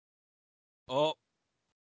 Oh.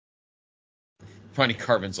 Ronnie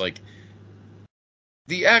Garvin's like,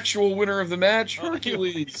 the actual winner of the match,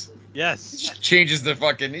 Hercules. Yes. He changes the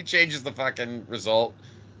fucking result.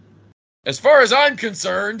 As far as I'm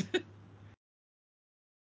concerned.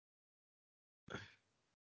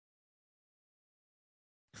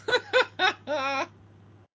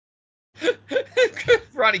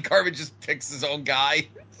 Ronnie Garvin just picks his own guy.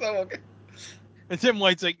 So okay. And Tim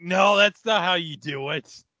White's like, no, that's not how you do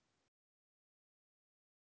it.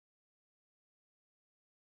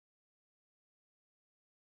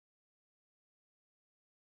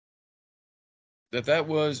 That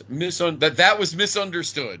was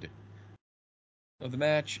misunderstood. Of the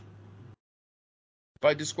match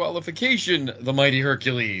by disqualification, the mighty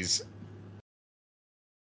Hercules.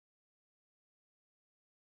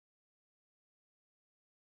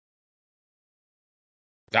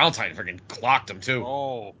 Valentine freaking clocked him too.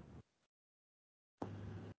 Oh.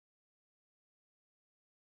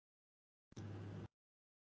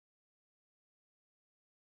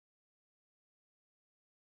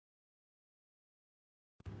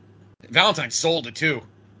 Valentine sold it too.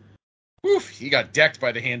 Woof, he got decked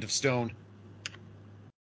by the hand of stone.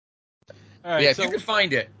 All right, yeah, if you could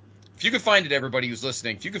find it, everybody who's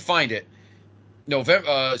listening, if you could find it,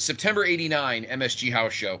 September '89 MSG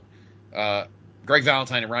House Show. Greg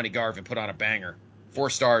Valentine and Ronnie Garvin put on a banger.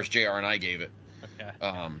 4 stars, JR and I gave it.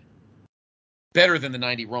 Okay. Better than the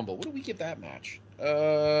 '90 Rumble. What do we give that match?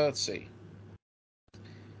 Let's see.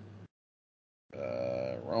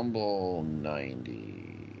 Rumble '90.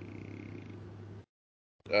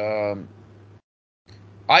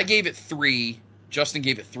 I gave it 3. Justin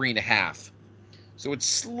gave it 3.5. So it's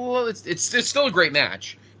slow. It's still a great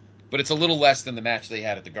match, but it's a little less than the match they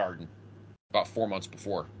had at the Garden about 4 months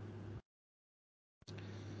before.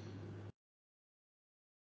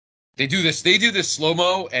 They do this slow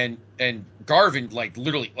mo, and Garvin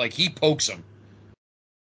literally he pokes him.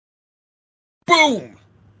 Boom!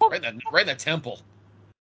 Right in the temple.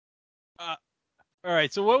 All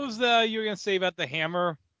right. So what was you were gonna say about the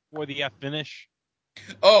hammer or the finish?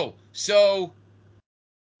 Oh, so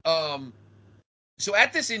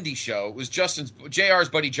at this indie show, it was JR's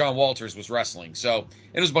buddy John Walters was wrestling. So, and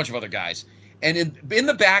it was a bunch of other guys. And in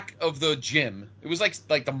the back of the gym, it was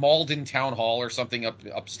like the Malden Town Hall or something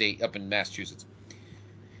upstate, up in Massachusetts.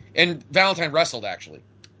 And Valentine wrestled, actually.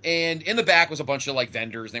 And in the back was a bunch of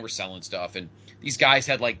vendors, and they were selling stuff. And these guys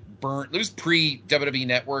had burnt, it was pre-WWE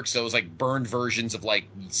Network, so it was burned versions of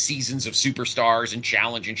seasons of Superstars and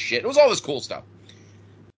Challenge and shit. It was all this cool stuff.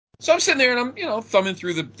 So I'm sitting there and I'm, thumbing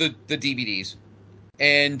through the DVDs.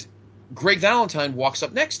 And Greg Valentine walks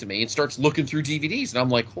up next to me and starts looking through DVDs. And I'm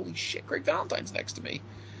like, holy shit, Greg Valentine's next to me.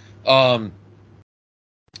 I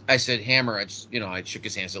said, Hammer, I shook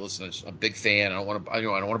his hand and said, listen, I'm a big fan. I don't want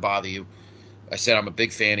to bother you. I said, I'm a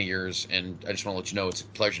big fan of yours, and I just want to let you know it's a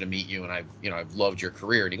pleasure to meet you, and I've loved your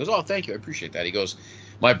career. And he goes, oh, thank you. I appreciate that. He goes,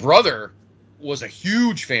 my brother was a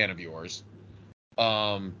huge fan of yours.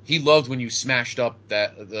 He loved when you smashed up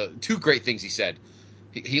the 2 great things he said.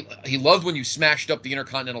 He loved when you smashed up the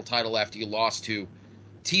Intercontinental title after you lost to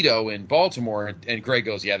Tito in Baltimore. And Greg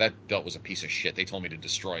goes, yeah, that belt was a piece of shit. They told me to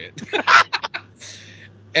destroy it.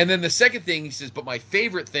 And then the second thing he says, but my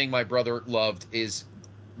favorite thing my brother loved is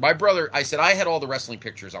my brother. I said I had all the wrestling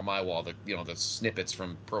pictures on my wall, the snippets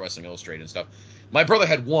from Pro Wrestling Illustrated and stuff. My brother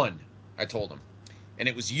had one. I told him, and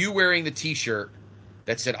it was you wearing the T-shirt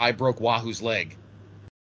that said I broke Wahoo's leg.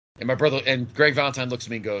 And my brother and Greg Valentine looks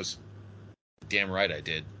at me and goes, damn right I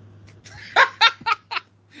did.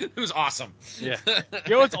 It was awesome. Yeah.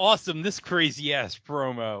 You know what's awesome? This crazy ass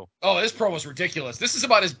promo. Oh, this promo's ridiculous. This is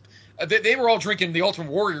about they were all drinking the Ultimate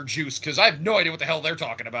Warrior juice, because I have no idea what the hell they're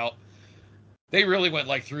talking about. They really went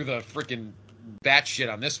through the freaking bat shit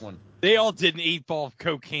on this one. They all did an 8-ball of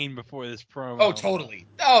cocaine before this promo. Oh, totally.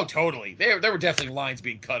 There were definitely lines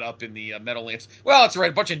being cut up in the metal lamps. Well, that's right.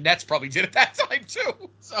 A bunch of nets probably did at that time too.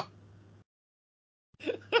 So.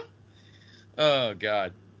 Oh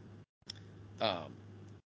God.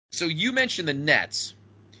 So you mentioned the nets.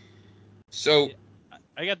 So.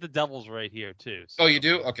 I got the Devils right here too. So. Oh, you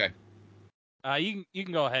do? Okay. You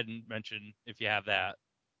can go ahead and mention if you have that.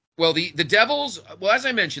 Well, the Devils. Well, as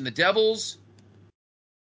I mentioned, the Devils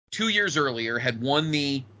 2 years earlier had won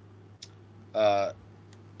the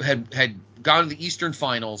had gone to the Eastern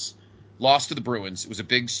Finals, lost to the Bruins. It was a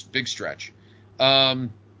big stretch.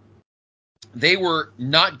 They were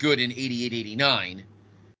not good in 88-89.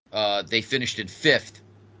 They finished in 5th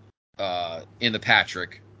in the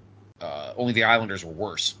Patrick. Only the Islanders were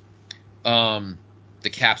worse. The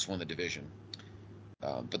Caps won the division.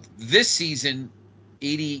 But this season,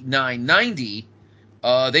 89-90,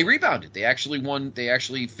 they rebounded. They actually won. They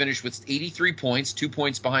actually finished with 83 points, 2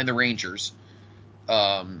 points behind the Rangers.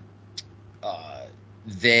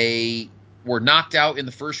 They were knocked out in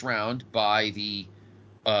the first round by the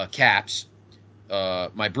Caps.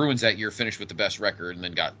 My Bruins that year finished with the best record and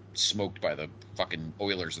then got smoked by the fucking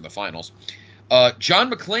Oilers in the finals. John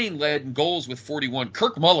McClain led in goals with 41.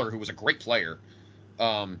 Kirk Muller, who was a great player,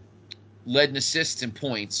 led in assists and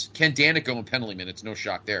points. Ken Danico in penalty minutes, no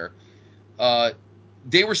shock there.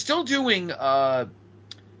 They were still doing like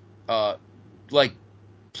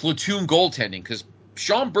platoon goaltending because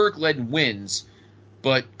Sean Burke led in wins,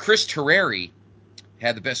 but Chris Terreri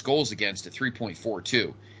had the best goals against at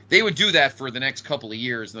 3.42. They would do that for the next couple of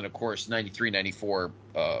years, and then, of course, 93, 94,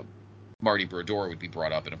 Marty Brodeur would be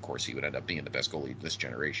brought up, and, of course, he would end up being the best goalie of this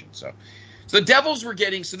generation. So the Devils were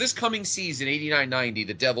getting – so this coming season, 89-90,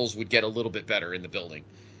 the Devils would get a little bit better in the building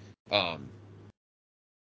and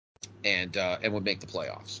would make the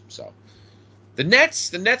playoffs. So the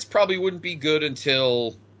Nets probably wouldn't be good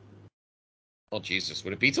until – well, Jesus,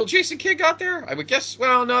 would it be till Jason Kidd got there? I would guess.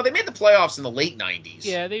 Well, no, they made the playoffs in the late 90s.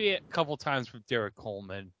 Yeah, they did a couple times with Derek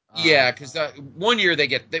Coleman. Yeah, because one year they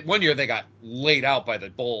got laid out by the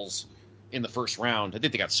Bulls in the first round. I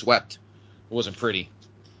think they got swept. It wasn't pretty.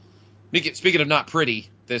 Speaking of not pretty,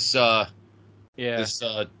 this DiBiase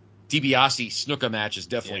Snuka match is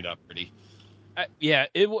definitely not pretty.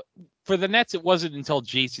 For the Nets, it wasn't until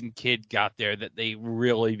Jason Kidd got there that they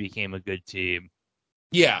really became a good team.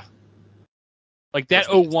 Yeah. Like that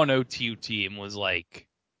 01-02 team was like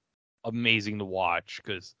amazing to watch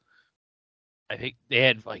because I think they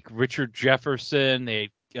had like Richard Jefferson, they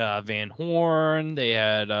had Van Horn, they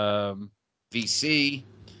had VC,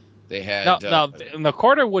 they had no,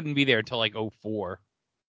 Carter wouldn't be there until like 04.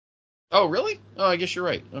 Oh, really? Oh, I guess you're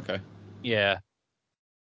right. Okay. Yeah.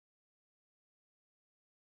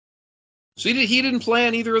 So he didn't play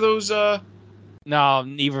on either of those No,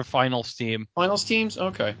 neither finals team. Finals teams?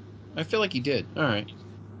 Okay. I feel like he did. All right.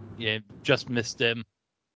 Yeah, just missed him.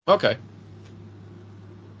 Okay.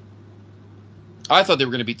 I thought they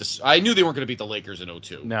were going to beat I knew they weren't going to beat the Lakers in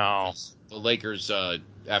 02. No. The Lakers,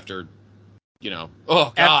 after,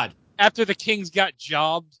 oh, God. After the Kings got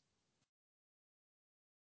jobbed.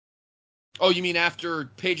 Oh, you mean after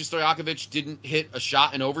Peja Stojakovic didn't hit a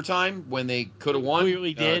shot in overtime when they could have won?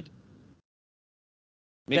 Clearly did.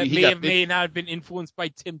 Maybe that may not have been influenced by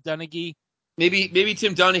Tim Donaghy. Maybe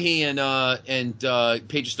Tim Donaghy and Peja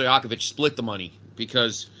Stojakovic split the money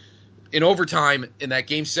because in overtime in that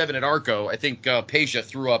Game 7 at Arco, I think Peja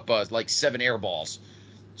threw up like 7 air balls.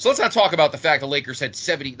 So let's not talk about the fact the Lakers had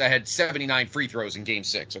 79 free throws in Game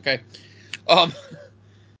 6. Okay,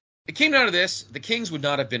 it came down to this: the Kings would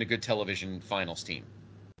not have been a good television finals team.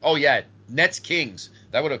 Oh yeah, Nets Kings.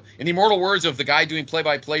 That would have, in the immortal words of the guy doing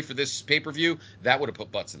play-by-play for this pay-per-view, that would have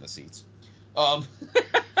put butts in the seats.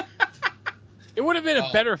 It would have been a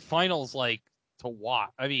better finals, like, to watch.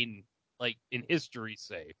 I mean, like, in history's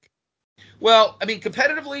sake. Well, I mean,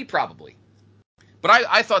 competitively, probably. But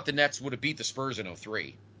I thought the Nets would have beat the Spurs in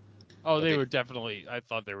 03. Oh, I thought they were definitely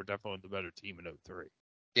the better team in 03.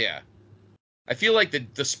 Yeah. I feel like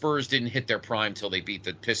the Spurs didn't hit their prime till they beat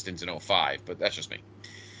the Pistons in 05, but that's just me.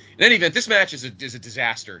 In any event, this match is a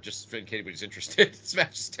disaster, just in case anybody's interested. This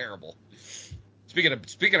match is terrible. Speaking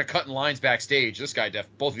of cutting lines backstage,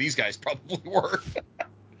 both of these guys probably were.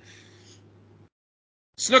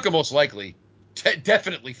 Snuka most likely,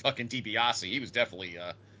 definitely fucking DiBiase. He was definitely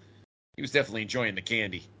enjoying the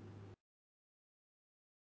candy.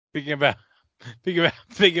 Thinking about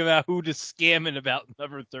who to scam in about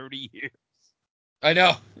another 30 years. I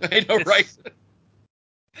know, right?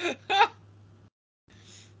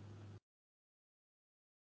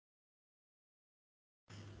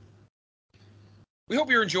 We hope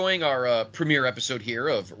you're enjoying our premiere episode here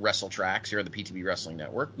of WrestleTRAXX here on the PTB Wrestling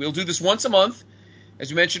Network. We'll do this once a month, as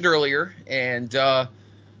we mentioned earlier, and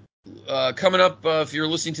coming up, if you're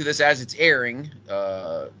listening to this as it's airing,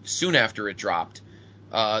 soon after it dropped,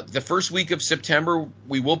 the first week of September,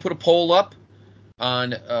 we will put a poll up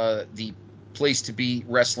on the Place to Be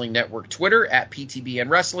Wrestling Network Twitter at PTBN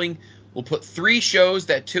Wrestling. We'll put 3 shows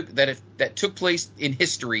that took place in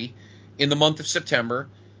history in the month of September.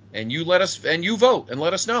 And you vote and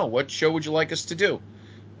let us know what show would you like us to do.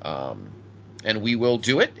 and we will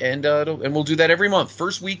do it, and we'll do that every month.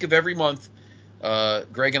 First week of every month,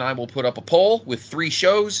 Greg and I will put up a poll with 3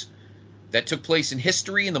 shows that took place in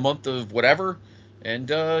history in the month of whatever, and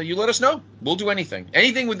you let us know. We'll do anything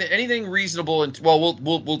reasonable, and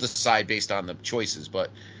we'll decide based on the choices, but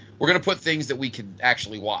we're gonna put things that we can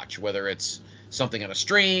actually watch, whether it's something on a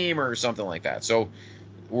stream or something like that. So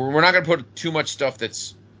we're not gonna put too much stuff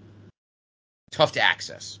that's tough to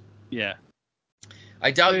access. Yeah.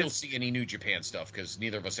 I doubt you'll see any New Japan stuff because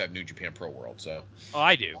neither of us have New Japan Pro World. So. Oh,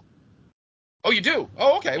 I do. Oh, you do?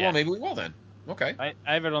 Oh, okay. Yeah. Well, maybe we will then. Okay. I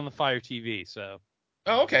have it on the Fire TV, so.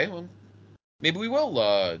 Oh, okay. Well, maybe we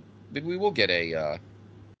will. Maybe we will get a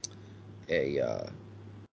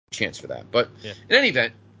chance for that. But yeah. in any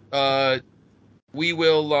event, we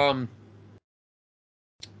will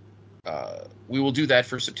do that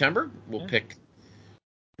for September. We'll pick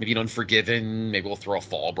maybe an Unforgiven. Maybe we'll throw a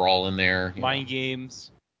Fall Brawl in there. Mind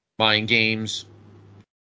Games.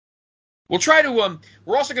 We'll try to.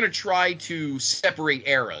 We're also going to try to separate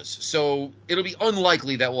eras, so it'll be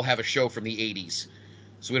unlikely that we'll have a show from the '80s,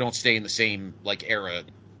 so we don't stay in the same era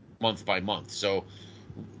month by month. So,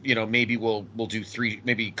 maybe we'll do 3,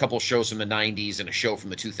 maybe a couple shows from the '90s and a show from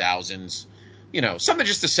the 2000s. Something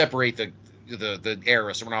just to separate the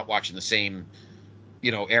era, so we're not watching the same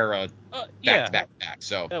era back to back.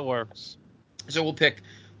 So that works. So we'll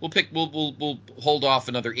hold off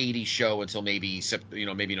another '80s show until maybe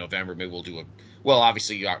November. Maybe we'll do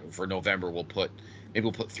obviously for November we'll put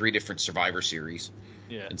 3 different Survivor Series,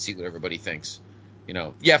 and see what everybody thinks.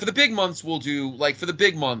 For the big months we'll do for the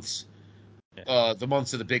big months, the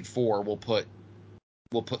months of the big 4 we'll put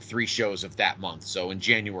 3 shows of that month. So in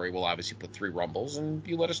January we'll obviously put 3 Rumbles, and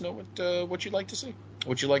you let us know what you'd like to see,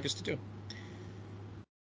 what you'd like us to do.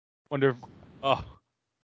 Wonder if,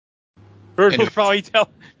 Bird will probably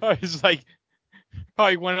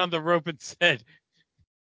probably went on the rope and said,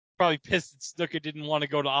 probably pissed that Snooker didn't want to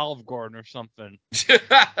go to Olive Garden or something.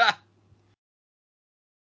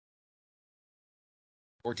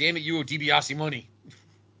 Or damn it, you owe DiBiase money.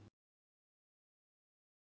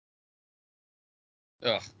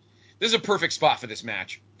 Ugh. This is a perfect spot for this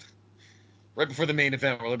match. Right before the main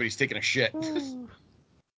event where everybody's taking a shit.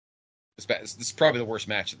 This is probably the worst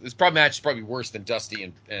match. This match is probably worse than Dusty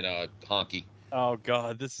and Honky. Oh,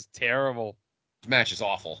 God, this is terrible. This match is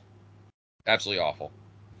awful. Absolutely awful.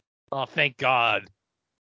 Oh, thank God.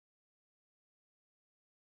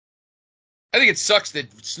 I think it sucks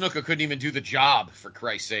that Snuka couldn't even do the job, for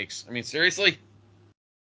Christ's sakes. I mean, seriously?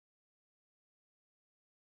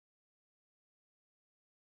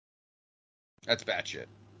 That's bad shit.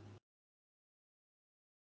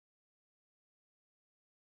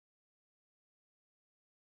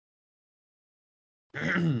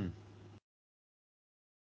 That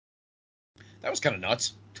was kind of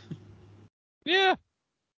nuts. Yeah.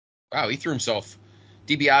 Wow, he threw himself.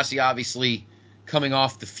 DiBiase obviously coming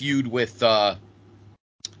off the feud with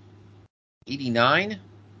 89.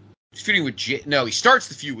 He's feuding with Jake. No, he starts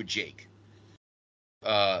the feud with Jake.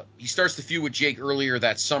 He starts the feud with Jake earlier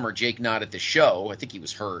that summer. Jake not at the show. I think he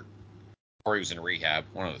was hurt, or he was in rehab.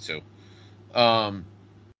 One of the two.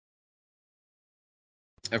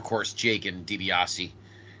 Of course, Jake and DiBiase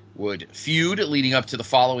would feud leading up to the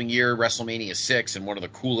following year, WrestleMania 6, and one of the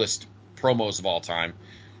coolest promos of all time,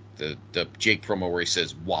 the Jake promo where he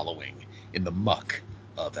says, "Wallowing in the muck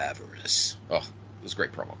of avarice." Oh, it was a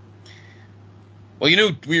great promo. Well,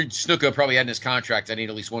 Snuka probably had in his contract, I need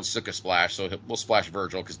at least one Snuka splash, so we'll splash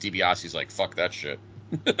Virgil, because DiBiase's like, fuck that shit.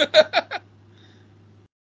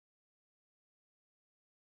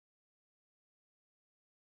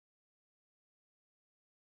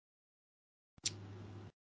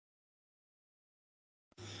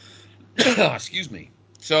 Excuse me.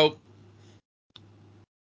 So,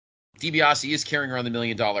 DiBiase is carrying around the $1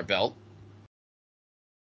 million belt.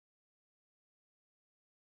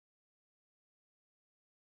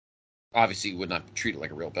 Obviously, would not treat it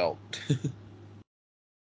like a real belt.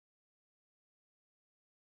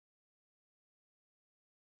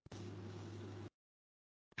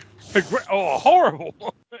 Oh, horrible.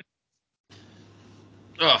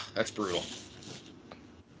 Ugh, that's brutal.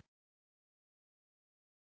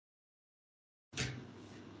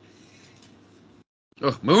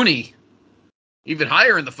 Ugh, Mooney. Even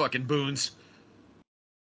higher in the fucking boons.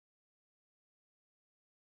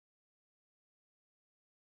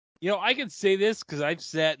 I can say this because I've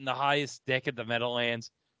sat in the highest deck at the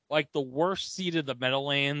Meadowlands. Like, the worst seat of the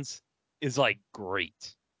Meadowlands is,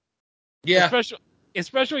 great. Yeah.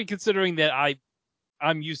 Especially considering that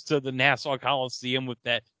I'm used to the Nassau Coliseum with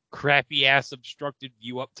that crappy-ass obstructed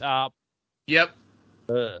view up top. Yep.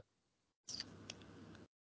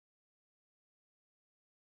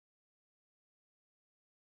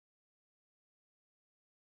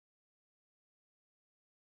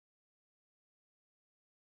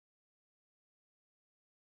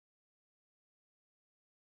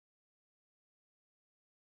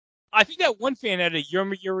 I think that one fan had a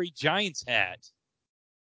Yomiuri Giants hat.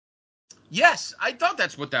 Yes, I thought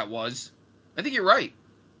that's what that was. I think you're right.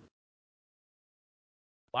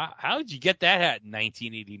 Wow, how did you get that hat in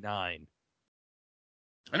 1989?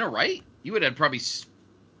 I know, right? You would have probably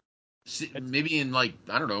maybe in like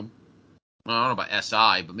I don't know about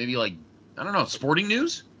SI, but maybe like I don't know, Sporting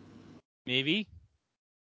News. Maybe.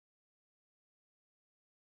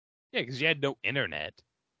 Yeah, because you had no internet.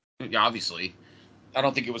 Yeah, obviously. I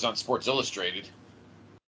don't think it was on Sports Illustrated.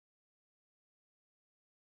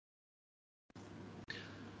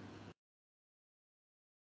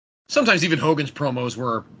 Sometimes even Hogan's promos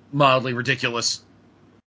were mildly ridiculous.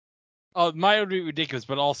 Oh, mildly ridiculous,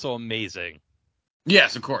 but also amazing.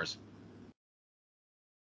 Yes, of course.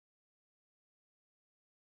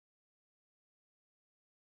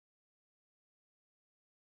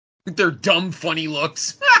 Their dumb, funny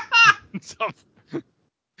looks.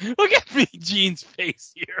 Look at me, Gene's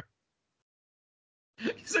face here.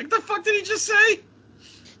 He's like, the fuck did he just say?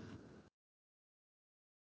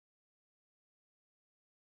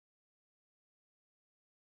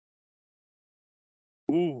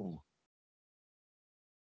 Ooh.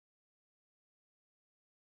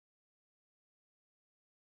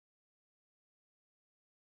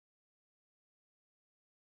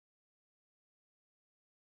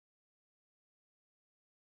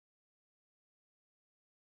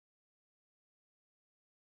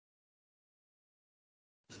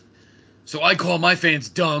 So I call my fans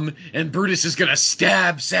dumb, and Brutus is gonna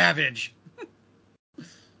stab Savage.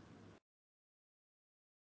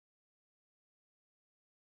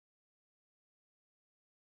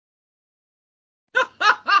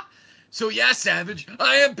 So yeah, Savage,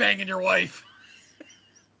 I am banging your wife.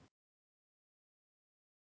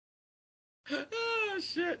 Oh,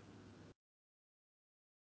 shit.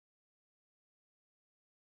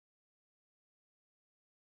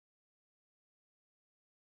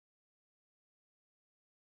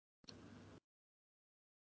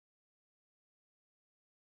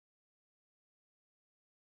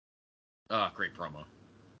 Ah, great promo.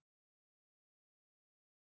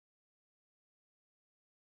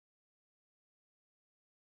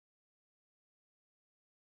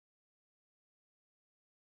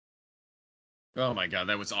 Oh my god,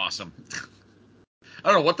 that was awesome. I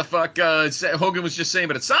don't know what the fuck Hogan was just saying,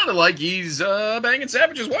 but it sounded like he's banging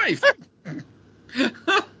Savage's wife.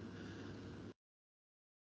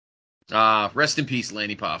 Rest in peace,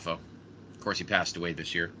 Lanny Poffo. Of course, he passed away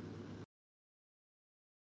this year.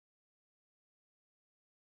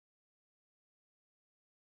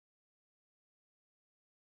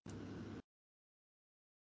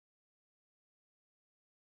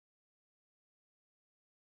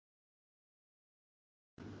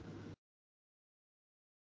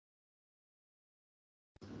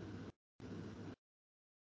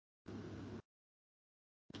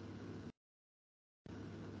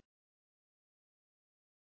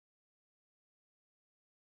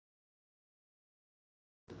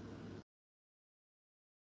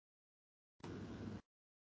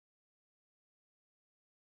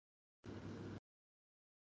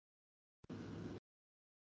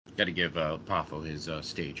 Got to give Poffo his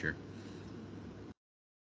stage here.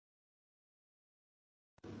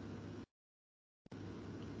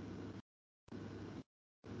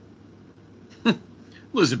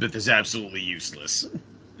 Elizabeth is absolutely useless.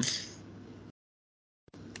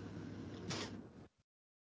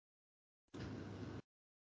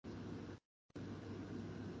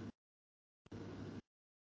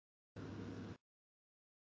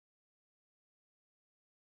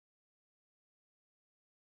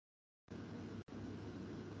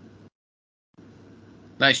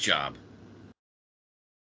 Nice job.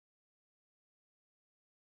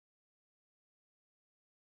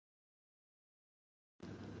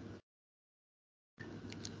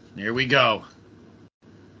 Here we go.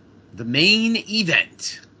 The main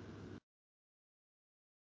event.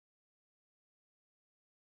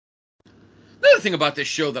 Another thing about this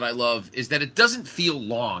show that I love is that it doesn't feel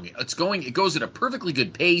long. It goes at a perfectly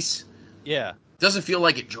good pace. Yeah. Doesn't feel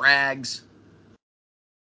like it drags.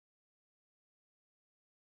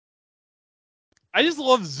 I just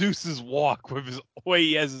love Zeus's walk with his way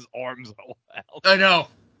he has his arms all out. I know.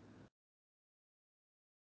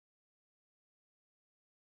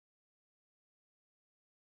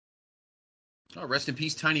 Oh, rest in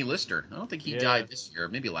peace, Tiny Lister. I don't think he died this year.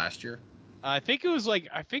 Maybe last year. I think it was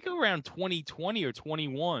around 2020 or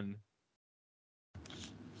 21.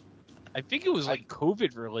 I think it was like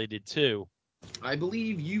COVID related too. I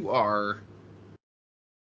believe you are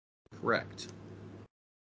correct.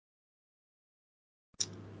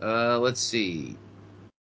 Let's see.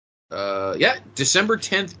 Yeah, December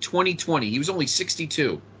 10th, 2020. He was only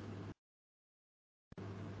 62.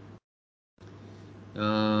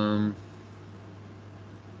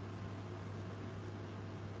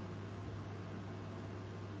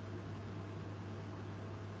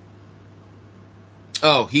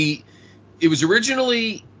 It was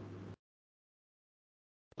originally,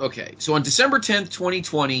 okay, so on December 10th,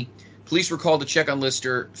 2020, police were called to check on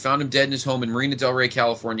Lister, found him dead in his home in Marina del Rey,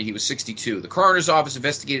 California. He was 62. The coroner's office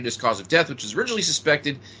investigated his cause of death, which was originally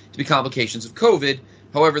suspected to be complications of COVID.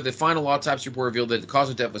 However, the final autopsy report revealed that the cause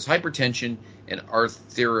of death was hypertension and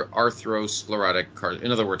arthrosclerotic,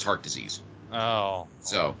 in other words, heart disease. Oh.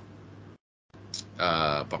 So,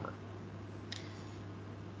 bummer.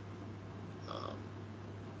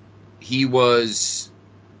 He was...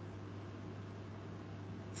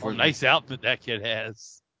 nice outfit that kid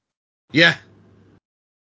has. Yeah.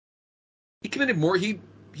 He committed more. He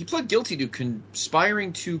pled guilty to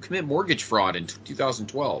conspiring to commit mortgage fraud in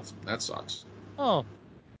 2012. That sucks. Oh.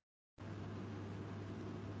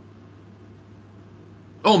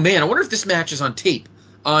 Oh, man, I wonder if this match is on tape.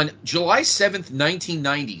 On July 7th,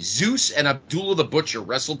 1990, Zeus and Abdullah the Butcher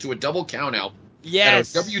wrestled to a double countout at a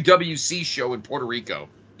WWC show in Puerto Rico.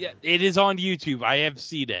 Yeah, it is on YouTube. I have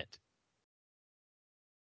seen it.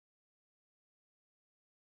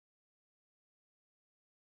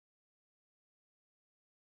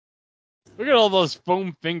 Look at all those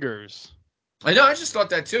foam fingers. I know, I just thought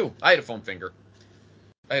that too. I had a foam finger.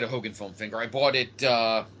 I had a Hogan foam finger. I bought it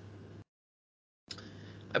at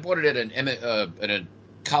a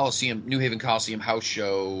Coliseum, New Haven Coliseum house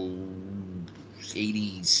show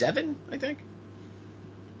 87, I think.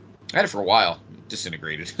 I had it for a while. It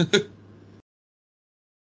disintegrated.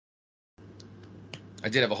 I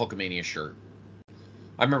did have a Hulkamania shirt.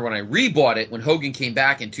 I remember when I rebought it when Hogan came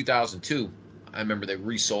back in 2002. I remember they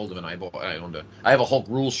resold him, and I owned it. I have a Hulk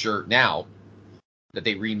Rules shirt now that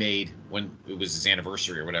they remade when it was his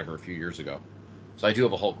anniversary or whatever a few years ago. So I do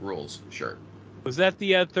have a Hulk Rules shirt. Was that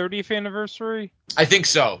the 30th anniversary? I think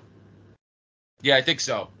so. Yeah, I think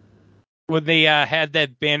so. When they had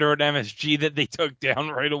that banner at MSG that they took down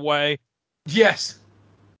right away? Yes.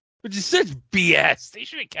 Which is such BS. They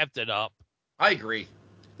should have kept it up. I agree.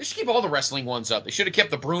 They should keep all the wrestling ones up. They should have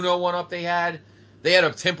kept the Bruno one up they had. They had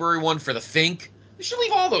a temporary one for the Fink. They should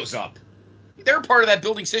leave all those up. They're part of that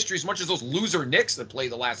building's history as much as those loser Knicks that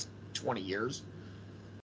played the last 20 years.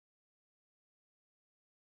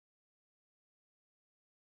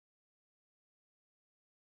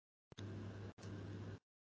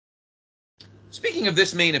 Speaking of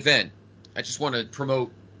this main event, I just want to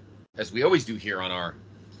promote, as we always do here on our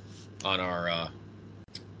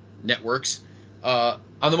networks, on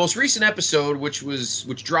the most recent episode, which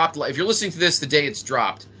dropped. If you're listening to this the day it's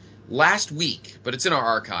dropped, last week, but it's in our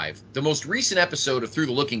archive. The most recent episode of Through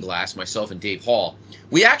the Looking Glass, myself and Dave Hall,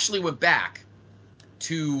 we actually went back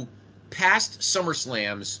to past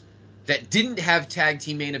SummerSlams that didn't have tag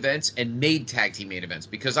team main events and made tag team main events,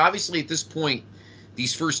 because obviously at this point,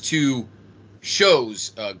 these first two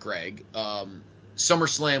shows, Greg,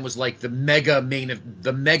 SummerSlam was like the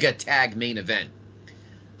mega tag main event.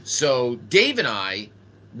 So Dave and I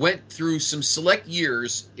went through some select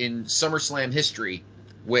years in SummerSlam history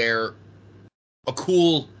where a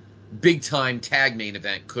cool big time tag main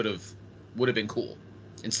event would have been cool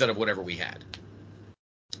instead of whatever we had.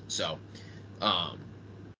 So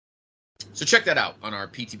check that out on our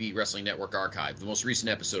PTB Wrestling Network archive, the most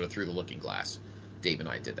recent episode of Through the Looking Glass. Dave and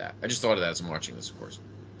I did that. I just thought of that as I'm watching this, of course.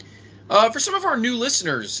 For some of our new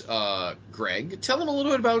listeners, Greg, tell them a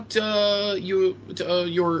little bit about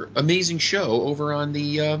your amazing show over on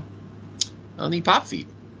the Pop feed.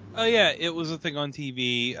 Oh yeah, it was a thing on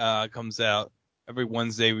TV. Comes out every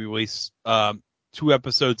Wednesday. We release 2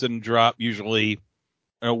 episodes in a drop, usually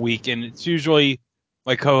in a week, and it's usually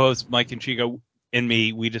my co-host Mike and Chico and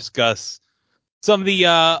me. We discuss some of the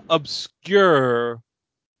obscure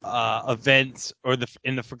events or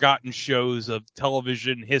in the forgotten shows of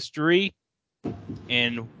television history,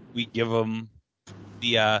 and we give them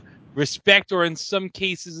the respect, or in some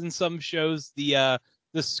cases, in some shows, the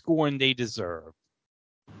scorn they deserve.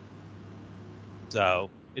 So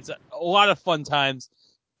it's a lot of fun times.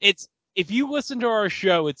 If you listen to our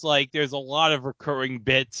show, it's like there's a lot of recurring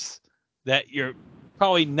bits that you're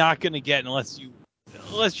probably not going to get unless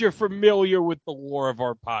you're familiar with the lore of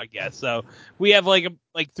our podcast. So we have like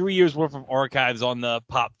 3 years worth of archives on the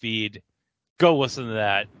Pop feed. Go listen to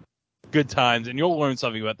that. Good times, and you'll learn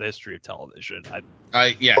something about the history of television.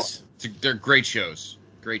 Yes, they're great shows.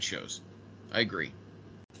 Great shows. I agree.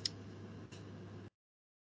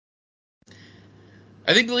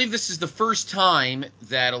 I believe this is the first time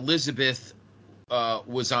that Elizabeth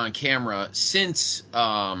was on camera since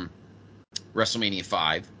WrestleMania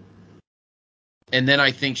 5. And then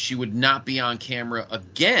I think she would not be on camera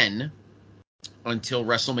again until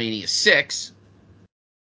WrestleMania 6.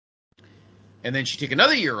 And then she'd take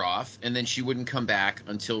another year off, and then she wouldn't come back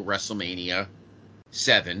until WrestleMania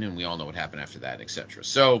 7, and we all know what happened after that, etc.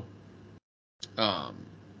 So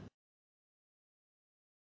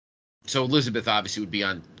Elizabeth obviously would be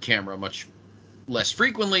on camera much less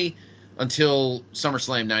frequently until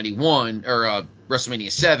SummerSlam 91, or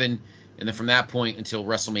WrestleMania 7, and then from that point until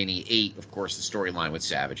WrestleMania 8, of course, the storyline with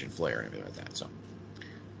Savage and Flair and everything like that. So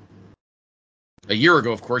a year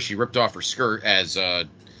ago, of course, she ripped off her skirt as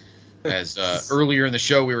earlier in the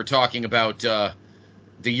show we were talking about the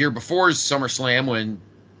year before's SummerSlam when,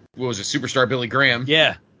 what was it, Superstar Billy Graham.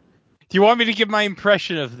 Yeah. Do you want me to give my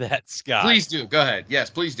impression of that, Scott? Please do. Go ahead.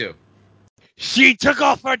 Yes, please do. She took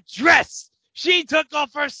off her dress. She took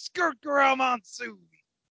off her skirt, girl monsoon.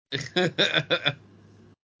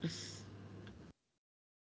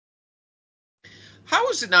 How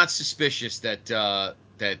is it not suspicious that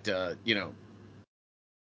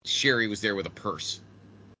Sherry was there with a purse?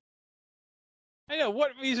 I know.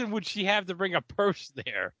 What reason would she have to bring a purse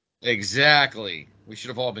there? Exactly. We should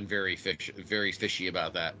have all been very fishy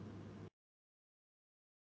about that.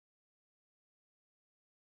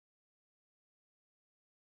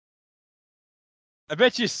 I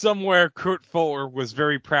bet you somewhere Kurt Fuller was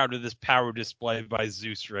very proud of this power display by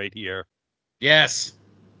Zeus right here. Yes.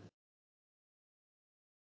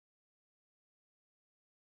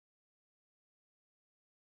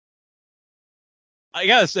 I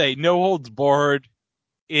gotta say, No Holds Barred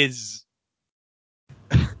is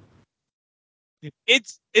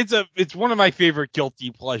it's one of my favorite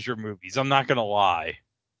guilty pleasure movies. I'm not gonna lie.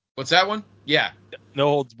 What's that one? Yeah. No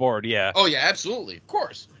Holds Barred, yeah. Oh yeah, absolutely. Of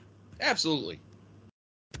course. Absolutely.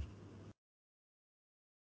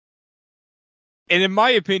 And in my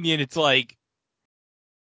opinion, it's like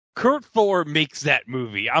Kurt Fuller makes that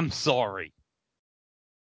movie. I'm sorry.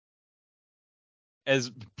 As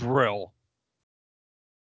Brill.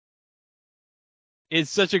 It's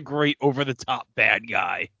such a great over-the-top bad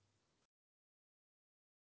guy.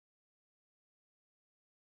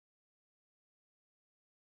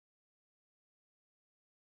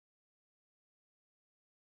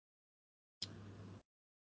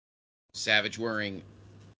 Savage wearing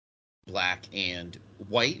black and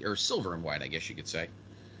white, or silver and white, I guess you could say.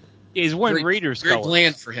 He's wearing Raiders very colors.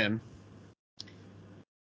 bland for him.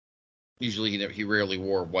 Usually he rarely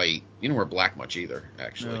wore white. He didn't wear black much either,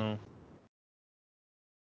 actually. No.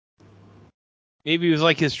 Maybe it was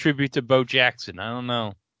like his tribute to Bo Jackson. I don't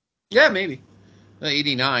know. Yeah, maybe.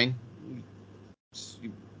 89.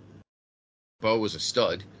 Bo was a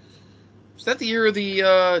stud. Was that the year of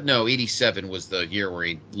the... no, 87 was the year where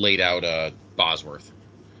he laid out Bosworth.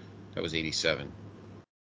 That was 87.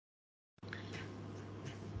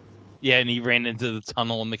 Yeah, and he ran into the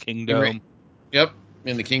tunnel in the Kingdom. Yep,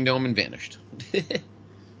 in the Kingdom and vanished.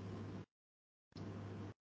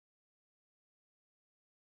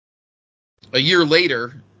 A year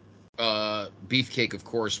later, Beefcake, of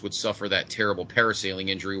course, would suffer that terrible parasailing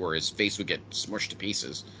injury where his face would get smushed to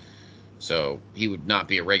pieces. So he would not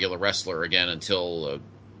be a regular wrestler again until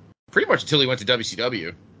pretty much until he went to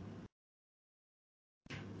WCW.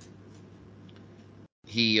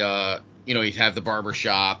 He'd have the barber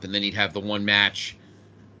shop, and then he'd have the one match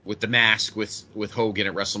with the mask with Hogan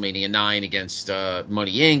at WrestleMania 9 against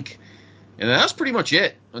Money Inc. And that was pretty much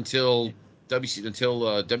it until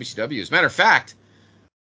WCW. As a matter of fact,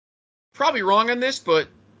 probably wrong on this, but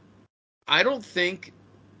I don't think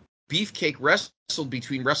Beefcake wrestled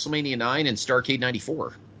between WrestleMania 9 and Starrcade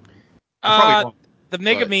 94. I'm probably wrong. The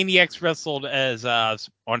Megamaniacs wrestled as on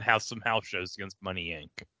some house shows against Money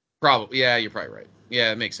Inc. Probably, yeah, you're probably right.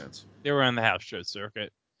 Yeah, it makes sense. They were on the house show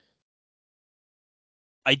circuit.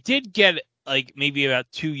 I did get, like, maybe about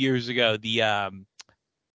 2 years ago, the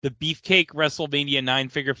Beefcake WrestleMania 9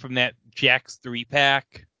 figure from that Jack's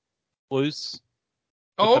 3-pack loose.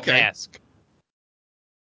 Oh, okay. The mask.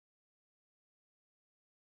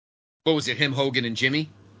 What was it, him, Hogan, and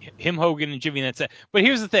Jimmy? Him, Hogan, and Jimmy, that's it. But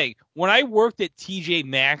here's the thing. When I worked at TJ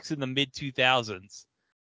Maxx in the mid-2000s,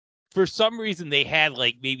 for some reason they had,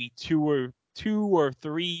 like, maybe two or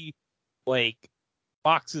three, like,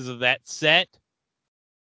 boxes of that set.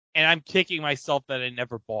 And I'm kicking myself that I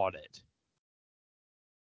never bought it.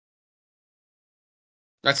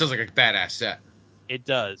 That sounds like a badass set. It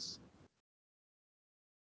does.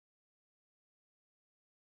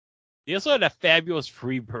 They also had a fabulous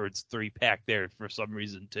Freebirds 3-pack there for some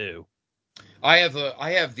reason too. I have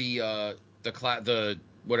the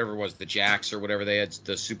whatever it was, the Jacks or whatever they had,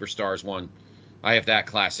 the Superstars one, I have that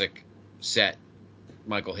classic set.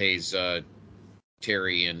 Michael Hayes,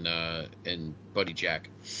 Terry, and Buddy Jack.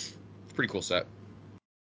 It's a pretty cool set.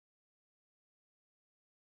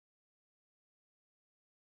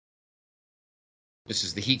 This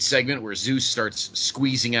is the heat segment where Zeus starts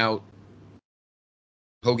squeezing out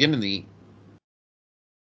Hogan in the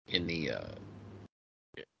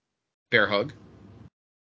bear hug.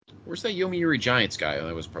 Where's that Yomiuri Giants guy? Oh,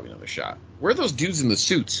 that was probably another shot. Where are those dudes in the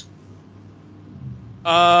suits?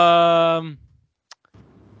 I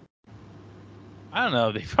don't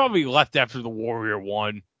know. They probably left after the Warrior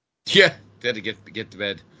won. Yeah, they had to get to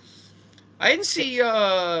bed. I didn't see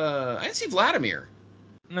Vladimir.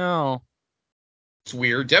 No. It's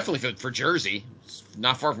weird. Definitely for Jersey. It's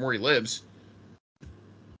not far from where he lives.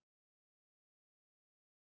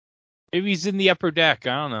 Maybe he's in the upper deck.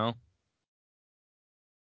 I don't know.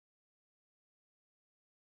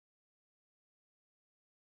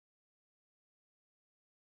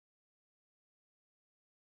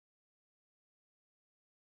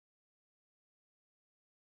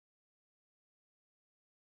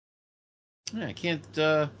 Yeah, I can't.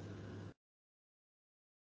 That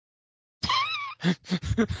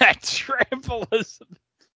trampolism.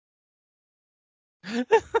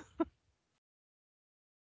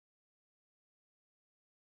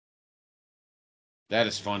 That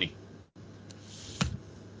is funny.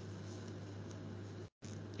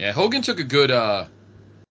 Yeah, Hogan took a good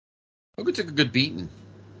beating.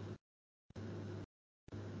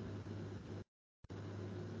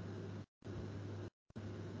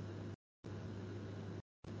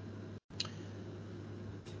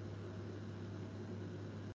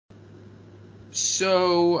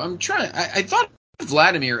 So I'm trying. I thought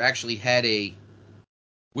Vladimir actually had a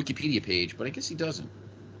Wikipedia page, but I guess he doesn't.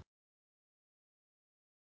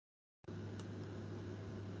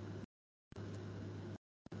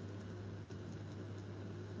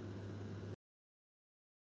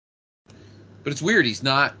 But it's weird. He's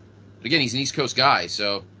not. Again, he's an East Coast guy,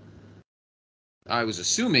 so I was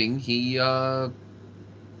assuming he was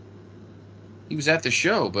at the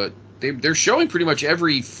show. But they're showing pretty much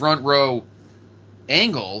every front row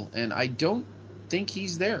angle, and I don't think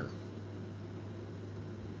he's there.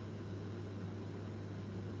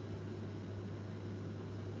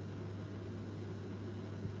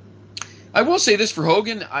 I will say this for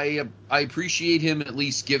Hogan. I appreciate him at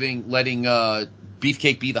least letting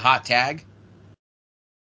Beefcake be the hot tag.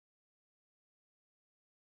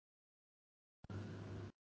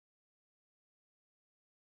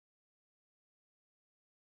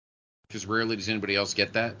 Because rarely does anybody else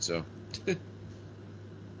get that. So.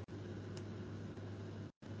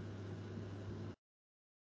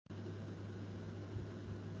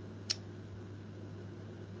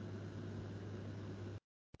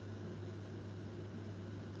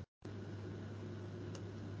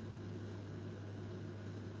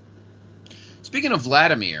 Speaking of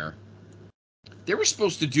Vladimir, they were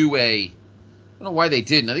supposed to do I don't know why they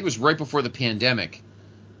didn't. I think it was right before the pandemic.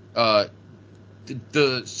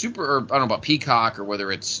 The Super, or I don't know about Peacock or whether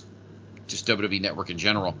it's just WWE Network in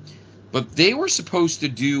general, but they were supposed to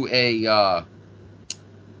do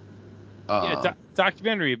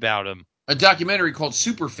Documentary about him. a documentary called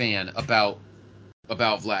Superfan about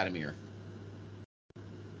Vladimir.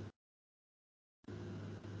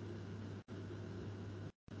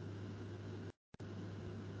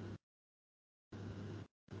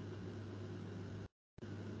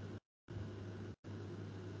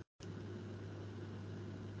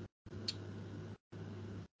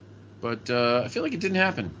 But I feel like it didn't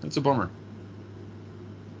happen. That's a bummer.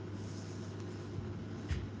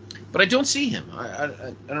 But I don't see him.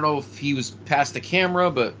 I don't know if he was past the camera,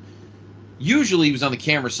 but usually he was on the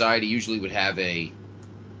camera side. He usually would have a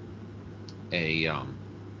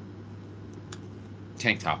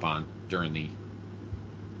tank top on during the.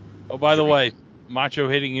 Oh, by the way, Macho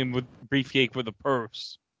hitting him with Beefcake with a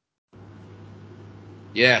purse.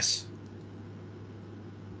 Yes.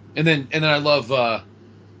 And then I love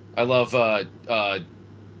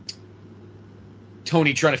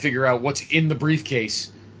Tony trying to figure out what's in the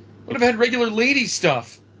briefcase. What if I had regular lady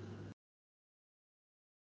stuff?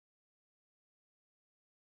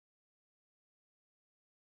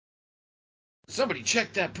 Somebody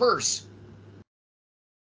check that purse.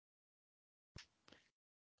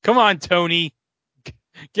 Come on, Tony.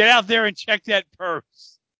 Get out there and check that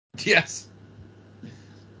purse. Yes.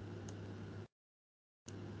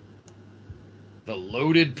 The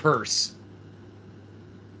loaded purse.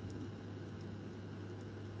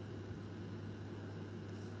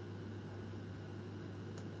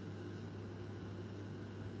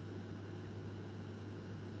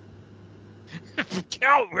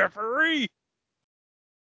 Count, referee.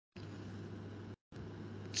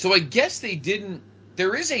 So I guess they didn't.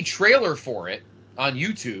 There is a trailer for it on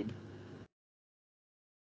YouTube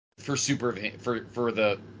for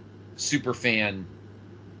the super fan.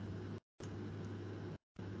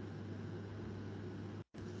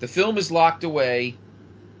 The film is locked away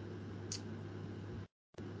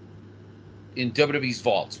in WWE's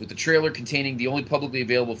vaults, with the trailer containing the only publicly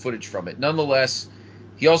available footage from it. Nonetheless,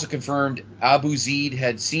 he also confirmed Abu Zaid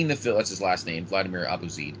had seen the film. That's his last name, Vladimir Abu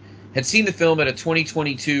Zaid. Had seen the film at a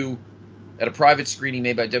 2022 at a private screening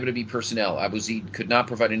made by WWE personnel. Abu Zaid could not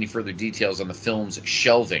provide any further details on the film's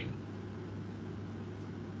shelving.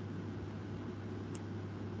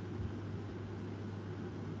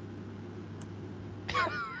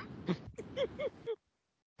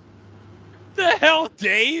 The hell,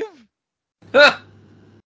 Dave?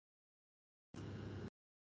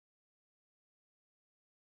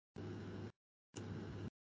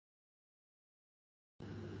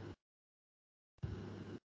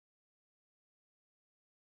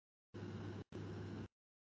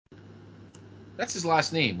 That's his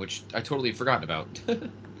last name, which I totally had forgotten about.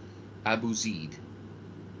 Abu Zaid.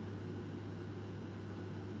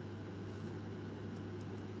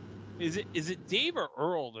 Is it Dave or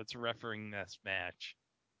Earl that's refereeing this match?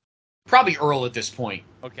 Probably Earl at this point.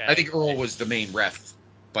 Okay. I think Earl was the main ref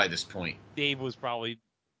by this point. Dave was probably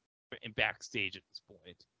in backstage at this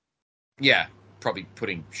point. Yeah, probably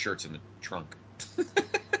putting shirts in the trunk.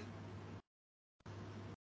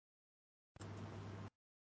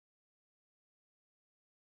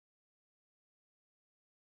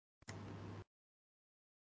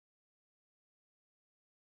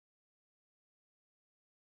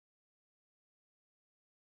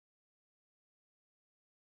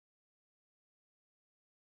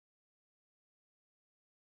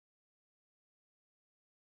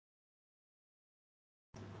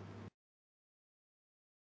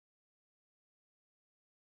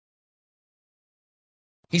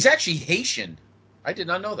 He's actually Haitian. I did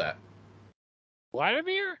not know that.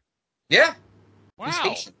 Vladimir? Yeah. Wow. He's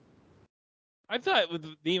Haitian. I thought with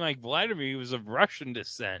the name like Vladimir, he was of Russian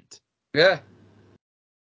descent. Yeah.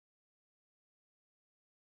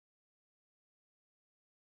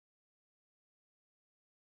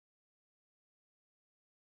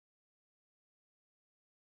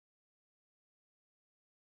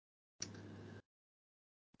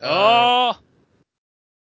 Oh!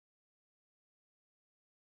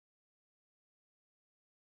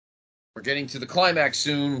 We're getting to the climax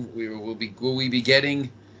soon. Will we be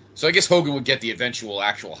getting? So I guess Hogan would get the eventual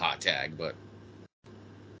actual hot tag, but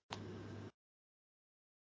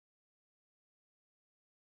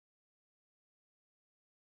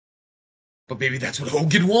maybe that's what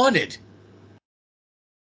Hogan wanted.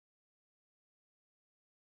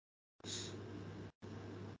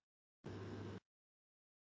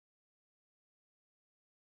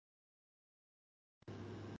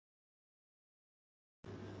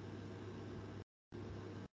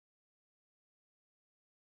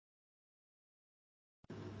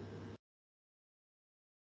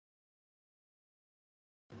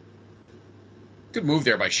 Good move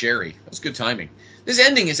there by Sherry. That was good timing. This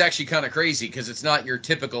ending is actually kind of crazy because it's not your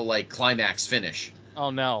typical like climax finish. Oh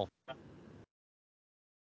no.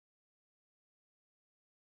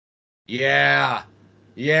 Yeah.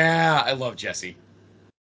 Yeah, I love Jesse.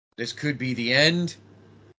 This could be the end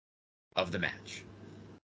of the match.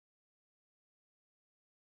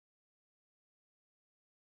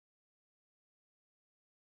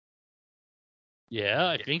 Yeah,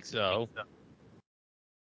 I think so.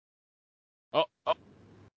 Oh.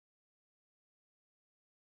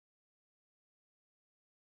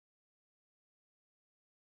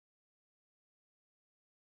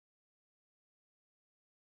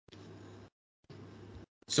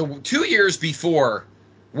 So 2 years before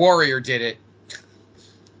Warrior did it,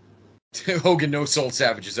 Hogan no-sold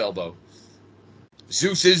Savage's elbow.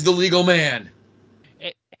 Zeus is the legal man.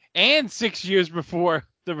 And 6 years before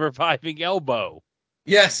the reviving elbow.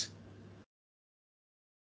 Yes.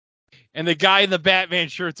 And the guy in the Batman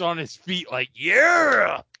shirt's on his feet like,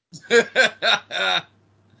 yeah! He's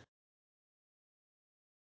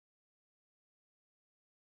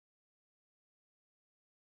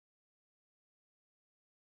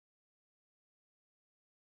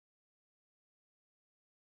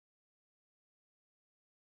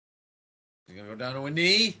gonna go down to a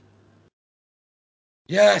knee.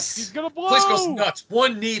 Yes. He's gonna blow! Place goes nuts.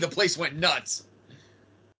 One knee, the place went nuts.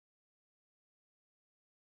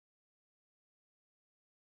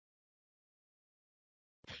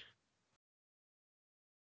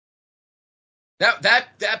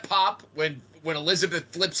 That pop when Elizabeth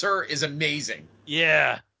flips her is amazing.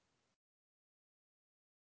 Yeah.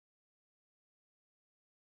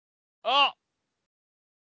 Oh,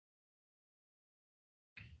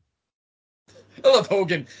 I love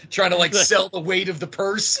Hogan trying to like sell the weight of the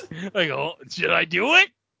purse. like, oh, should I do it?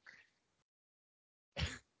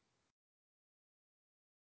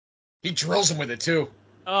 He drills him with it too.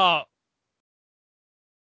 Oh.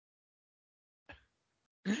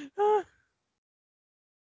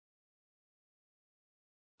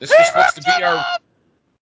 This was supposed to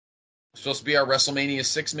be our WrestleMania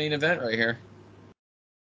 6 main event right here.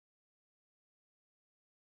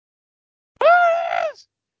 Yes!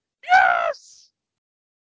 Yes!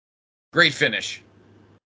 Great finish.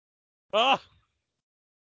 Oh.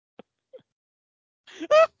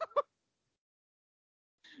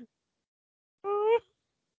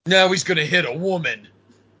 Now he's going to hit a woman.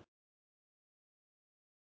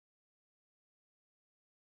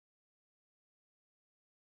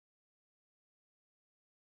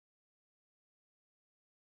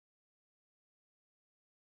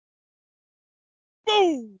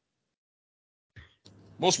 Boom!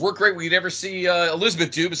 Most work rate we'd ever see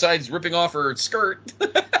Elizabeth do besides ripping off her skirt.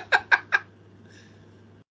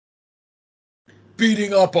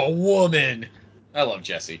 Beating up a woman. I love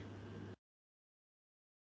Jesse.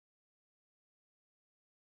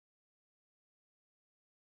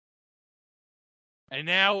 And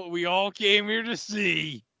now what we all came here to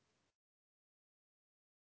see.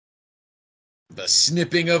 The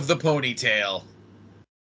snipping of the ponytail.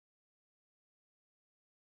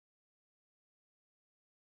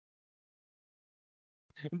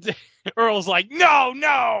 Earl's like, no,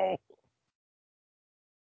 no!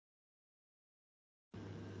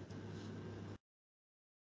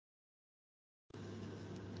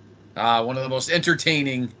 One of the most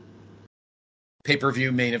entertaining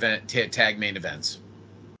pay-per-view main event, tag main events.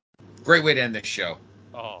 Great way to end this show.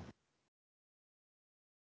 Oh.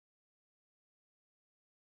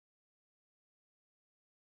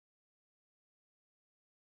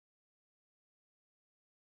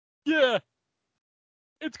 Yeah.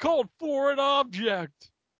 It's called Foreign Object.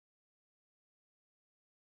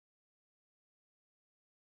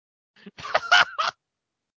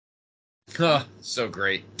 So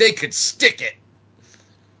great. They could stick it.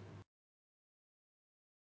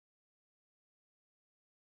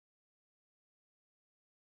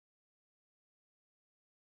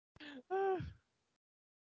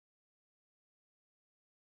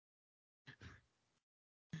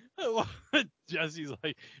 Jesse's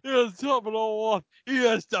like, to top it all off, he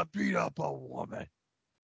has to beat up a woman.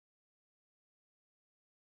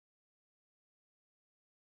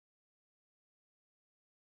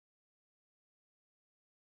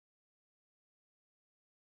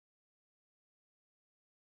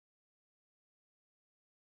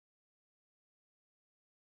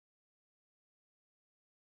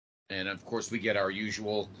 And of course, we get our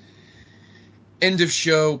usual end of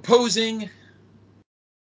show posing.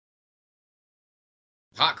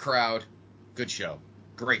 Hot crowd. Good show.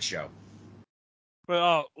 Great show.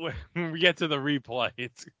 Well, when we get to the replay,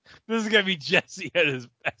 this is going to be Jesse at his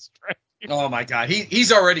best, right? Oh my god.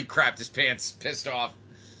 He's already crapped his pants, pissed off.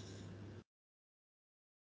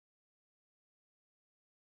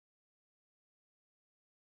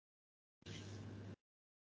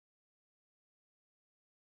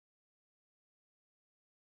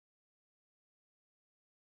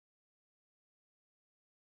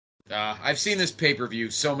 I've seen this pay-per-view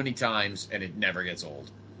so many times, and it never gets old.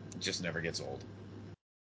 It just never gets old.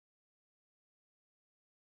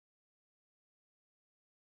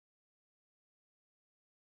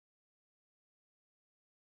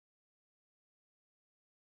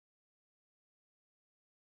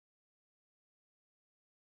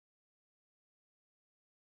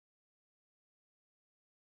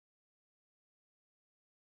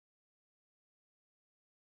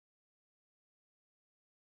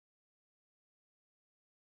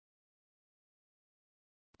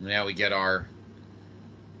 Now we get our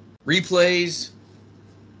replays.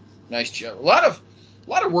 Nice job. A lot of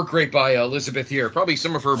work rate by Elizabeth here. Probably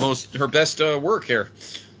some of her best work here.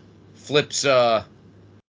 Flips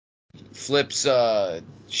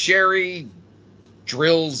Sherry,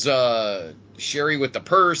 drills Sherry with the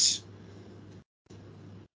purse.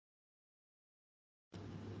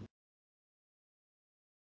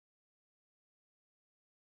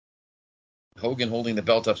 Hogan holding the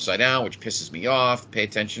belt upside down, which pisses me off. Pay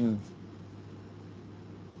attention.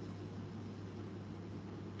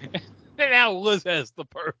 And now Liz has the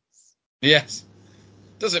purse. Yes.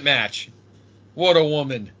 Doesn't match. What a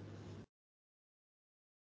woman.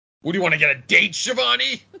 What do you want to get a date,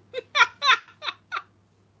 Shivani?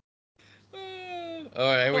 All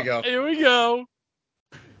right, here we go. Here we go.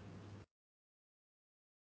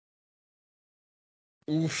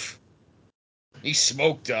 Oof. He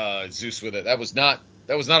smoked Zeus with it. That was not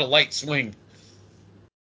a light swing.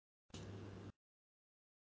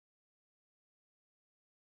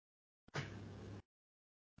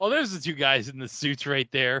 Oh, there's the two guys in the suits right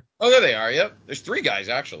there. Oh, there they are. Yep. There's three guys,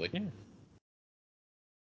 actually. Yeah.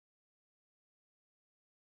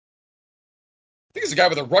 I think there's a guy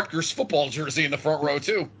with a Rutgers football jersey in the front row,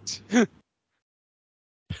 too. Who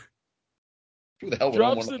the hell would own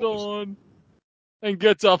one Drops of it those? on and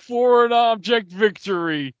gets a foreign object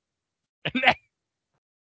victory.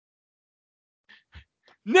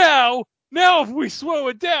 Now, if we slow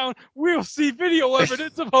it down, we'll see video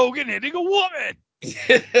evidence of Hogan hitting a woman.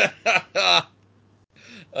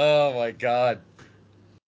 Oh, my God.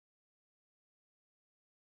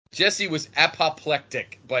 Jesse was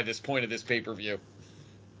apoplectic by this point of this pay-per-view.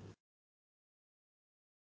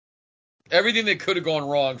 Everything that could have gone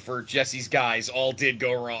wrong for Jesse's guys all did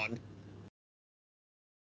go wrong.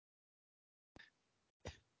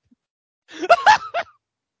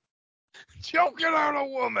 Choking out a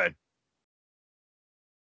woman.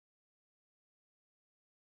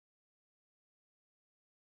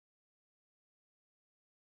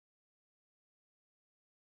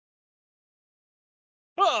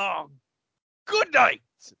 Oh, good night.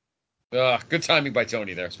 Good timing by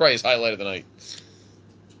Tony there. It's probably his highlight of the night.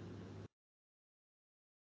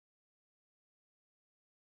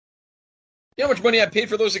 You know how much money I paid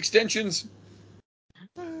for those extensions?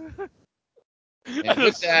 And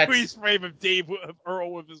with that, squeeze frame of Dave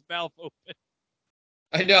Earl with his mouth open.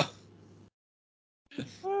 I know.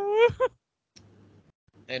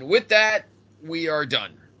 And with that, we are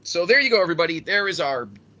done. So there you go, everybody. There is our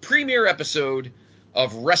premiere episode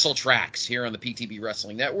of WrestleTRAXX here on the PTB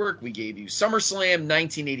Wrestling Network. We gave you SummerSlam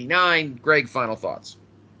 1989. Greg, final thoughts.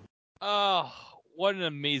 Oh, what an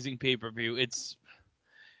amazing pay-per-view. It's,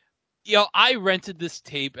 I rented this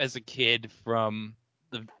tape as a kid from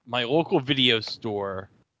my local video store,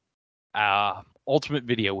 Ultimate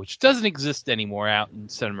Video, which doesn't exist anymore out in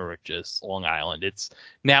Cinema Riches, Long Island. It's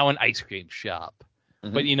now an ice cream shop.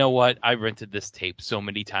 Mm-hmm. But you know what? I rented this tape so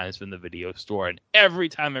many times from the video store, and every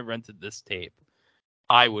time I rented this tape,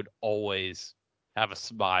 I would always have a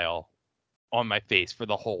smile on my face for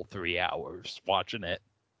the whole 3 hours watching it.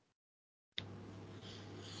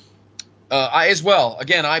 I as well.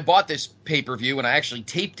 Again, I bought this pay-per-view and I actually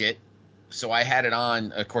taped it, so I had it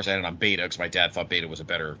on. Of course, I had it on beta because my dad thought beta was a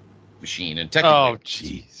better machine, and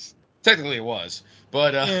technically it was.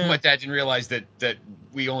 But my dad didn't realize that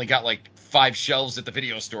we only got like 5 shelves at the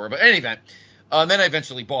video store. But in any event, then I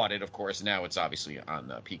eventually bought it, of course. And now it's obviously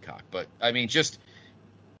on Peacock. But I mean,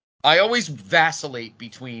 I always vacillate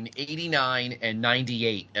between 89 and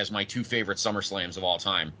 98 as my 2 favorite SummerSlams of all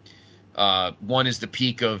time. One is the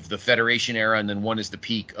peak of the Federation era, and then one is the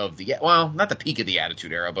peak of not the peak of the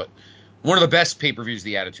Attitude Era, but one of the best pay-per-views of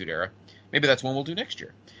the Attitude Era. Maybe that's one we'll do next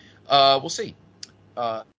year. We'll see.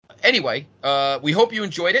 Anyway, we hope you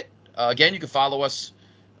enjoyed it. Again, you can follow us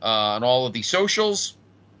on all of the socials.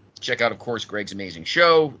 Check out, of course, Greg's amazing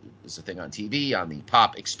show. It's a thing on TV, on the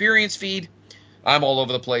Pop Experience feed. I'm all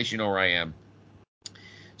over the place. You know where I am.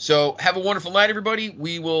 So have a wonderful night, everybody.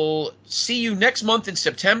 We will see you next month in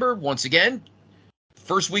September. Once again,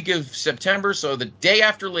 first week of September, so the day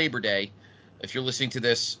after Labor Day, if you're listening to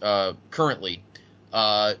this currently,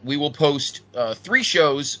 we will post 3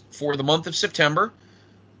 shows for the month of September.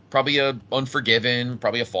 Probably a Unforgiven,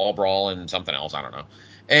 probably a Fall Brawl, and something else. I don't know.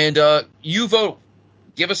 And you vote.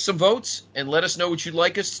 Give us some votes and let us know what you'd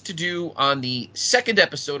like us to do on the second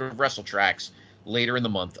episode of WrestleTRAXX later in the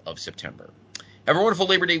month of September. Have a wonderful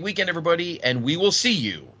Labor Day weekend, everybody, and we will see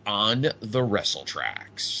you on the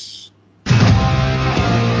WrestleTRAXX.